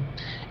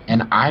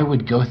 And I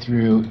would go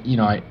through,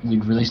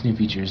 we'd release new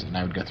features and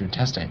I would go through and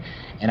test it.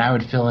 And I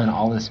would fill in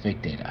all this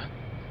fake data.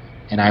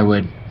 And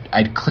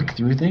I'd click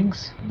through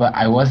things, but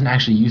I wasn't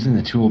actually using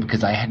the tool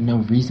because I had no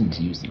reason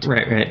to use the tool.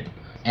 Right.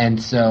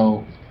 And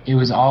so it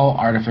was all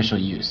artificial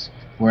use.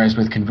 Whereas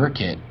with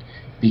ConvertKit,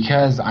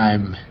 because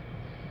I'm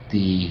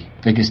the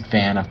biggest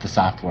fan of the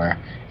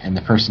software and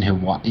the person who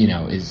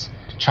is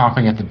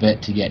chomping at the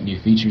bit to get new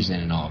features in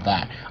and all of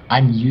that,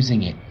 I'm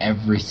using it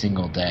every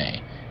single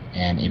day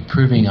and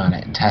improving on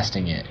it and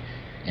testing it.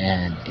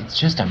 And it's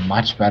just a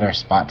much better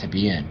spot to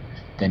be in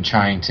than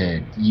trying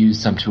to use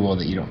some tool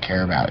that you don't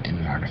care about in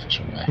an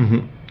artificial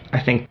way.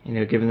 I think,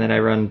 given that I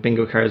run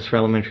bingo cards for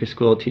elementary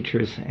school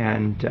teachers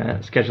and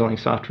scheduling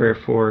software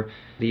for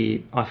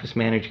the office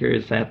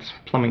managers at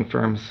plumbing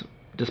firms,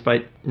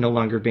 despite no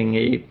longer being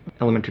a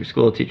elementary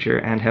school teacher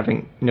and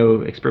having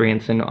no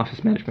experience in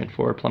office management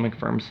for plumbing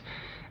firms,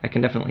 I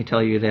can definitely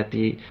tell you that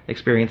the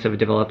experience of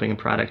developing a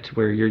product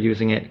where you're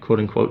using it, quote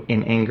unquote,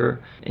 in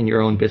anger in your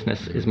own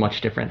business is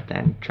much different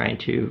than trying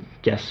to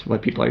guess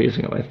what people are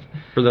using it with.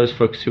 For those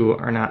folks who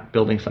are not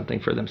building something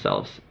for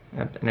themselves,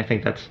 and I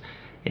think that's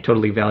a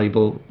totally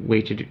valuable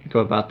way to go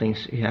about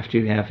things, you have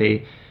to have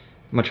a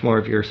much more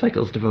of your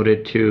cycles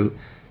devoted to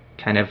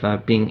kind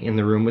of being in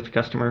the room with the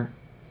customer,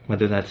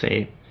 whether that's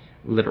a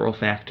literal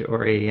fact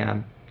or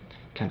a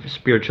kind of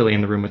spiritually in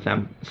the room with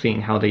them,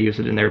 seeing how they use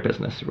it in their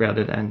business,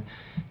 rather than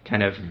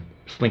kind of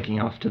slinking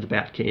off to the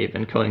bat cave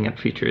and coding up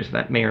features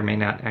that may or may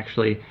not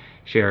actually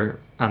share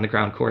on the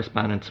ground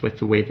correspondence with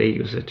the way they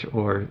use it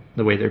or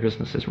the way their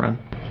business is run.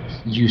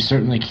 You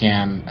certainly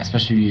can,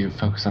 especially if you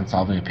focus on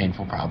solving a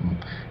painful problem.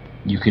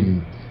 You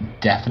can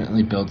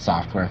definitely build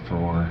software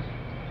for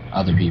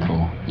other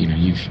people.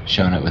 You've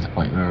shown it with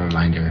Appointment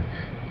Reminder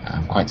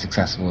quite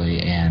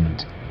successfully,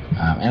 and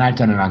I've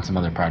done it on some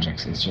other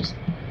projects. It's just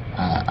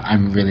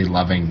I'm really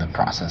loving the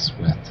process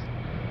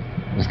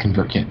with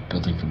ConvertKit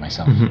building for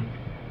myself.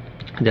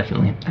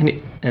 Definitely.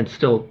 And it's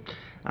still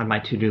on my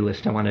to-do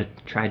list. I want to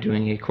try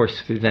doing a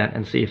course through that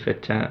and see if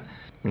it,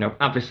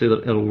 obviously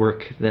it'll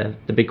work. The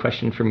big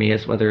question for me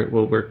is whether it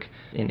will work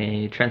in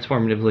a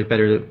transformatively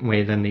better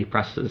way than the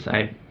processes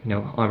I,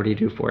 already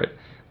do for it.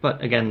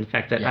 But again, the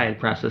fact that I had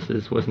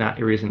processes was not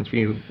a reason for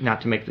you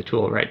not to make the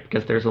tool, right?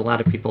 Because there's a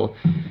lot of people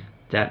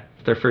that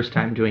their first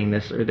time doing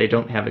this, or they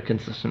don't have a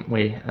consistent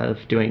way of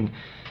doing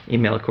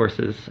email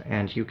courses,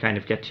 and you kind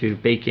of get to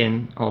bake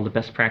in all the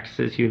best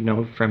practices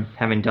from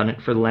having done it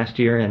for the last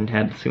year and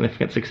had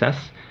significant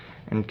success,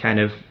 and kind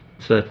of,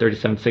 so the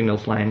 37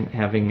 Signals line,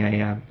 having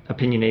a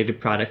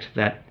opinionated product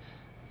that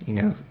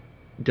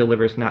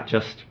delivers not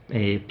just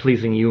a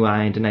pleasing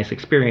UI and a nice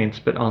experience,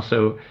 but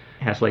also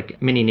has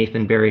like mini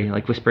Nathan Barry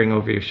like whispering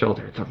over your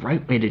shoulder, the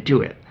right way to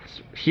do it.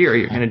 Here,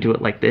 you're going to do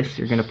it like this.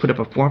 You're going to put up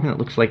a form that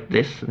looks like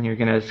this, and you're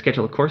going to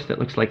schedule a course that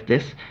looks like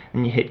this,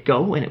 and you hit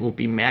go, and it will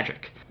be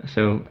magic.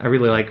 So I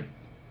really like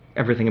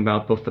everything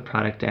about both the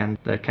product and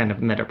the kind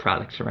of meta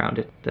products around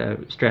it,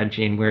 the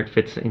strategy and where it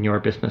fits in your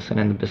business and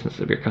in the business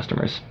of your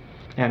customers.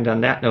 And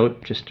on that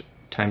note, just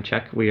time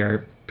check, we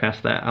are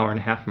past that hour and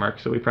a half mark,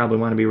 so we probably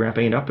want to be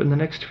wrapping it up in the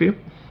next few.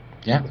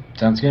 Yeah,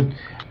 sounds good.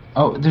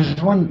 Oh,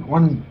 there's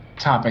one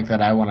topic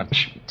that I want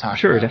to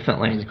talk about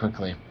definitely. Really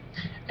quickly,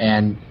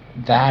 and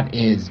that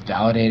is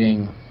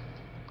validating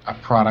a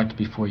product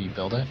before you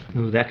build it.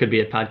 Ooh, that could be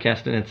a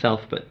podcast in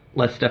itself, but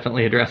let's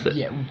definitely address it.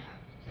 Yeah,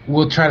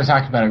 we'll try to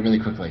talk about it really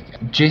quickly.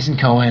 Jason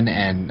Cohen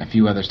and a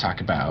few others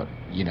talk about,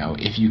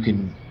 if you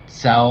can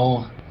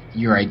sell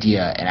your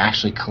idea and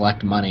actually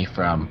collect money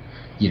from,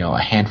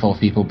 a handful of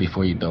people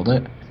before you build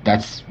it,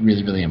 that's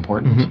really, really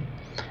important.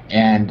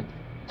 And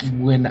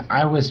when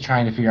I was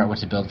trying to figure out what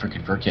to build for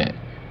ConvertKit,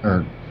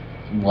 or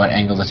what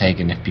angle to take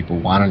and if people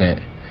wanted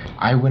it,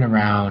 I went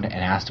around and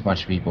asked a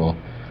bunch of people,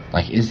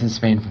 like, is this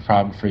a painful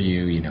problem for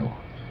you,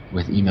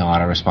 with email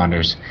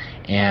autoresponders?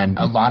 And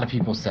a lot of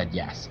people said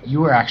yes. You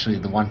were actually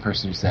the one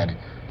person who said,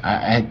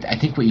 I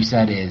think what you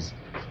said is,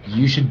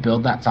 you should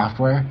build that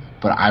software,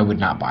 but I would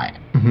not buy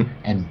it.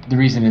 And the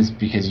reason is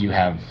because you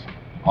have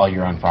all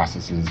your own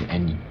processes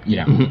and,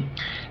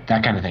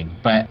 that kind of thing.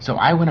 But so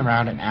I went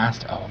around and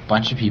asked a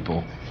bunch of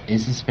people,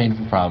 is this a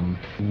painful problem?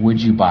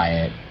 Would you buy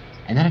it?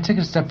 And then I took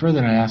it a step further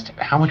and I asked,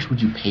 how much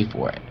would you pay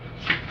for it?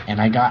 And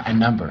I got a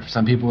number.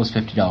 Some people it was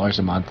 $50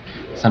 a month.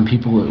 Some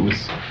people it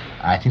was,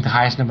 I think the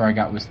highest number I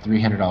got was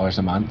 $300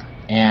 a month.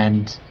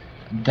 And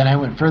then I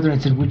went further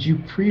and said, would you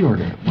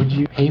pre-order it? Would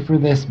you pay for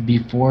this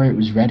before it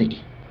was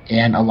ready?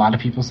 And a lot of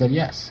people said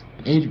yes.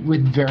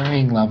 With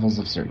varying levels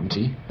of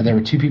certainty. There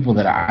were 2 people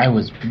that I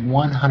was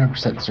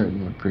 100%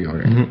 certain would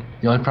pre-order it.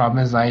 Mm-hmm. The only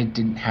problem is I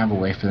didn't have a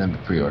way for them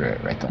to pre-order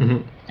it right then.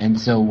 Mm-hmm. And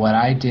so what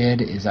I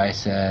did is I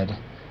said,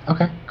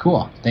 okay,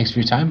 cool. Thanks for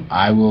your time.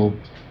 I will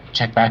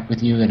check back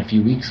with you in a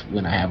few weeks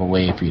when I have a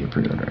way for you to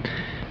pre-order it.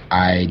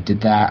 I did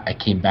that. I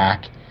came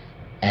back.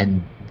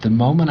 And the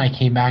moment I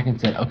came back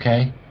and said,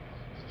 okay,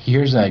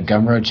 here's a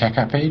Gumroad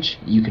checkout page.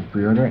 You can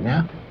pre-order it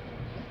now.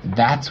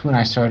 That's when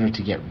I started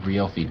to get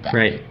real feedback.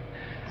 Right.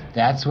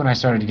 That's when I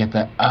started to get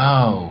the,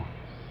 oh,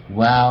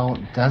 well,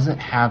 does it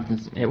have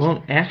this? It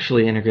won't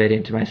actually integrate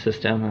into my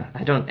system.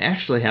 I don't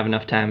actually have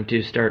enough time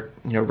to start,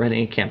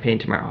 running a campaign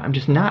tomorrow. I'm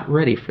just not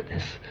ready for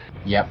this.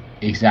 Yep,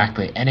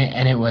 exactly. And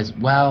it was,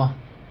 well,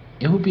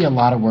 it would be a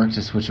lot of work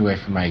to switch away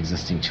from my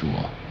existing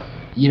tool.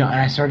 And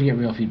I started to get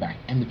real feedback.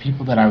 And the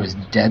people that I was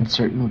dead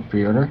certain would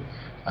pre-order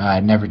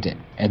never did.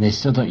 And they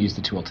still don't use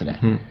the tool today.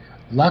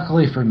 Mm-hmm.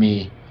 Luckily for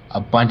me, a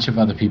bunch of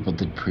other people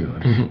did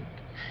pre-order. Mm-hmm.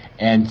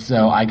 And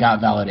so I got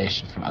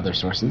validation from other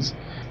sources.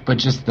 But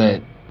just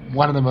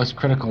one of the most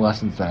critical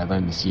lessons that I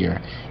learned this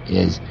year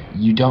is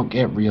you don't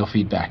get real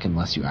feedback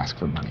unless you ask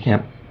for money.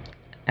 Yep.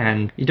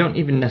 And you don't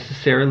even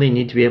necessarily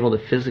need to be able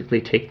to physically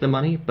take the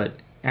money, but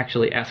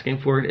actually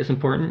asking for it is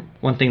important.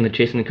 One thing that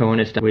Jason Cohen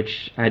has done,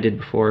 which I did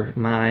before,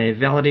 my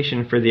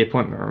validation for the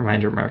appointment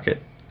reminder market,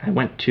 I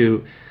went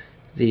to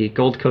the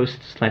Gold Coast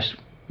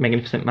 /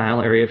 Magnificent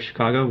Mile area of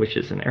Chicago, which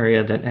is an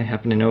area that I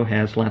happen to know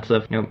has lots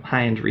of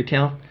high-end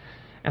retail.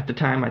 At the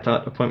time, I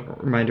thought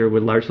Appointment Reminder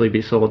would largely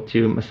be sold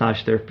to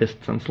massage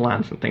therapists and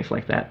salons and things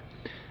like that.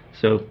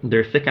 So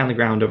they're thick on the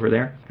ground over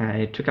there.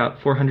 I took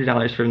out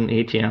 $400 from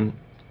the ATM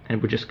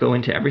and would just go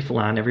into every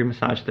salon, every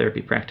massage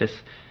therapy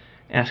practice,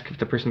 ask if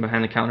the person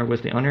behind the counter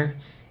was the owner.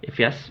 If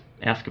yes,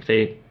 ask if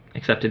they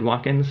accepted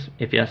walk-ins.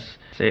 If yes,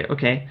 say,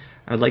 okay,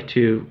 I would like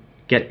to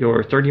get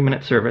your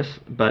 30-minute service,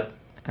 but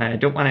I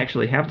don't want to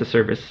actually have the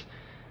service.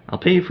 I'll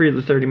pay you for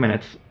the 30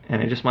 minutes,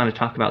 and I just want to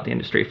talk about the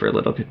industry for a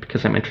little bit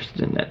because I'm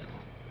interested in it.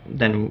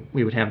 Then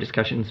we would have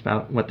discussions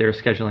about what their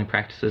scheduling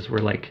practices were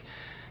like,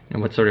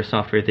 what sort of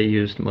software they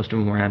used. Most of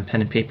them were on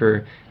pen and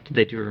paper. Did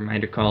they do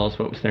reminder calls?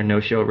 What was their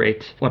no-show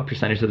rate? What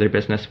percentage of their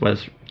business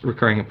was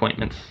recurring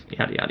appointments?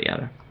 Yada, yada,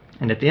 yada.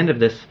 And at the end of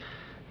this,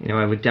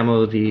 I would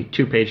demo the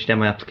 2-page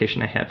demo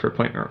application I had for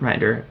Appointment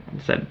Reminder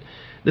and said,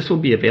 this will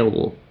be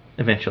available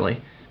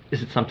eventually.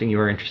 Is it something you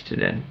are interested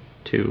in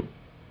to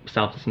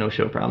solve this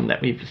no-show problem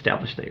that we've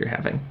established that you're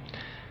having?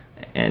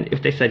 And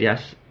if they said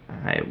yes,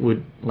 I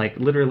would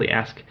literally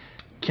ask,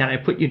 can I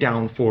put you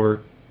down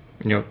for,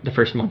 the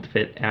first month of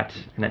it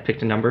and I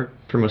picked a number.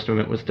 For most of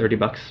them it was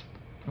 $30,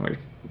 or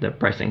the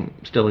pricing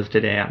still is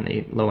today on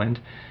the low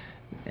end.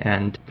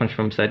 And a bunch of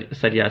them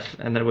said yes,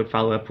 and then I would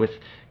follow up with,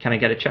 can I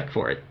get a check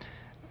for it?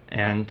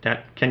 And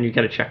that can you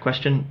get a check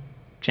question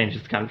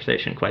changes the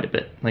conversation quite a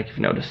bit, like you've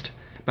noticed.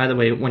 By the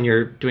way, when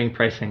you're doing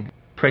pricing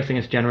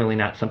is generally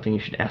not something you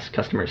should ask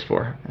customers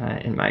for,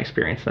 in my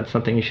experience. That's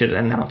something you should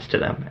announce to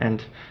them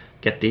and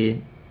get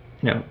the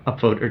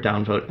upvote or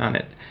downvote on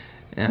it.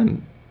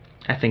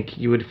 I think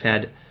you would have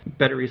had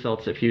better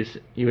results if you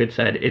had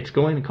said, it's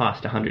going to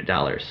cost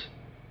 $100.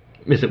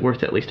 Is it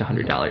worth at least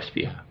 $100 for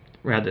you?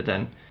 Rather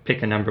than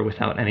pick a number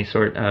without any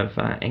sort of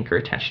anchor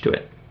attached to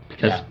it.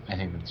 Because, I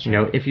think that's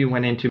true. If you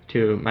went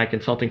into my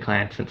consulting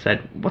clients and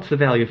said, what's the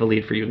value of a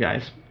lead for you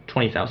guys?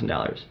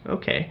 $20,000.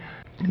 Okay.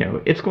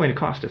 It's going to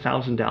cost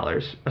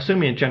 $1,000.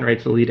 Assuming it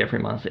generates a lead every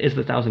month, is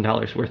the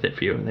 $1,000 worth it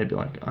for you? And they'd be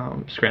like,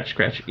 scratch,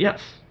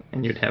 yes.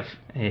 And you'd have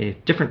a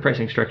different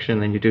pricing structure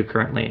than you do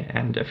currently,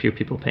 and a few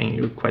people paying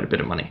you quite a bit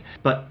of money.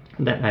 But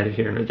that neither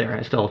here nor there.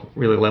 I still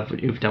really love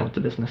what you've done with the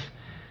business.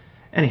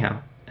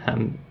 Anyhow,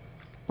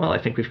 I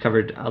think we've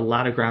covered a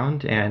lot of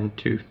ground, and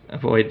to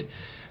avoid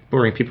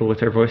boring people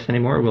with their voice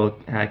anymore, we'll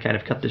kind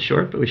of cut this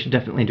short, but we should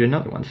definitely do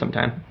another one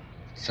sometime.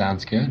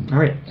 Sounds good. All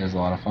right. It was a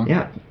lot of fun.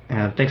 Yeah.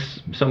 Thanks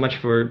so much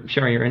for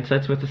sharing your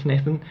insights with us,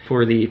 Nathan.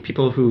 For the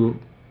people who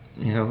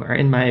are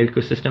in my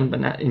ecosystem but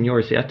not in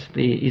yours yet,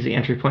 the easy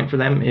entry point for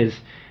them is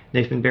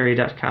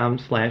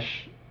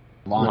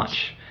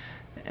nathanberry.com/launch.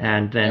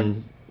 And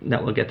then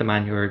that will get them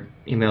on your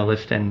email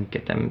list and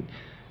get them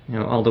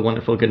all the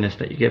wonderful goodness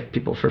that you give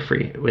people for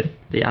free. With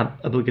the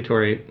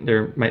obligatory,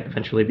 there might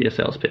eventually be a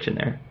sales pitch in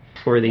there.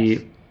 For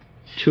the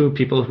 2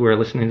 people who are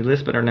listening to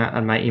this but are not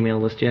on my email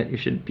list yet, you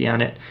should be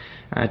on it.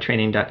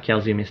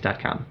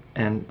 Training.kalzumeus.com.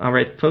 And all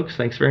right, folks,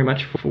 thanks very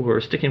much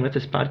for sticking with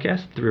this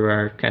podcast through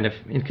our kind of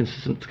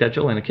inconsistent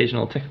schedule and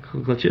occasional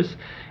technical glitches.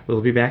 We'll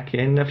be back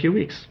in a few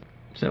weeks.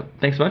 So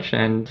thanks much,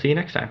 and see you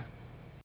next time.